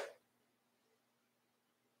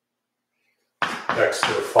x to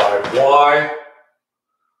the 5y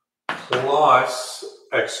plus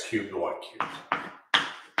x cubed y cubed.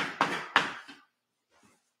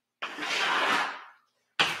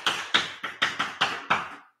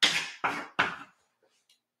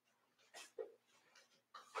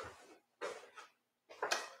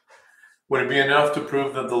 Would it be enough to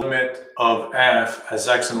prove that the limit of f as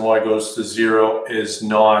x and y goes to 0 is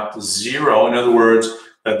not 0? In other words,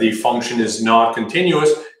 that the function is not continuous.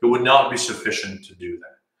 It would not be sufficient to do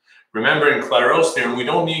that. Remember, in Clairaut's theorem, we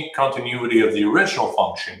don't need continuity of the original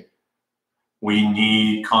function. We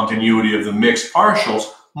need continuity of the mixed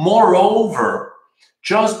partials. Moreover,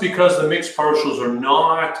 just because the mixed partials are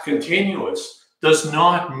not continuous does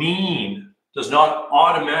not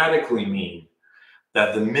automatically mean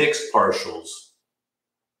that the mixed partials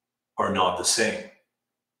are not the same.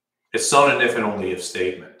 It's not an if and only if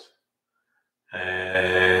statement.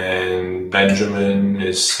 And Benjamin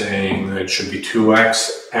is saying that it should be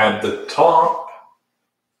 2x at the top.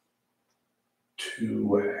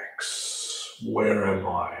 2x, where am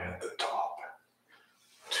I at the top?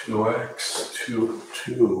 2x,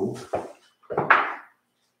 2.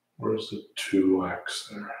 Where's the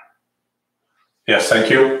 2x there? Yes, thank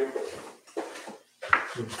you.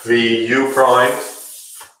 V u prime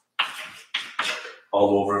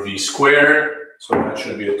all over v squared. So that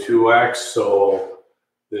should be a 2x. So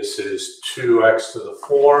this is 2x to the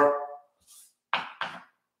 4.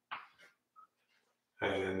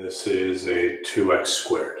 And this is a 2x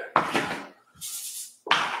squared.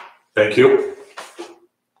 Thank you.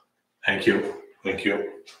 Thank you. Thank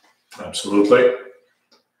you. Absolutely.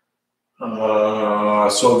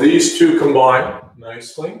 So these two combine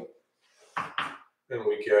nicely. And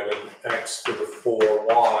we get an x to the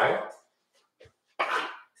 4y.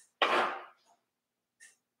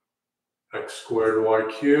 X squared y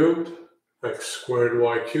cubed. X squared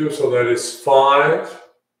y cubed. So that is 5.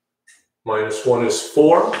 Minus 1 is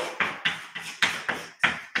 4.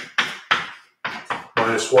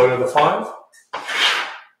 Minus 1 to the 5.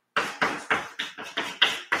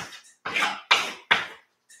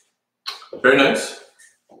 Very nice.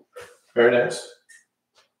 Very nice.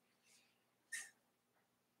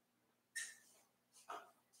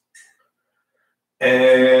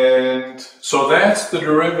 And so that's the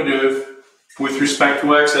derivative with respect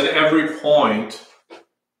to x at every point.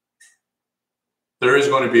 There is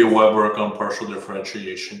going to be a web work on partial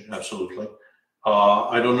differentiation, absolutely.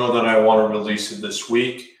 I don't know that I want to release it this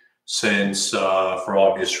week since, for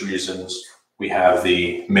obvious reasons, we have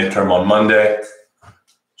the midterm on Monday.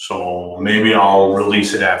 So maybe I'll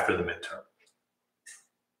release it after the midterm.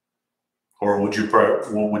 Or would you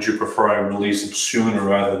prefer I release it sooner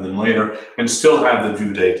rather than later and still have the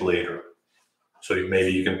due date later? So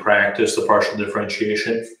maybe you can practice the partial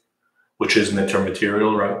differentiation, which is midterm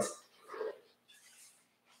material, right?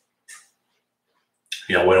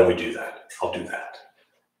 Yeah, why don't we do that? I'll do that.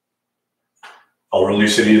 I'll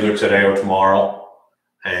release it either today or tomorrow,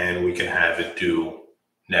 and we can have it due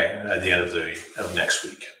at the end of next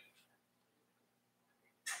week.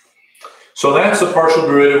 So that's the partial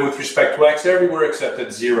derivative with respect to x everywhere except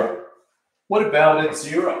at 0. What about at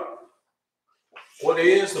 0? What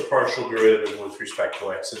is the partial derivative with respect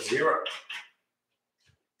to x at 0?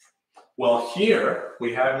 Well, here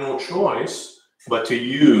we have no choice but to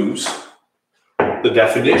use the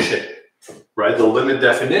definition, right? The limit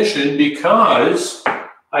definition, because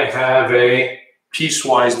I have a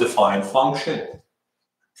piecewise defined function.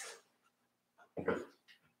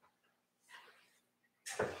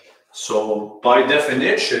 So by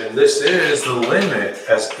definition, this is the limit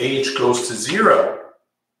as h goes to 0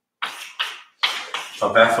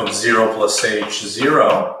 of f of 0 plus h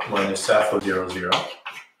 0 minus f of 0, 0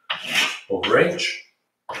 over h.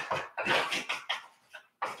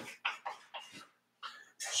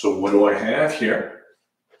 So what do I have here?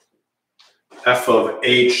 F of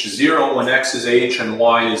h 0 when x is h and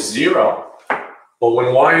y is 0. But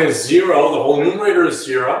when y is 0, the whole numerator is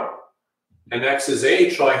 0. And x is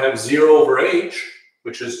h, so I have 0 over h,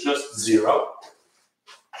 which is just 0.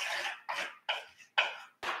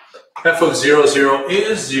 F of 0, 0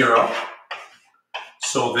 is 0.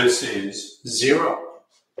 So this is 0.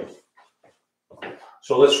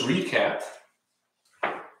 So let's recap.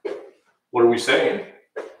 What are we saying?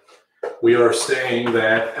 We are saying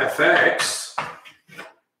that fx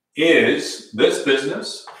is this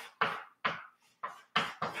business.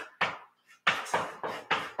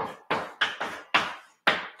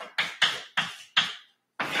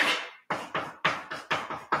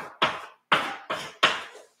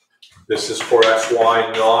 This is for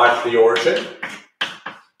xy, not the origin.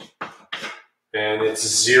 And it's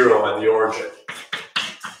 0 at the origin.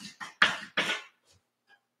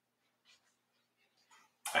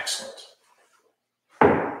 Excellent.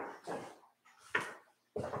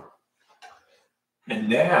 And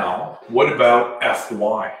now, what about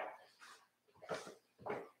fy?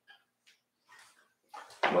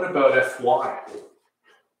 What about fy?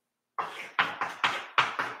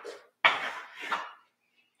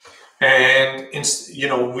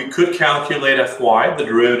 And we could calculate Fy, the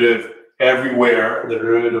derivative everywhere, the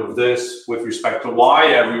derivative of this with respect to y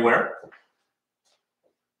everywhere.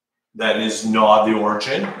 That is not the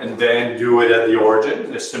origin, and then do it at the origin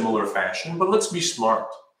in a similar fashion. But let's be smart.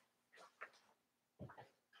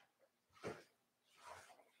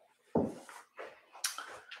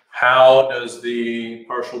 How does the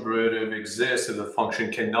partial derivative exist if the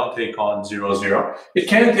function cannot take on 0, 0? It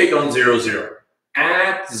can take on 0, 0.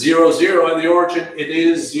 At 0, 0 at the origin, it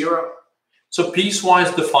is 0. So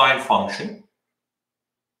piecewise defined function.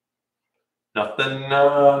 Nothing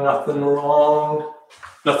wrong.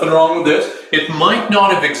 Nothing wrong with this. It might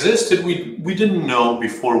not have existed. We didn't know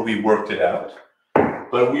before we worked it out.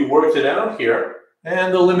 But we worked it out here,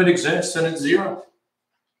 and the limit exists, and it's 0.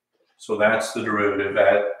 So that's the derivative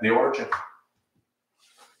at the origin.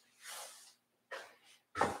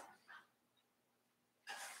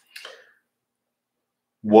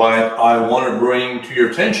 What I want to bring to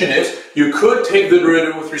your attention is you could take the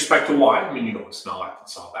derivative with respect to y. I mean, it's not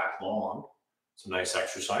that long. It's a nice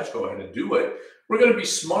exercise. Go ahead and do it. We're going to be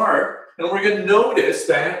smart, and we're going to notice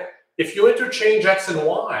that if you interchange x and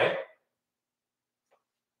y,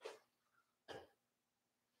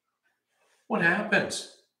 what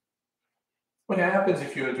happens? What happens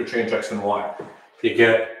if you interchange x and y? You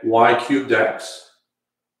get y cubed x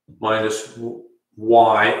minus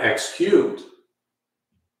y x cubed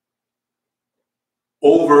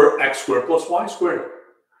over x squared plus y squared.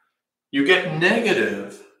 You get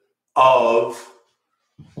negative of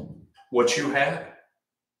what you had.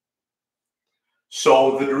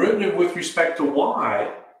 So the derivative with respect to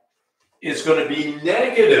y is going to be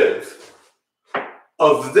negative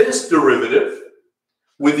of this derivative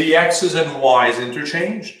with the x's and y's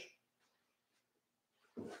interchanged.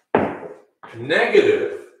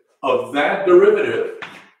 Negative of that derivative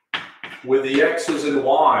with the x's and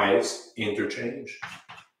y's interchanged.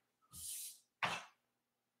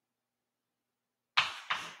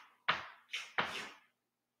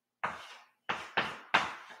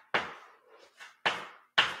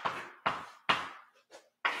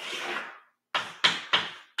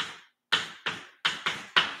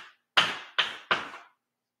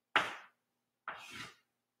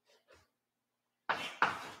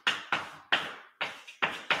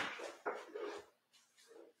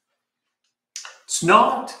 It's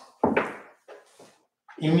not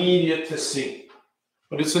immediate to see,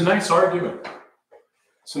 but it's a nice argument.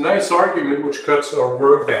 It's a nice argument which cuts our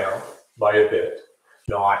work down by a bit.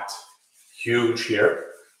 Not huge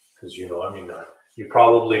here, because you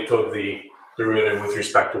probably took the derivative with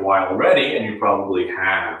respect to y already, and you probably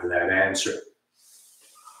have that answer.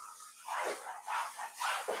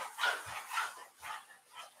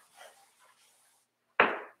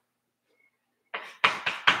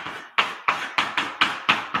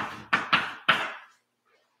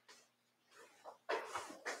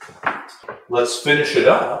 Let's finish it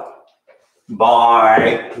up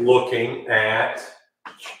by looking at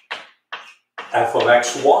f of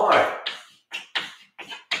xy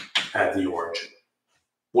at the origin.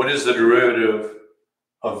 What is the derivative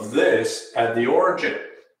of this at the origin?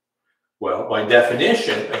 Well, by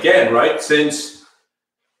definition, again, right, since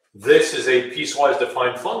this is a piecewise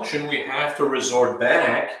defined function, we have to resort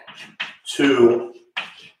back to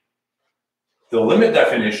the limit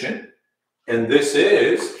definition, and this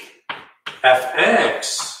is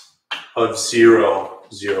fx of 0,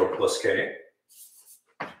 0 plus k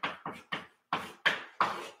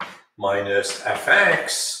minus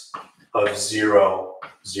fx of 0,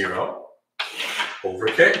 0 over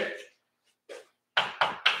k.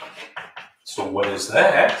 So what is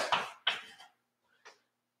that?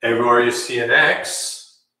 Everywhere you see an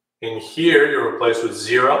x, in here you're replaced with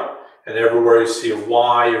 0, and everywhere you see a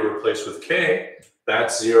y, you're replaced with k.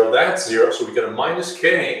 That's 0, that's 0, so we get a minus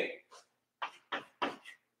k.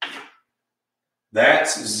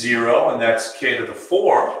 That's 0, and that's k to the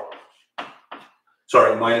 4.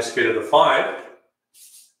 Sorry, minus k to the 5.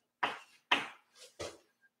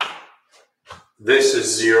 This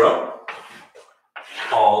is 0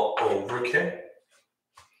 all over k,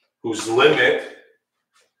 whose limit,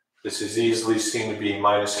 this is easily seen to be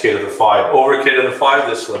minus k to the 5 over k to the 5.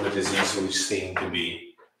 This limit is easily seen to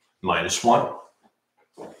be minus 1.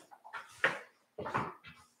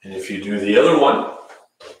 And if you do the other one,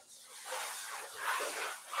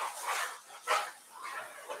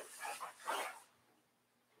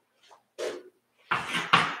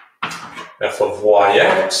 f of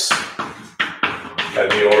yx at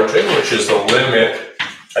the origin, which is the limit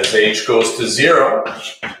as h goes to 0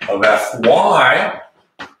 of fy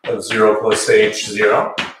of 0 plus h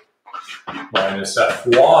 0 minus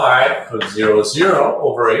Fy of 0, 0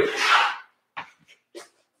 over H.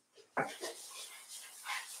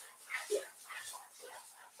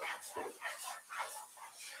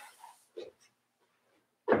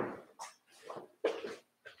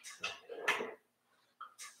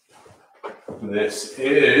 This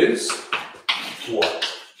is what?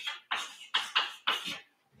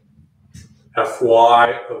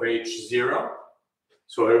 Fy of H0.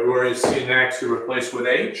 So everywhere you see an X, you replace with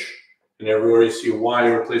H. And everywhere you see Y,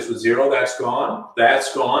 you replace with 0. That's gone.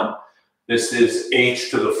 That's gone. This is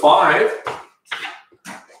H to the 5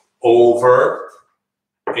 over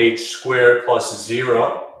H squared plus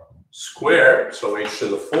 0 squared. So H to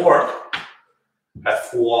the 4.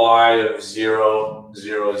 Fy of 0,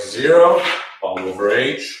 0, 0 all over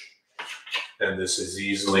H. And this is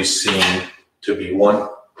easily seen to be 1.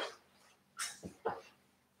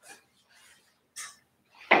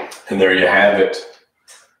 And there you have it.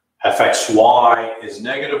 Fxy is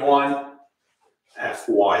negative 1.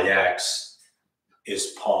 Fyx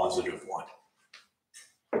is positive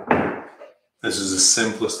 1. This is the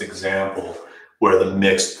simplest example where the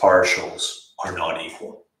mixed partials are not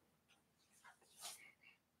equal.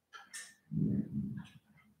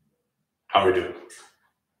 How are we doing?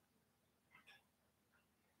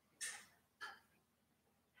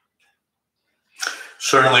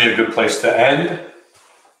 Certainly a good place to end.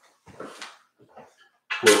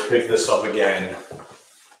 We'll pick this up again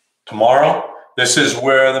tomorrow. This is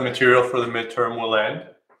where the material for the midterm will end.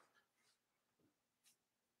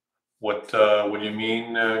 What do you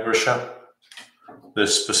mean, Grisha?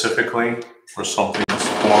 This specifically, or something in this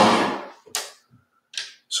form?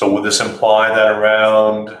 So would this imply that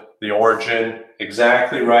around the origin?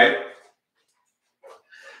 Exactly right.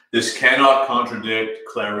 This cannot contradict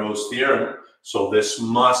Clairaut's theorem. So this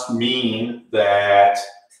must mean that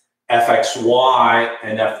Fxy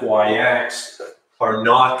and Fyx are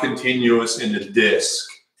not continuous in the disk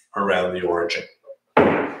around the origin.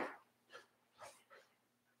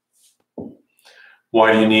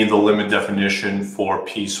 Why do you need the limit definition for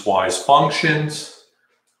piecewise functions?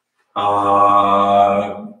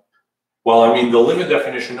 Well, I mean, the limit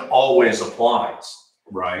definition always applies,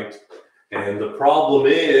 right? And the problem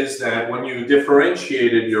is that when you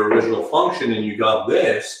differentiated your original function and you got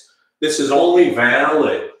this is only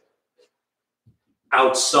valid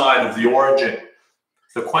outside of the origin.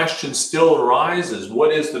 The question still arises,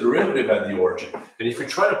 what is the derivative at the origin? And if you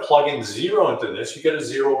try to plug in 0 into this, you get a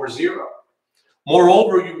 0 over 0.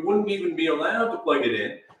 Moreover, you wouldn't even be allowed to plug it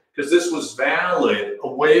in because this was valid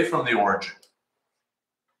away from the origin.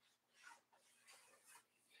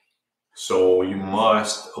 So you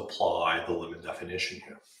must apply the limit definition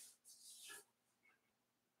here.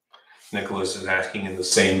 Nicholas is asking in the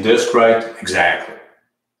same disk, right? Exactly.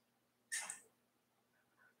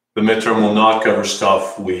 The midterm will not cover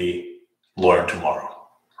stuff we learn tomorrow,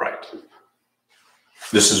 right?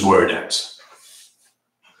 This is where it ends.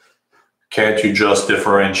 Can't you just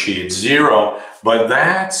differentiate 0? But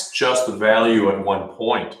that's just the value at one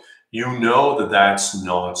point. You know that that's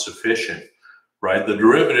not sufficient, right? The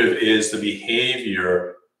derivative is the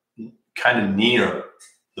behavior kind of near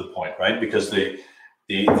the point, right? Because the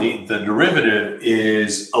derivative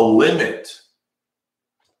is a limit,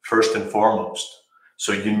 first and foremost.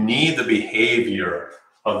 So you need the behavior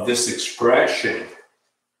of this expression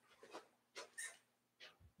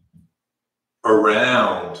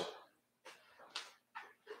around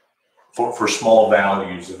for small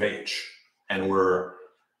values of h, and we're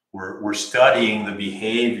studying the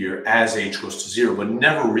behavior as h goes to 0, but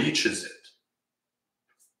never reaches it.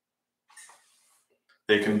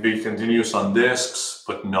 They can be continuous on disks,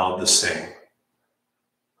 but not the same.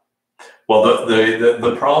 Well,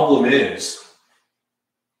 the problem is,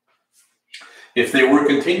 if they were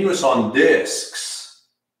continuous on disks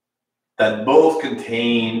that both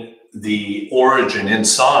contain the origin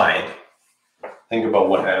inside, think about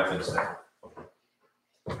what happens there.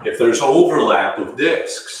 If there's overlap of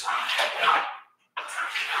disks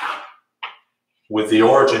with the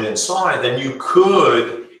origin inside, then you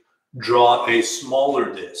could draw a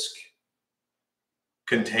smaller disk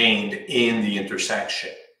contained in the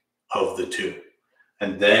intersection of the two,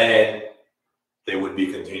 and then they would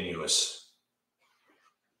be continuous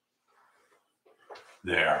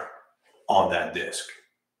there on that disk.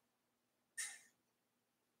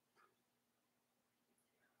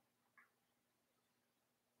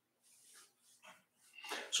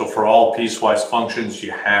 So for all piecewise functions,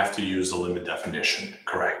 you have to use the limit definition,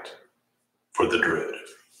 correct, for the derivative.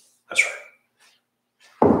 That's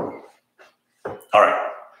right. All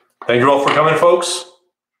right. Thank you all for coming, folks.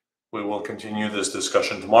 We will continue this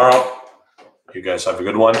discussion tomorrow. You guys have a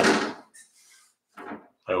good one.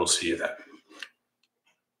 I will see you then.